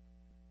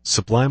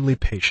 Sublimely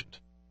patient,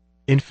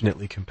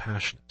 infinitely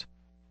compassionate,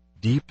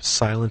 deep,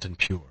 silent, and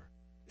pure,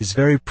 his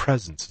very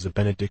presence is a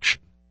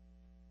benediction.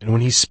 And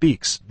when he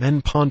speaks,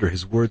 men ponder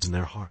his words in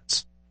their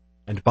hearts,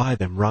 and by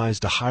them rise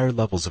to higher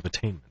levels of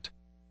attainment.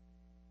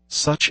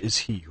 Such is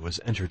he who has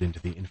entered into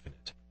the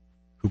infinite,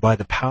 who by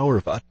the power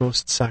of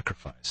utmost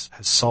sacrifice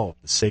has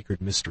solved the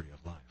sacred mystery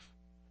of life.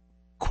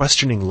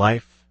 Questioning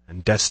life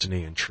and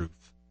destiny and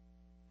truth,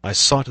 I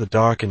sought the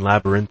dark and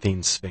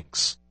labyrinthine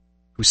Sphinx,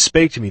 who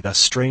spake to me thus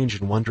strange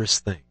and wondrous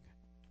thing: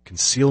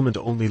 concealment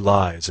only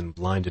lies in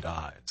blinded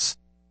eyes,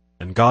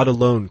 and God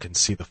alone can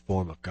see the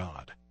form of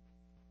God.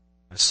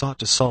 I sought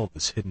to solve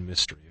this hidden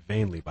mystery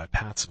vainly by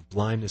paths of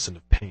blindness and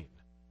of pain,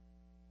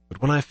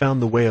 but when I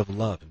found the way of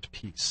love and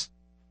peace,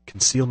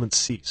 concealment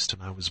ceased,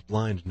 and I was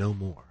blind no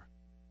more.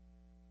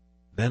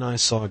 Then I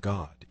saw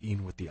God,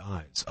 e'en with the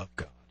eyes of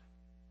God.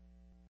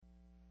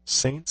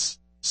 Saints,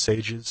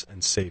 sages,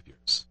 and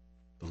saviors,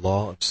 the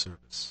law of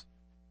service.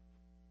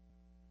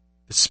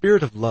 The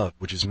spirit of love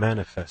which is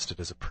manifested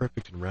as a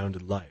perfect and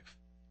rounded life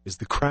is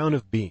the crown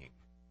of being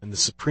and the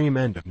supreme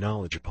end of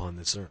knowledge upon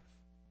this earth.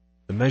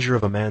 The measure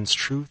of a man's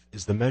truth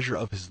is the measure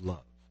of his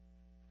love,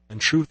 and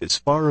truth is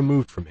far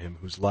removed from him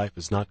whose life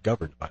is not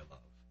governed by love.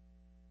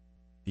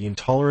 The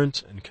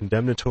intolerant and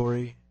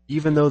condemnatory,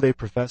 even though they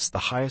profess the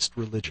highest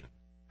religion,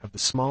 have the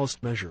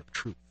smallest measure of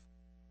truth,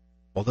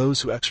 while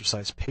those who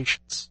exercise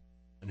patience,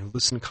 and who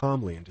listen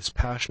calmly and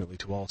dispassionately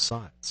to all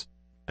sides,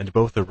 and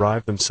both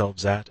arrive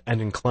themselves at,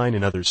 and incline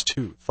in others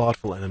to,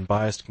 thoughtful and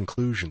unbiased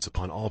conclusions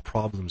upon all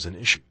problems and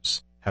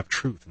issues, have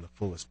truth in the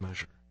fullest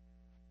measure.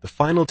 The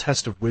final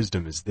test of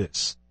wisdom is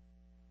this: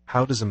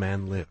 how does a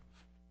man live?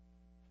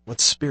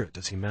 What spirit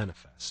does he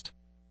manifest?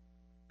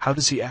 How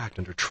does he act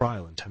under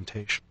trial and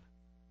temptation?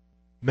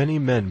 Many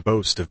men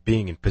boast of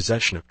being in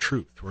possession of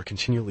truth who are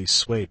continually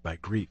swayed by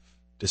grief,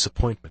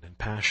 disappointment, and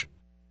passion,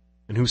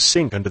 and who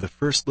sink under the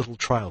first little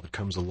trial that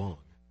comes along.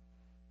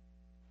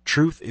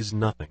 Truth is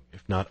nothing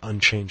if not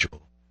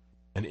unchangeable,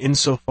 and in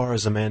so far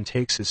as a man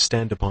takes his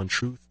stand upon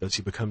truth does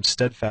he become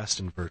steadfast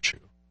in virtue,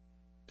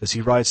 does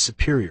he rise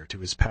superior to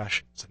his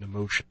passions and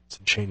emotions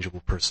and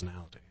changeable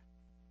personality.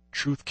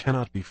 Truth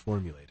cannot be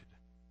formulated.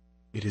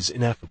 It is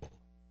ineffable,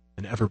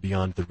 and ever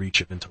beyond the reach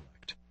of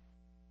intellect.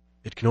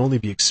 It can only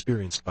be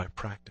experienced by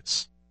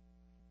practice.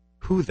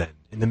 Who, then,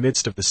 in the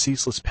midst of the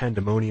ceaseless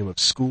pandemonium of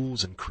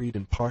schools and creed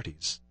and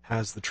parties,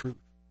 has the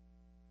truth?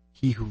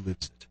 He who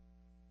lives it,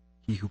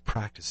 he who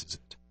practices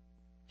it,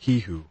 he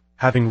who,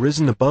 having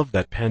risen above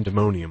that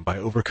pandemonium by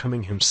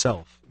overcoming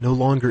himself, no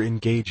longer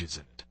engages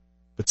in it,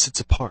 but sits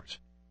apart,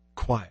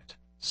 quiet,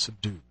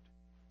 subdued,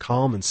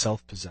 calm and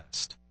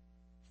self-possessed,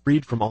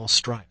 freed from all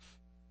strife,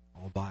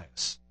 all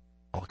bias,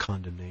 all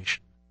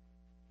condemnation,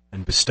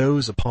 and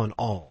bestows upon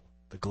all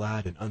the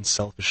glad and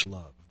unselfish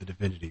love of the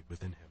divinity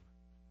within him.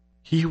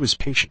 He who is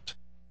patient,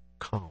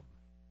 calm,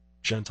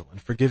 gentle,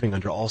 and forgiving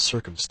under all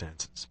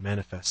circumstances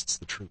manifests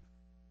the truth.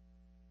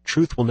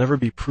 Truth will never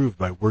be proved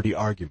by wordy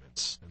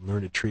arguments and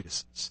learned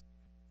treatises,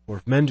 for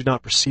if men do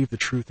not perceive the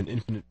truth in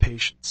infinite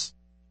patience,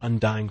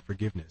 undying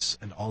forgiveness,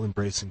 and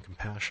all-embracing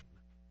compassion,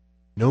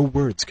 no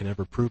words can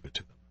ever prove it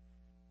to them.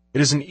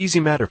 It is an easy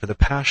matter for the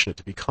passionate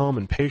to be calm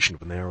and patient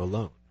when they are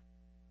alone,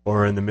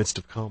 or are in the midst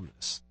of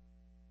calmness.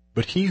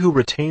 But he who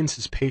retains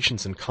his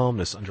patience and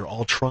calmness under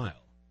all trial,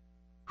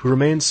 who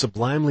remains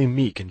sublimely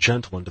meek and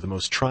gentle under the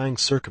most trying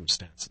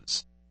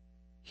circumstances,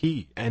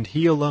 he, and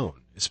he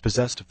alone, is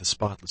possessed of the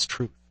spotless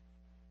truth.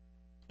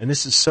 And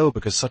this is so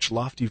because such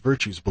lofty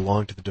virtues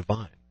belong to the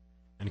divine,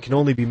 and can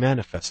only be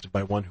manifested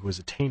by one who has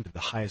attained to the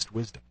highest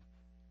wisdom,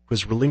 who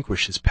has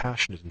relinquished his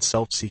passionate and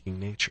self-seeking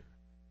nature,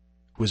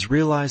 who has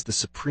realized the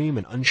supreme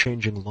and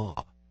unchanging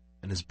law,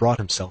 and has brought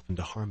himself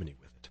into harmony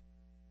with it.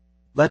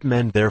 Let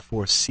men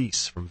therefore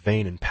cease from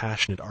vain and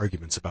passionate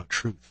arguments about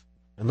truth,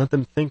 and let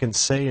them think and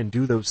say and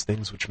do those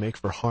things which make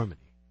for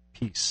harmony,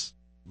 peace,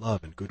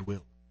 love, and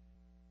goodwill.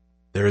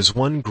 There is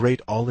one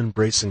great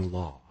all-embracing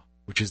law,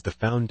 which is the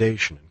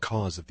foundation and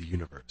cause of the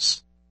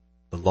universe,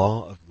 the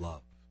law of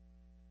love.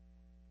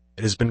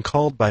 It has been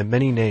called by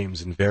many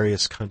names in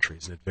various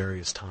countries and at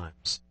various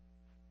times,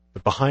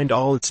 but behind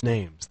all its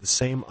names the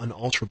same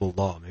unalterable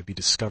law may be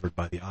discovered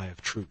by the eye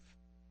of truth.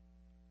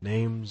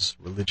 Names,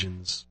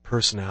 religions,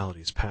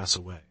 personalities pass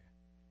away,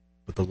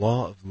 but the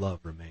law of love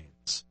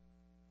remains.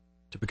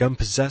 To become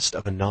possessed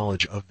of a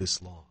knowledge of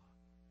this law,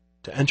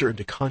 to enter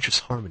into conscious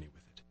harmony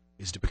with it,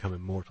 is to become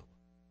immortal,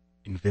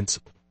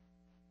 invincible,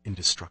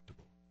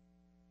 indestructible.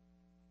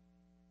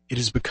 It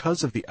is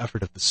because of the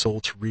effort of the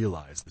soul to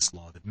realize this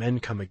law that men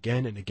come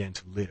again and again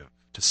to live,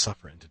 to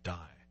suffer, and to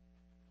die.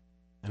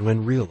 And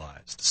when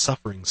realized,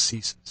 suffering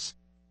ceases,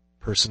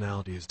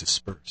 personality is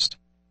dispersed,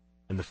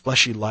 and the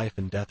fleshy life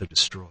and death are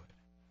destroyed,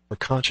 for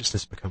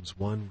consciousness becomes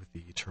one with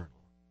the eternal.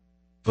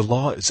 The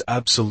law is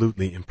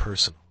absolutely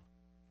impersonal,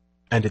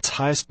 and its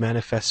highest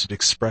manifested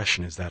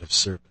expression is that of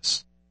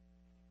service.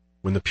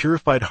 When the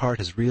purified heart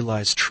has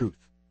realized truth,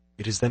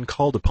 it is then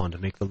called upon to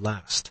make the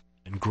last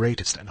and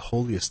greatest and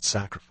holiest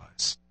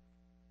sacrifice,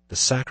 the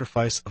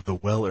sacrifice of the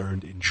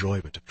well-earned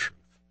enjoyment of truth.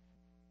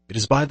 It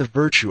is by the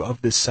virtue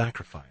of this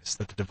sacrifice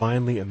that the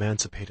divinely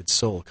emancipated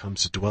soul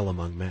comes to dwell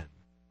among men,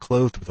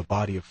 clothed with a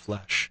body of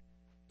flesh,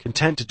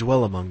 content to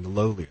dwell among the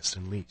lowliest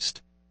and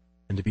least,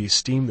 and to be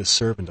esteemed the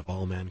servant of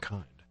all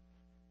mankind.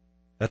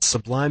 That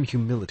sublime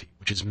humility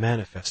which is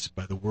manifested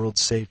by the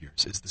world's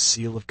saviors is the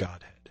seal of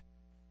Godhead,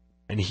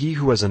 and he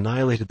who has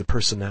annihilated the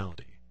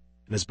personality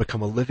and has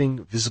become a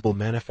living, visible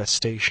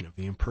manifestation of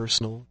the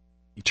impersonal,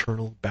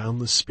 eternal,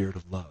 boundless spirit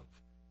of love,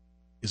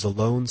 is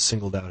alone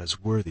singled out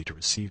as worthy to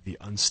receive the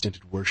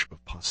unstinted worship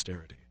of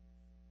posterity.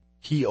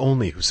 He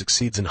only who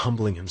succeeds in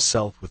humbling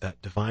himself with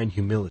that divine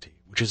humility,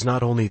 which is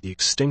not only the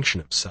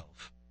extinction of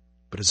self,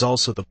 but is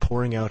also the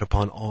pouring out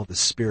upon all the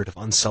spirit of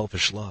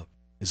unselfish love,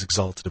 is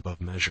exalted above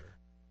measure,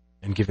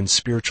 and given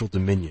spiritual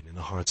dominion in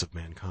the hearts of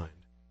mankind.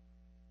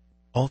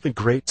 All the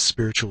great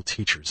spiritual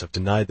teachers have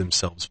denied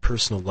themselves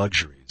personal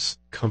luxuries,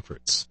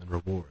 comforts, and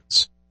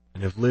rewards,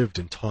 and have lived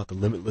and taught the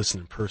limitless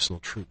and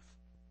impersonal truth.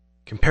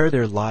 Compare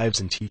their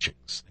lives and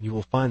teachings, and you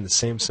will find the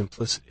same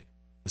simplicity,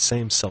 the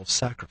same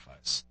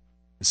self-sacrifice,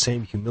 the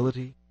same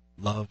humility,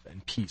 love,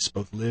 and peace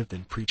both lived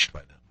and preached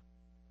by them.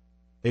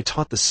 They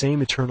taught the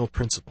same eternal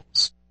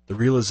principles, the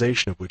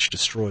realization of which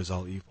destroys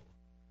all evil.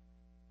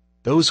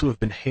 Those who have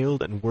been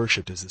hailed and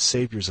worshipped as the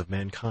saviors of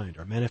mankind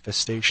are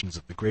manifestations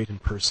of the great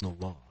impersonal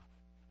law,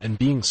 and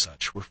being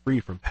such, were free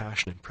from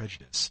passion and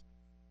prejudice,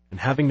 and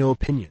having no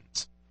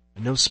opinions,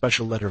 and no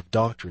special letter of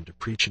doctrine to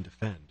preach and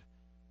defend,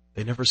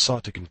 they never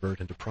sought to convert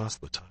and to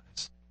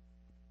proselytize.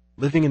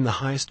 Living in the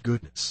highest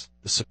goodness,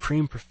 the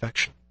supreme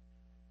perfection,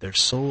 their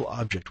sole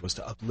object was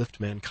to uplift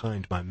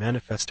mankind by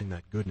manifesting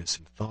that goodness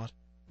in thought,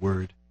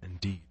 word, and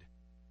deed.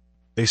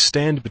 They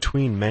stand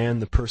between man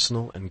the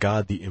personal and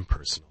God the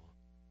impersonal,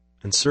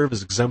 and serve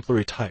as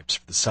exemplary types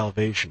for the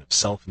salvation of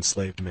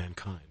self-enslaved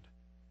mankind.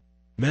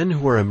 Men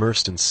who are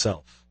immersed in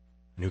self,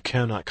 and who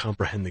cannot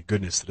comprehend the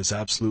goodness that is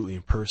absolutely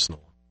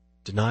impersonal,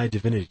 deny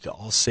divinity to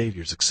all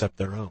saviors except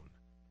their own,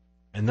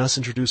 and thus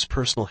introduce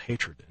personal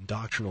hatred and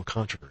doctrinal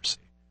controversy,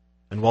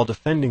 and while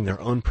defending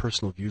their own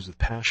personal views with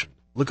passion,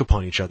 look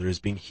upon each other as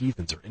being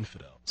heathens or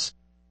infidels,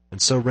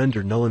 and so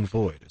render null and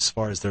void, as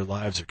far as their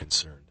lives are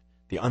concerned,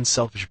 the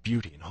unselfish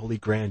beauty and holy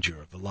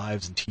grandeur of the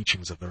lives and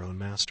teachings of their own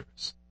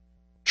masters.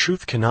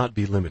 Truth cannot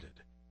be limited.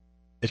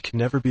 It can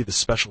never be the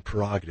special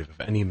prerogative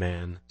of any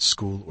man,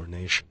 school, or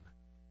nation,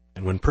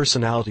 and when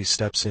personality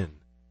steps in,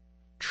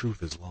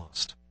 truth is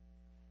lost.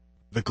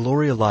 The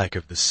glory alike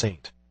of the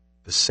saint,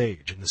 the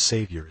sage, and the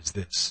Savior is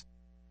this,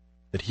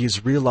 that he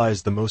has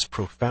realized the most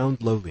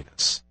profound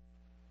lowliness,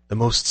 the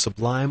most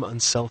sublime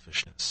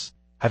unselfishness.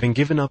 Having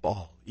given up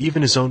all,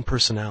 even his own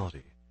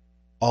personality,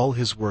 all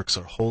his works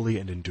are holy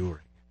and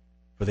enduring,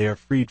 for they are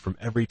freed from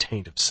every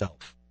taint of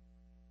self.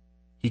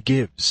 He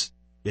gives,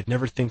 yet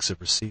never thinks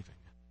of receiving.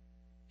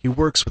 He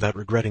works without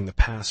regretting the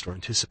past or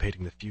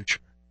anticipating the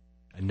future.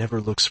 and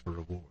never looks for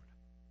reward.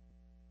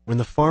 When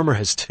the farmer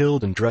has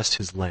tilled and dressed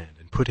his land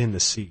and put in the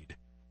seed,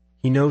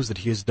 he knows that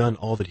he has done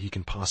all that he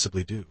can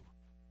possibly do,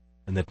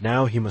 and that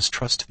now he must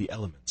trust to the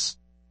elements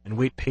and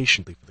wait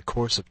patiently for the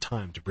course of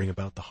time to bring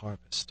about the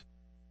harvest,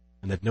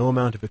 and that no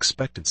amount of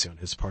expectancy on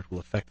his part will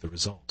affect the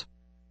result.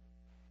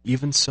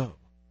 Even so,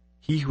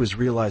 he who has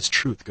realized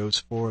truth goes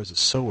forth as a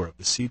sower of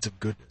the seeds of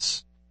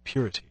goodness,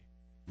 purity,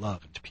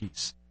 love, and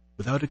peace,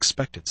 without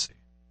expectancy,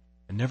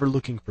 and never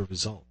looking for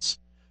results,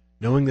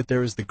 knowing that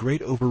there is the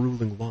great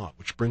overruling law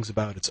which brings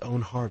about its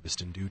own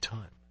harvest in due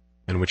time,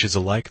 and which is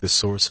alike the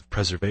source of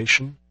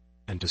preservation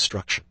and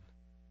destruction.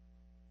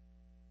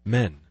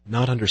 Men,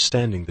 not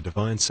understanding the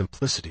divine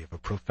simplicity of a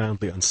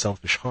profoundly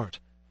unselfish heart,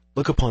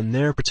 look upon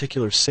their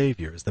particular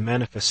Savior as the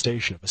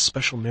manifestation of a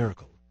special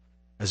miracle,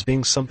 as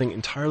being something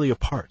entirely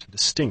apart and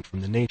distinct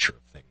from the nature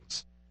of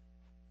things,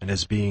 and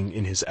as being,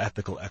 in his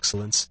ethical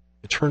excellence,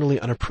 eternally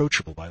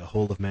unapproachable by the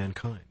whole of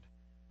mankind.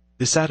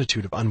 This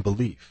attitude of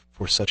unbelief,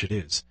 for such it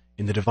is,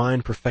 in the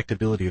divine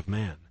perfectibility of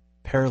man,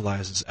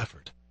 paralyzes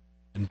effort,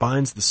 and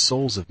binds the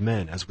souls of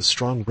men as with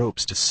strong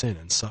ropes to sin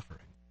and suffering.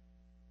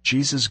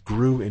 Jesus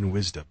grew in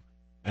wisdom,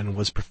 and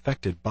was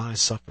perfected by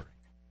suffering.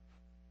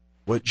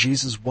 What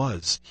Jesus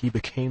was, he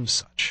became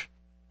such.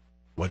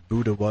 What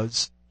Buddha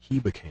was, he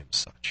became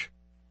such.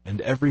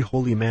 And every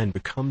holy man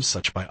becomes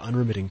such by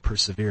unremitting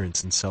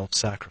perseverance in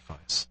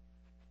self-sacrifice.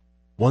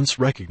 Once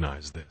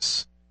recognize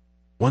this.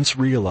 Once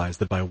realize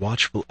that by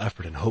watchful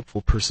effort and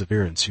hopeful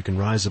perseverance you can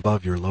rise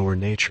above your lower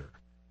nature,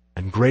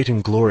 and great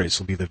and glorious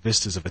will be the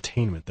vistas of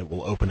attainment that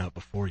will open up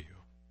before you.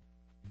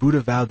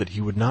 Buddha vowed that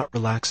he would not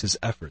relax his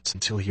efforts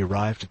until he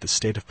arrived at the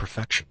state of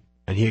perfection,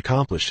 and he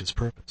accomplished his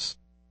purpose.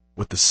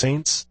 What the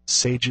saints,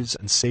 sages,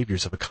 and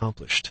saviors have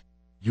accomplished,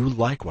 you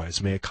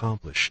likewise may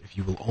accomplish if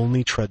you will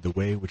only tread the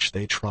way which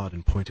they trod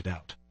and pointed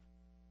out,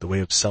 the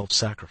way of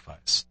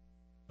self-sacrifice,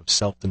 of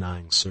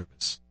self-denying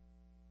service.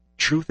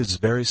 Truth is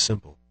very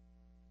simple.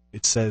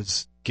 It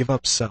says, "Give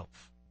up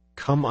self,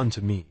 come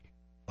unto me,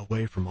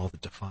 away from all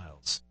that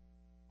defiles,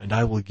 and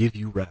I will give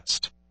you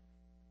rest."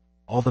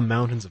 All the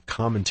mountains of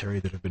commentary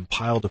that have been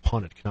piled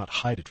upon it cannot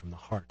hide it from the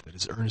heart that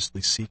is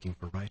earnestly seeking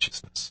for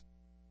righteousness.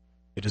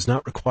 It does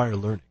not require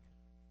learning.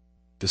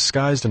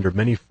 Disguised under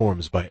many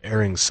forms by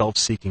erring,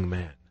 self-seeking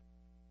man,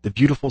 the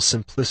beautiful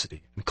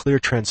simplicity and clear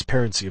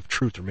transparency of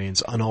truth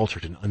remains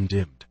unaltered and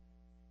undimmed,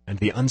 and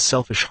the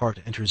unselfish heart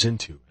enters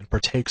into and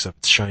partakes of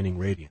its shining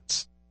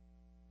radiance.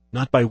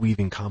 Not by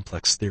weaving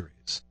complex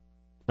theories,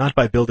 not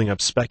by building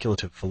up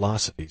speculative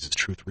philosophies is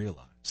truth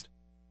realized,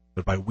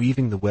 but by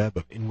weaving the web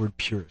of inward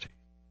purity,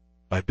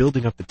 by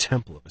building up the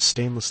temple of a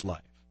stainless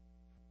life.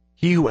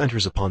 He who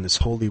enters upon this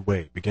holy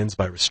way begins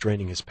by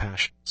restraining his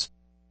passions.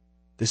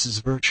 This is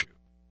virtue.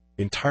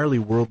 The entirely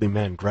worldly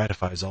man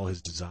gratifies all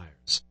his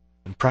desires,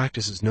 and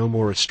practices no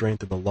more restraint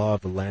than the law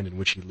of the land in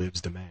which he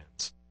lives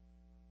demands.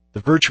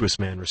 The virtuous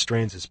man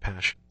restrains his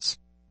passions.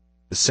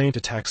 The saint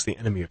attacks the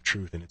enemy of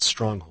truth in its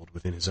stronghold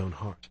within his own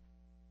heart,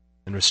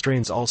 and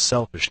restrains all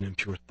selfish and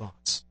impure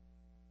thoughts,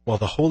 while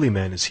the holy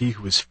man is he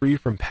who is free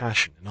from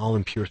passion and all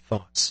impure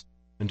thoughts,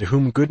 and to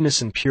whom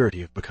goodness and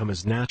purity have become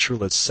as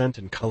natural as scent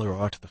and color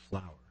are to the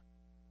flower.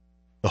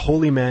 The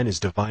holy man is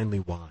divinely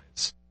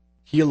wise.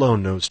 He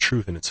alone knows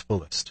truth in its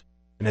fullest,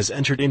 and has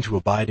entered into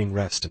abiding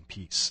rest and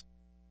peace.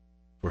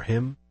 For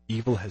him,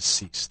 evil has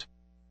ceased.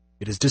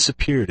 It has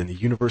disappeared in the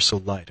universal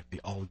light of the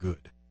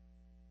all-good.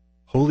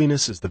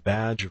 Holiness is the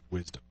badge of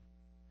wisdom.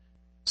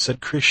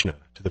 Said Krishna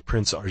to the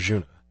Prince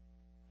Arjuna,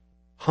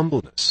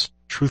 humbleness,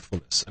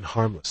 truthfulness, and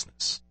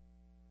harmlessness,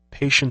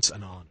 patience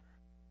and honor,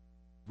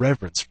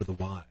 reverence for the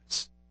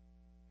wise,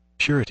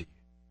 purity,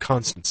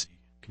 constancy,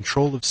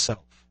 control of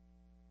self,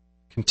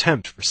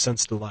 contempt for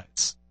sense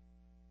delights,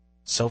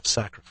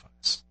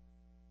 self-sacrifice,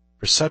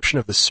 perception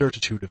of the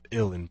certitude of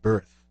ill in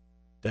birth,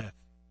 death,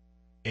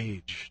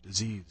 age,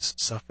 disease,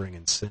 suffering,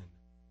 and sin,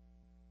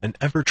 an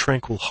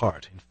ever-tranquil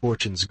heart in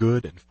fortune's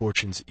good and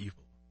fortune's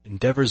evil,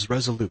 endeavors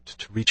resolute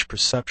to reach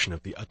perception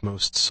of the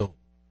utmost soul,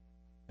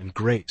 and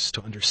grace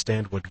to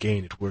understand what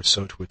gain it were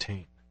so to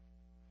attain.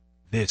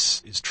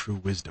 This is true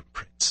wisdom,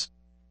 Prince,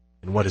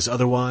 and what is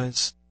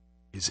otherwise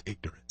is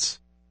ignorance.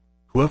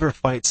 Whoever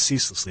fights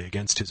ceaselessly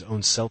against his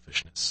own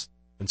selfishness,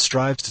 and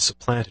strives to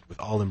supplant it with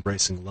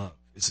all-embracing love,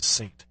 is a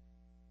saint,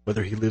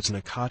 whether he lives in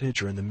a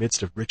cottage or in the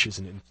midst of riches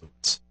and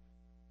influence,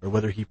 or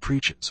whether he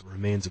preaches or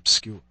remains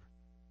obscure.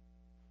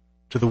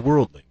 To the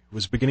worldling, who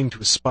is beginning to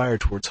aspire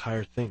towards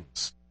higher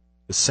things,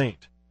 the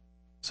saint,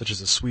 such as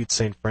a sweet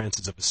St.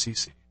 Francis of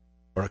Assisi,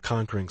 or a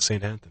conquering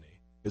St. Anthony,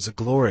 is a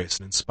glorious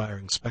and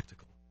inspiring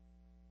spectacle.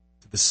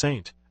 To the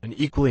saint, an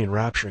equally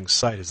enrapturing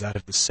sight is that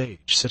of the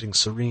sage, sitting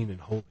serene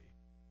and holy,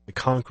 the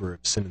conqueror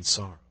of sin and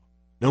sorrow,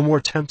 no more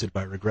tempted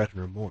by regret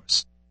and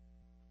remorse.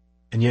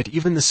 And yet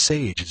even the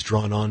sage is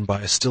drawn on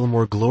by a still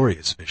more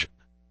glorious vision,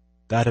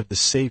 that of the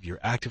Savior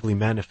actively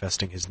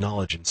manifesting his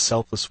knowledge in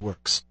selfless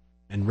works,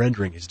 and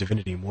rendering his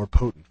divinity more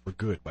potent for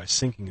good by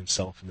sinking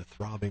himself in the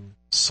throbbing,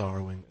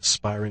 sorrowing,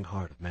 aspiring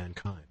heart of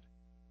mankind.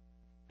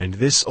 And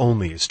this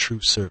only is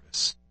true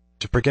service,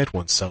 to forget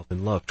oneself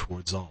in love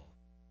towards all.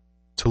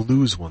 to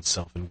lose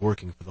oneself in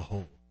working for the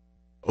whole.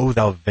 O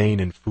thou vain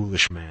and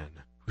foolish man,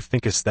 who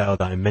thinkest thou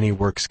thy many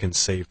works can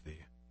save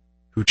thee,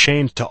 who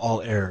chained to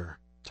all error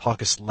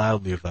talkest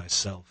loudly of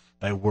thyself,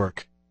 thy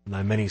work, and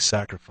thy many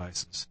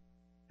sacrifices,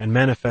 and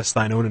manifest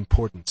thine own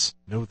importance,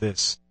 know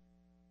this,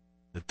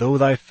 that though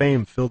thy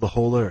fame fill the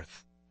whole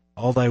earth,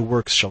 all thy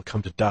works shall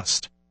come to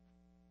dust,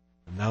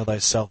 and thou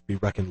thyself be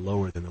reckoned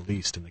lower than the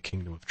least in the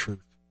kingdom of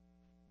truth.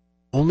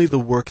 Only the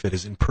work that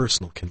is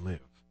impersonal can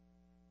live.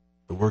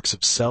 The works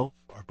of self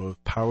are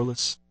both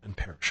powerless and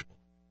perishable.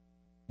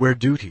 Where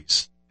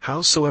duties,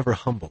 howsoever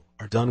humble,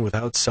 are done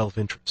without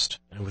self-interest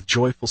and with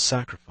joyful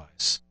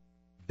sacrifice,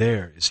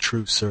 there is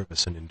true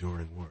service and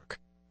enduring work.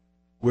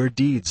 Where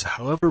deeds,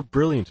 however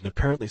brilliant and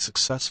apparently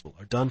successful,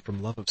 are done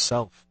from love of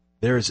self,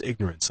 there is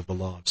ignorance of the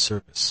law of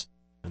service,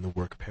 and the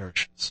work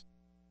perishes.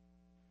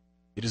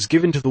 It is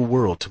given to the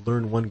world to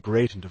learn one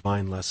great and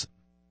divine lesson,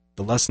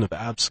 the lesson of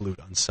absolute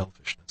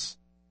unselfishness.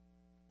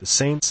 The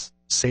saints,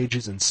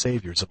 sages, and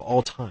saviors of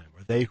all time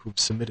are they who have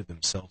submitted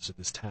themselves to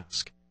this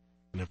task,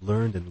 and have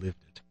learned and lived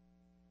it.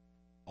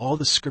 All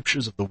the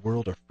scriptures of the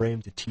world are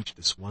framed to teach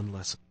this one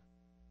lesson.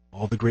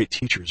 All the great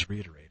teachers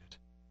reiterate it.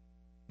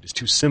 It is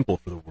too simple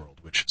for the world,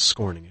 which,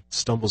 scorning it,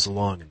 stumbles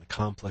along in the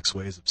complex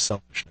ways of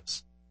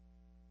selfishness.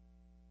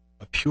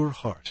 A pure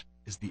heart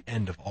is the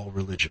end of all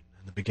religion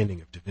and the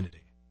beginning of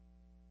divinity.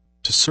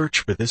 To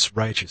search for this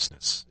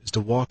righteousness is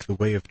to walk the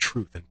way of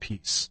truth and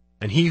peace,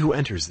 and he who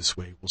enters this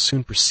way will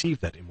soon perceive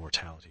that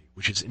immortality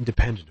which is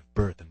independent of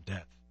birth and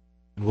death,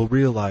 and will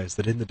realize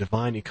that in the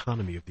divine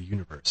economy of the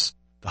universe,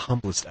 the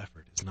humblest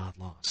effort is not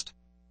lost.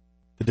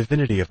 The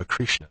divinity of a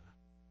Krishna,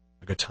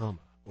 a Gautama,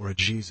 or a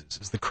Jesus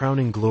is the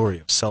crowning glory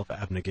of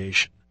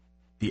self-abnegation,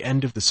 the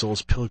end of the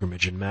soul's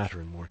pilgrimage in matter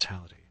and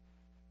mortality,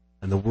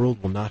 and the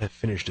world will not have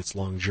finished its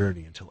long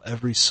journey until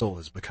every soul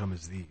has become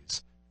as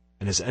these,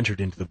 and has entered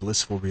into the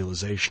blissful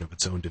realization of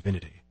its own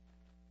divinity.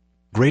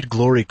 Great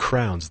glory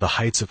crowns the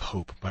heights of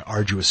hope by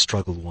arduous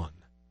struggle won.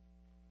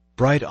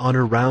 Bright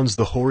honor rounds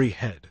the hoary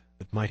head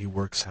that mighty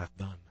works hath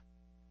done.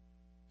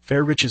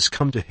 Fair riches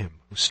come to him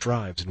who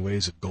strives in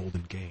ways of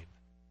golden gain,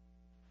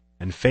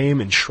 and fame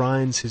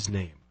enshrines his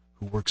name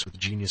who works with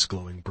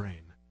genius-glowing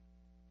brain.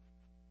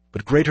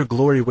 But greater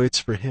glory waits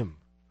for him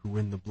who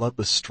in the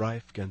bloodless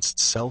strife 'gainst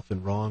self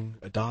and wrong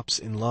adopts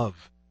in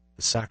love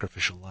the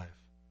sacrificial life.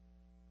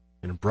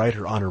 And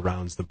brighter honor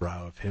rounds the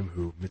brow of him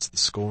who, midst the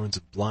scorns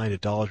of blind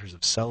idolaters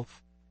of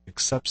self,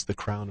 accepts the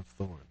crown of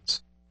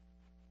thorns.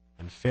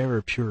 And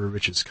fairer, purer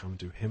riches come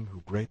to him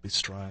who greatly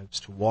strives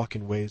to walk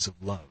in ways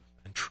of love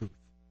and truth,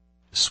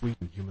 to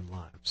sweeten human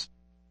lives.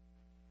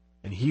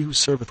 And he who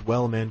serveth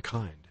well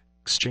mankind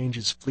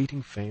exchanges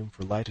fleeting fame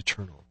for light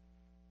eternal,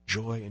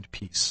 joy and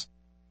peace,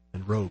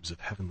 and robes of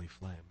heavenly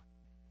flame.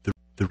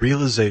 The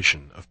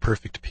realization of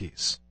perfect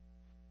peace.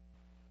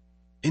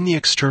 In the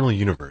external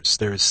universe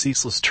there is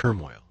ceaseless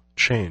turmoil,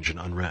 change, and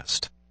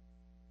unrest.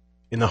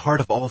 In the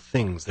heart of all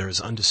things there is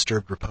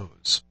undisturbed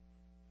repose.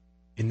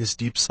 In this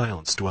deep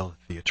silence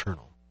dwelleth the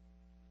eternal.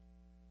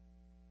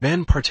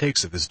 Man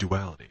partakes of this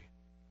duality,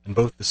 and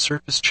both the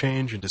surface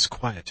change and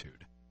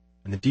disquietude,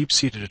 and the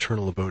deep-seated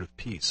eternal abode of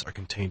peace are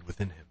contained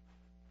within him.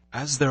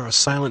 As there are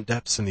silent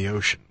depths in the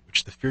ocean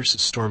which the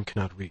fiercest storm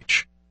cannot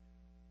reach,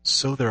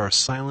 so there are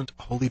silent,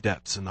 holy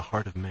depths in the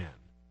heart of man,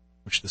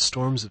 which the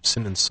storms of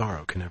sin and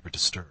sorrow can never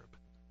disturb.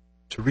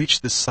 To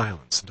reach this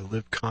silence and to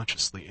live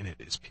consciously in it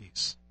is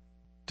peace.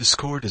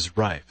 Discord is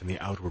rife in the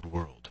outward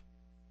world,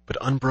 but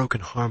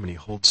unbroken harmony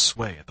holds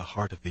sway at the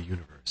heart of the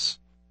universe.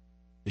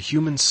 The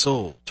human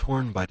soul,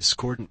 torn by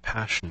discordant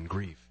passion and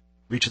grief,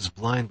 reaches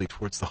blindly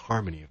towards the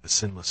harmony of the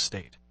sinless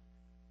state,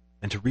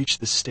 and to reach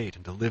this state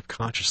and to live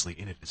consciously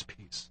in it is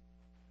peace.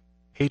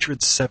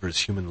 Hatred severs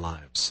human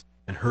lives,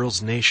 and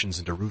hurls nations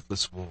into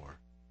ruthless war.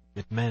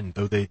 Yet men,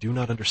 though they do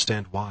not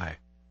understand why,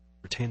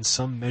 retain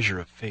some measure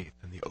of faith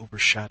in the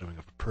overshadowing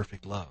of a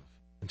perfect love,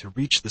 and to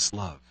reach this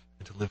love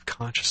and to live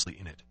consciously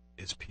in it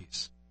is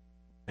peace.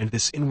 And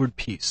this inward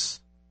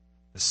peace,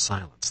 this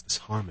silence, this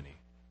harmony,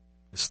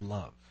 this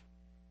love,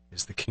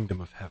 is the kingdom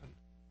of heaven,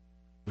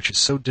 which is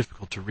so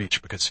difficult to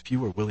reach because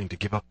few are willing to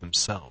give up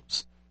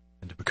themselves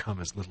and to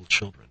become as little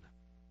children.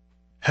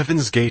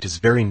 Heaven's gate is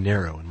very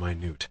narrow and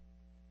minute.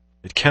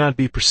 It cannot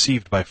be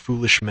perceived by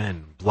foolish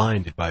men,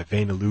 blinded by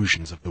vain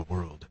illusions of the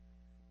world.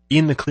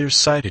 E'en the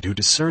clear-sighted who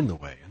discern the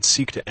way and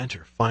seek to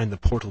enter find the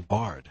portal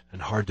barred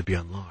and hard to be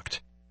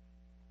unlocked.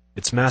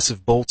 Its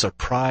massive bolts are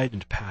pride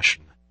and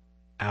passion,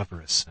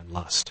 avarice and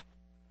lust.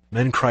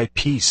 Men cry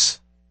peace,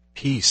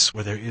 peace,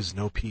 where there is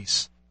no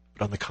peace,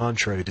 but on the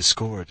contrary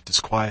discord,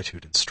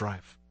 disquietude, and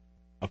strife.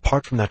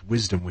 Apart from that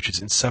wisdom which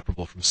is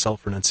inseparable from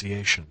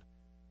self-renunciation,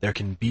 there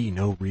can be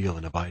no real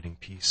and abiding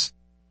peace.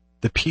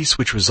 The peace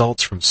which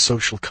results from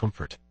social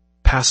comfort,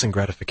 passing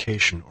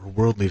gratification, or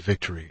worldly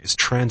victory is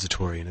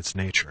transitory in its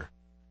nature,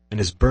 and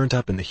is burnt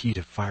up in the heat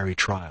of fiery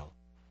trial.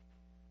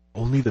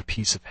 Only the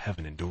peace of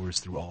heaven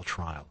endures through all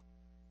trial,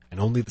 and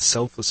only the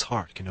selfless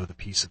heart can know the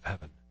peace of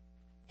heaven.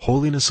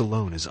 Holiness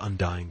alone is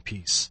undying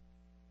peace.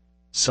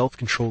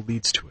 Self-control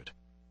leads to it,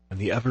 and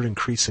the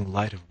ever-increasing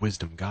light of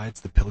wisdom guides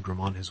the pilgrim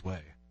on his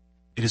way.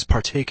 It is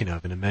partaken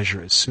of in a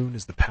measure as soon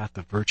as the path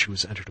of virtue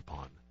is entered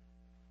upon,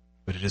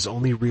 but it is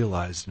only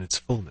realized in its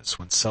fullness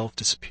when self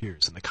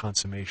disappears in the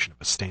consummation of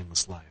a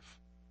stainless life.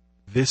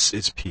 This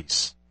is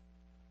peace,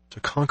 to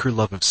conquer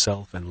love of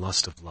self and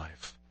lust of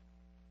life,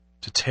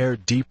 to tear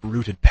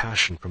deep-rooted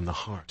passion from the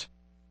heart,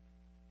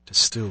 to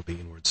still the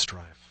inward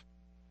strife.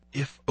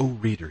 If, O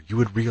reader, you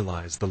would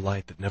realize the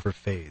light that never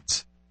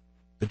fades,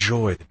 the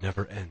joy that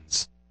never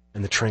ends,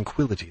 and the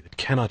tranquility that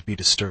cannot be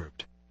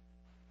disturbed,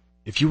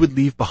 if you would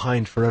leave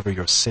behind forever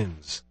your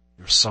sins,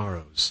 your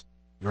sorrows,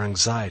 your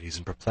anxieties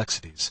and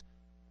perplexities,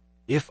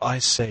 if, I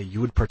say, you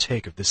would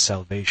partake of this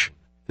salvation,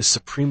 this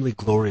supremely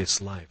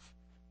glorious life,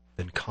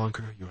 then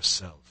conquer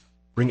yourself.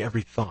 Bring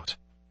every thought,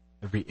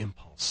 every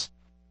impulse,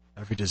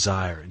 every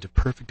desire into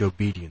perfect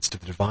obedience to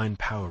the divine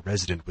power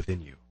resident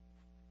within you.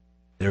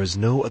 There is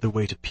no other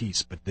way to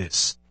peace but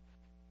this,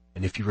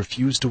 and if you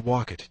refuse to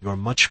walk it, your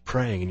much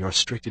praying and your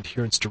strict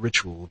adherence to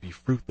ritual will be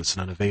fruitless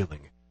and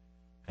unavailing,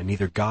 and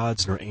neither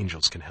gods nor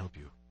angels can help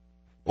you.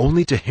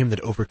 Only to him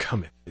that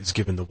overcometh is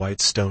given the white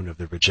stone of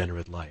the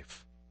regenerate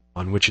life,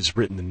 on which is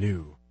written the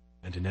new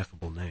and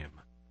ineffable name.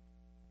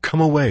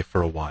 Come away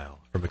for a while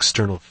from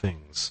external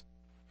things,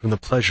 from the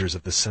pleasures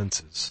of the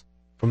senses,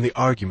 from the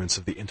arguments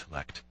of the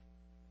intellect,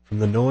 from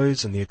the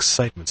noise and the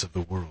excitements of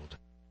the world,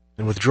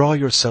 and withdraw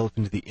yourself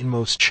into the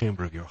inmost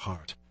chamber of your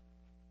heart,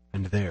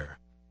 and there,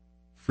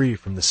 free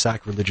from the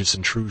sacrilegious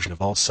intrusion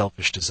of all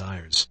selfish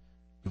desires,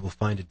 you will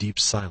find a deep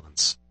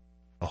silence,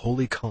 a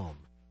holy calm,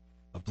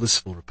 a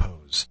blissful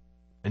repose,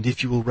 and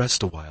if you will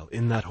rest a while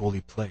in that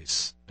holy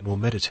place, and will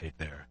meditate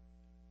there,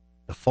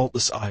 the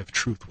faultless eye of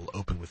truth will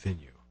open within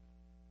you,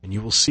 and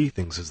you will see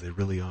things as they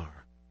really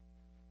are.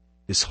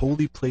 This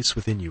holy place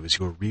within you is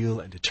your real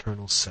and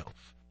eternal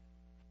self.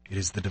 It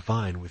is the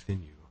divine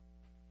within you,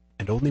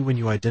 and only when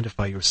you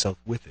identify yourself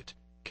with it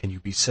can you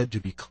be said to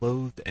be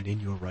clothed and in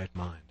your right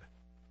mind.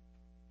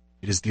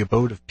 It is the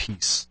abode of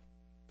peace,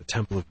 the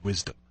temple of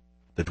wisdom,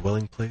 the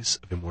dwelling place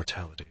of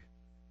immortality.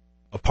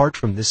 Apart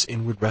from this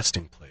inward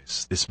resting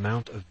place, this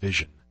mount of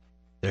vision,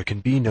 there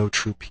can be no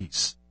true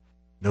peace,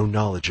 no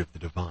knowledge of the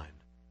divine.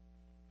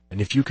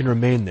 And if you can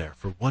remain there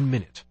for 1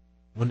 minute,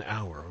 1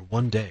 hour, or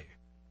 1 day,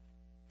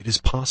 it is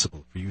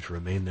possible for you to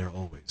remain there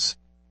always.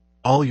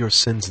 All your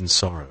sins and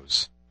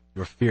sorrows,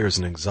 your fears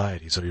and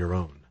anxieties are your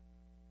own,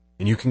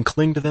 and you can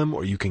cling to them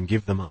or you can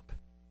give them up.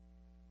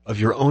 Of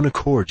your own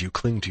accord you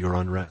cling to your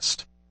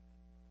unrest.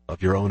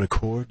 Of your own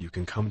accord you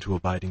can come to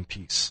abiding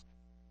peace.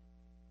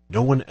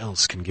 No one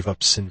else can give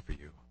up sin for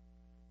you.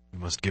 You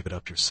must give it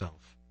up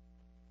yourself.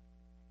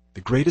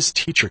 The greatest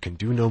teacher can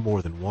do no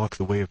more than walk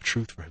the way of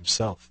truth for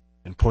himself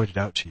and point it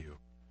out to you.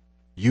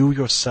 You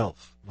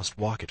yourself must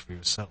walk it for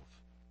yourself.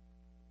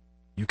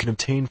 You can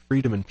obtain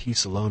freedom and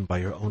peace alone by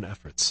your own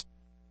efforts,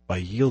 by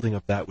yielding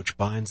up that which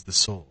binds the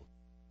soul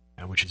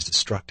and which is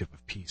destructive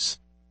of peace.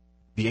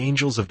 The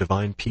angels of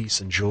divine peace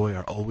and joy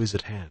are always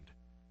at hand,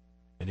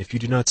 and if you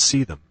do not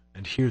see them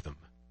and hear them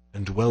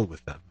and dwell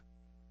with them,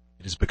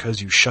 it is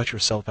because you shut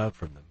yourself out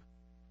from them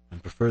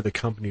and prefer the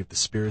company of the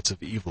spirits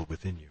of evil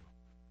within you.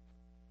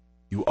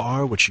 You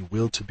are what you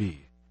will to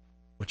be,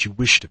 what you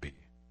wish to be,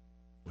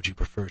 what you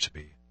prefer to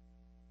be.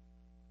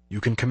 You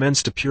can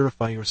commence to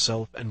purify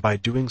yourself, and by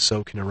doing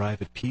so can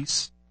arrive at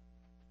peace,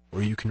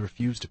 or you can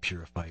refuse to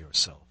purify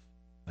yourself,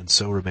 and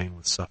so remain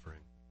with suffering.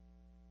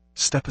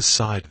 Step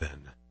aside,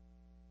 then.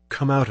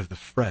 Come out of the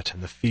fret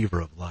and the fever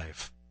of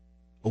life,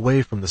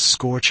 away from the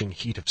scorching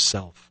heat of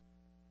self,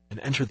 and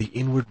enter the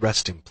inward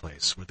resting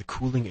place where the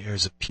cooling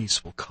airs of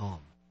peace will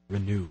calm,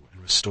 renew,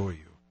 and restore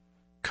you.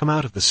 Come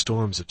out of the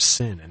storms of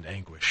sin and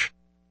anguish.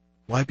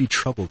 Why be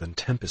troubled and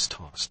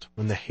tempest-tossed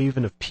when the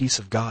haven of peace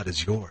of God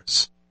is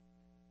yours?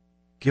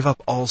 Give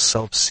up all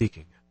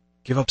self-seeking.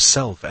 Give up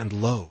self, and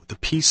lo, the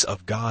peace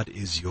of God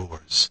is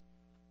yours.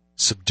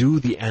 Subdue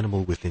the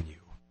animal within you.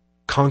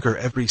 Conquer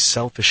every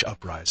selfish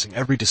uprising,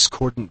 every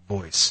discordant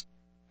voice.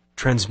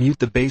 Transmute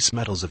the base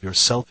metals of your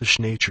selfish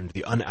nature into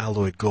the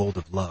unalloyed gold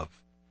of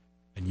love,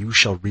 and you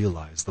shall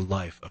realize the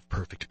life of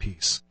perfect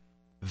peace.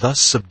 Thus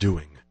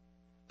subduing,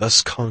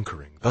 thus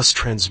conquering, thus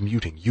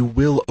transmuting, you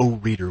will, O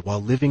reader,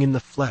 while living in the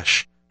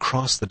flesh,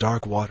 cross the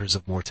dark waters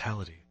of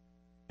mortality,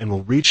 and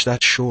will reach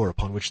that shore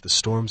upon which the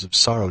storms of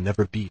sorrow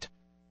never beat,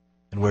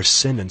 and where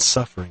sin and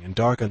suffering and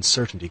dark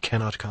uncertainty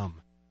cannot come.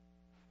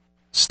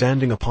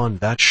 Standing upon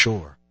that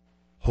shore,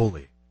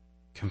 holy,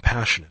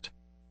 compassionate,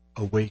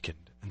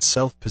 awakened, and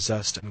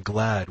self-possessed and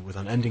glad with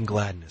unending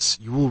gladness,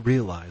 you will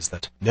realize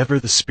that never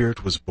the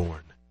Spirit was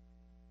born.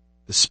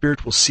 The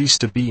Spirit will cease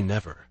to be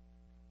never.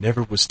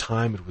 Never was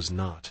time it was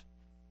not.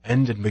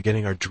 End and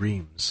beginning are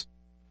dreams.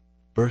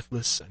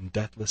 Birthless and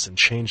deathless and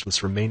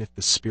changeless remaineth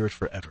the Spirit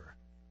forever.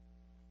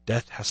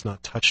 Death has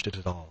not touched it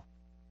at all,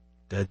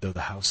 dead though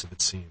the house of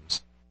it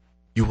seems.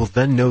 You will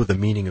then know the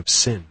meaning of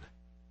sin,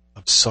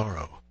 of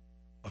sorrow,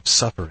 of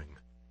suffering,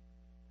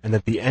 and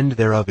that the end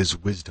thereof is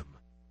wisdom,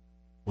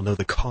 will know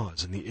the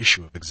cause and the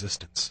issue of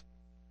existence.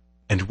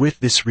 And with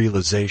this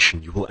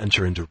realization you will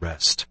enter into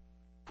rest,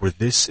 for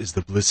this is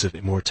the bliss of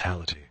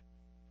immortality,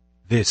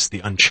 This the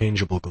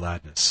unchangeable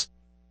gladness.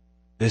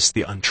 This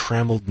the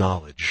untrammeled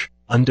knowledge,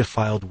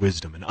 undefiled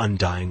wisdom, and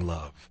undying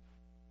love.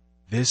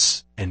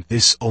 This, and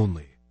this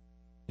only,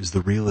 is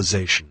the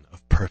realization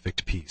of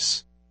perfect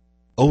peace.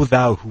 O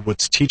thou who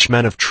wouldst teach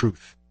men of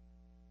truth,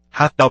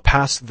 hast thou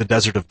passed through the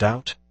desert of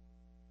doubt?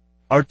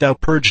 Art thou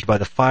purged by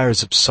the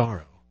fires of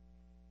sorrow?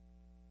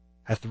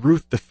 Hath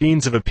ruth the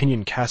fiends of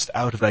opinion cast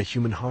out of thy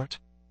human heart?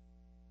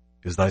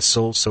 Is thy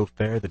soul so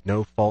fair that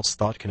no false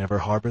thought can ever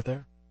harbor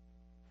there?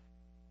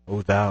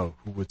 O thou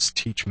who wouldst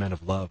teach men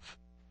of love,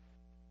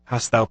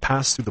 hast thou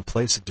passed through the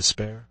place of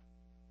despair?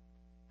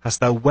 Hast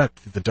thou wept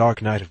through the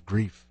dark night of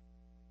grief?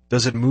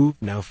 Does it move,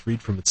 now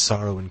freed from its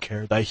sorrow and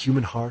care, thy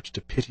human heart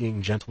to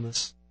pitying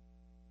gentleness,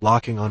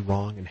 locking on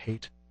wrong and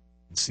hate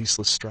and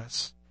ceaseless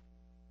stress?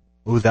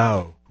 O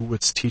thou who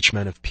wouldst teach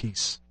men of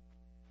peace,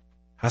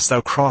 hast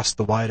thou crossed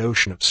the wide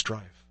ocean of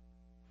strife?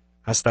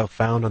 Hast thou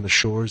found on the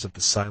shores of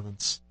the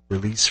silence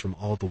release from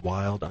all the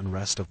wild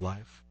unrest of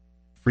life?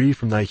 Free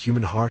from thy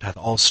human heart hath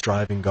all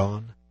striving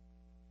gone,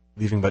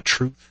 leaving but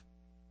truth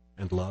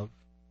and love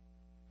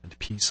and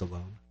peace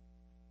alone?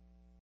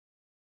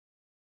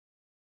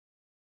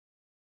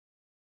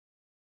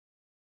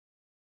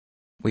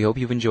 We hope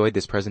you've enjoyed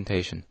this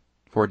presentation.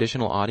 For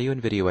additional audio and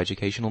video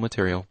educational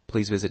material,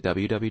 please visit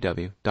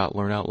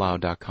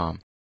www.learnoutloud.com.